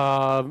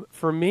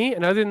for me.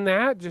 And other than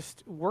that,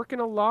 just working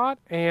a lot,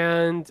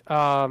 and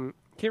can't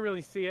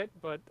really see it,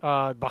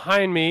 but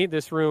behind me,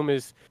 this room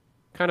is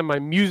kind of my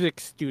music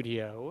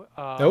studio.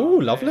 Oh,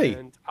 lovely!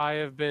 And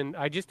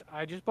I just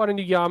bought a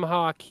new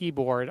Yamaha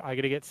keyboard. I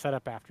got to get set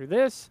up after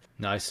this.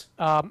 Nice.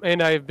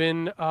 And I've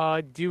been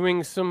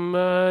doing some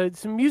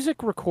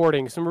music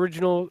recording, some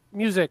original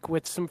music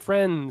with some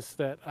friends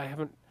that I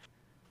haven't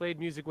played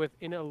music with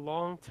in a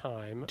long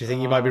time. Do you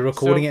think you might be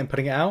recording it and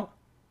putting it out?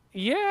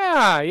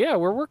 Yeah.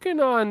 We're working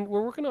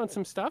on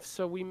some stuff,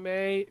 so we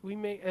may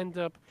end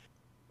up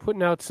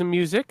putting out some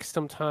music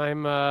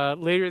sometime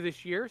later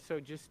this year. So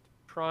just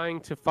trying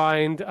to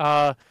find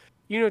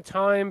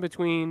time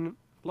between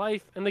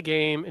life and the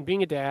game, and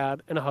being a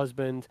dad and a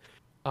husband,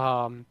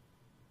 and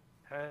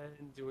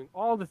doing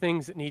all the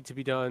things that need to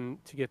be done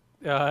to get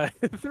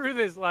through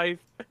this life,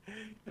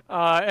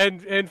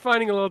 and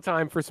finding a little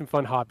time for some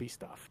fun hobby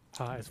stuff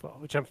as well,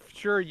 which I'm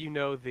sure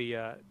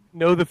the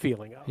know the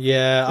feeling of.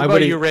 Yeah, What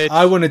about you, Rich?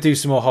 I want to do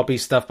some more hobby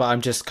stuff, but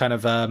I'm just kind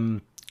of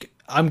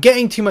I'm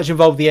getting too much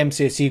involved with the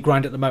MCSU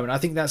grind at the moment. I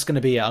think that's going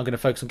to be it. I'm going to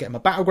focus on getting my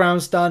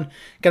Battlegrounds done,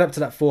 get up to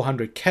that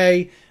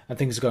 400k, and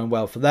things are going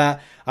well for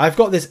that. I've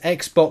got this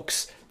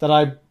Xbox that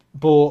I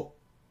bought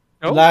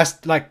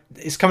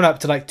it's coming up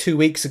to like 2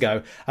 weeks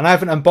ago, and I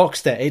haven't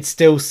unboxed it. It's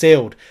still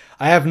sealed.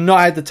 I have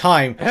not had the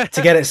time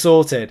to get it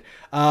sorted.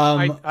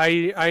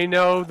 I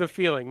know the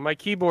feeling. My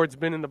keyboard's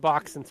been in the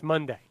box since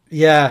Monday.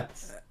 Yeah,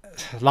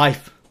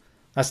 life.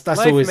 That's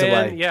life, always man.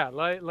 the way. Yeah,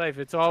 life.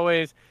 It's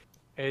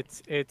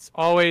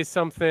always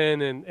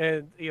something,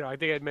 and you know, I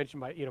think I'd mentioned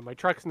my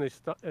truck's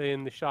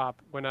in the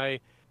shop. When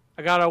I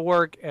got out of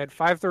work at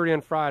 5:30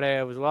 on Friday,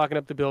 I was locking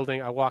up the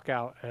building. I walk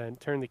out and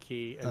turn the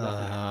key, and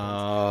nothing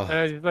happens. And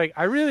I was like,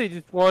 I really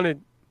just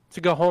wanted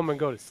to go home and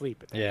go to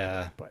sleep.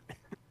 Yeah. But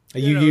are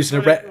you using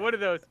a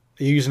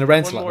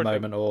rental at the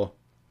moment, or?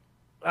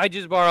 I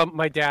just borrowed.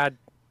 My dad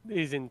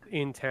is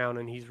in town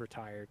and he's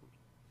retired.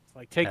 It's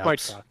like, take my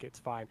truck. It's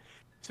fine.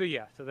 So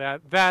yeah, so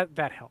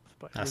that helps.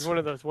 But it's one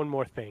of those one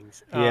more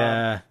things.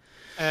 Yeah.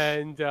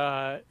 And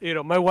you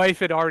know, my wife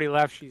had already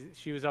left.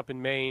 She was up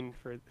in Maine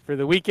for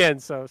the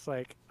weekend. So I was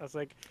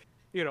like,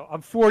 you know,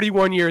 I'm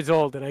 41 years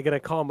old and I gotta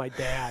call my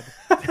dad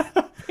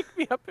to pick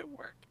me up at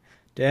work.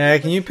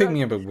 Dad, can you pick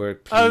me up at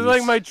work, please? I was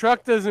like, my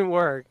truck doesn't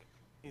work.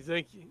 He's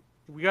like,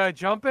 we gotta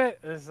jump it.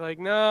 And it's like,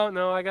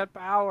 no, I got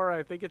power.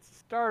 I think it's a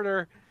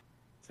starter.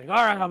 It's like,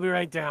 all right, I'll be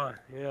right down.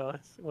 You know,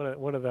 it's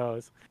one of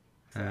those.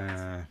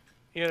 So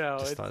you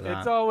know,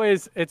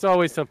 it's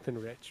always something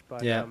rich.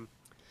 But yeah.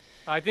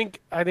 I think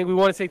we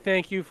want to say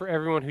thank you for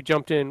everyone who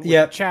jumped in with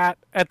the chat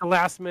at the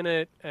last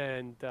minute,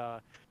 and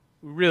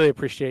we really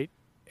appreciate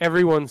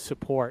everyone's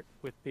support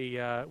with the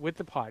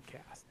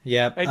podcast.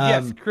 Yeah. And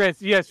yes,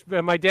 Chris, yes,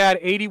 my dad,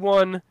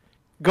 81,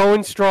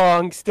 going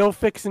strong, still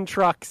fixing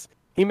trucks.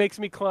 He makes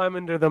me climb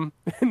into them.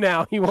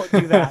 Now he won't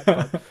do that.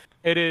 But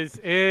it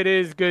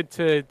is good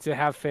to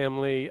have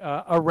family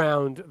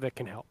around that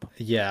can help.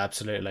 Yeah,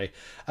 absolutely.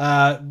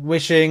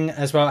 Wishing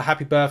as well a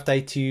happy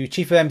birthday to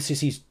Chief of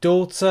MCC's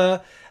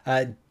daughter,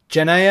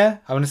 Janaya.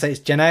 I want to say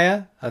it's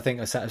Janaya. I think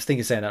I was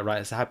thinking saying that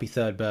right. It's a happy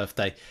third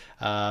birthday,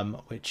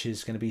 which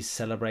is going to be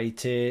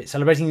celebrating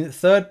the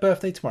third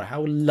birthday tomorrow.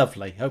 How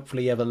lovely!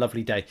 Hopefully, you have a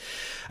lovely day.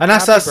 And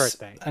that's us.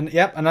 Birthday.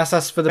 And that's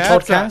us for the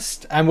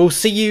podcast. And we'll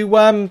see you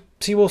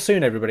all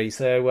soon, everybody.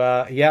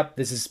 So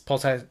this is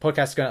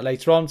podcast going out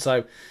later on.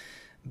 So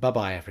bye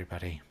bye,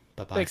 everybody.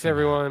 Bye bye. Thanks,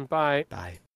 everyone. Bye. Bye.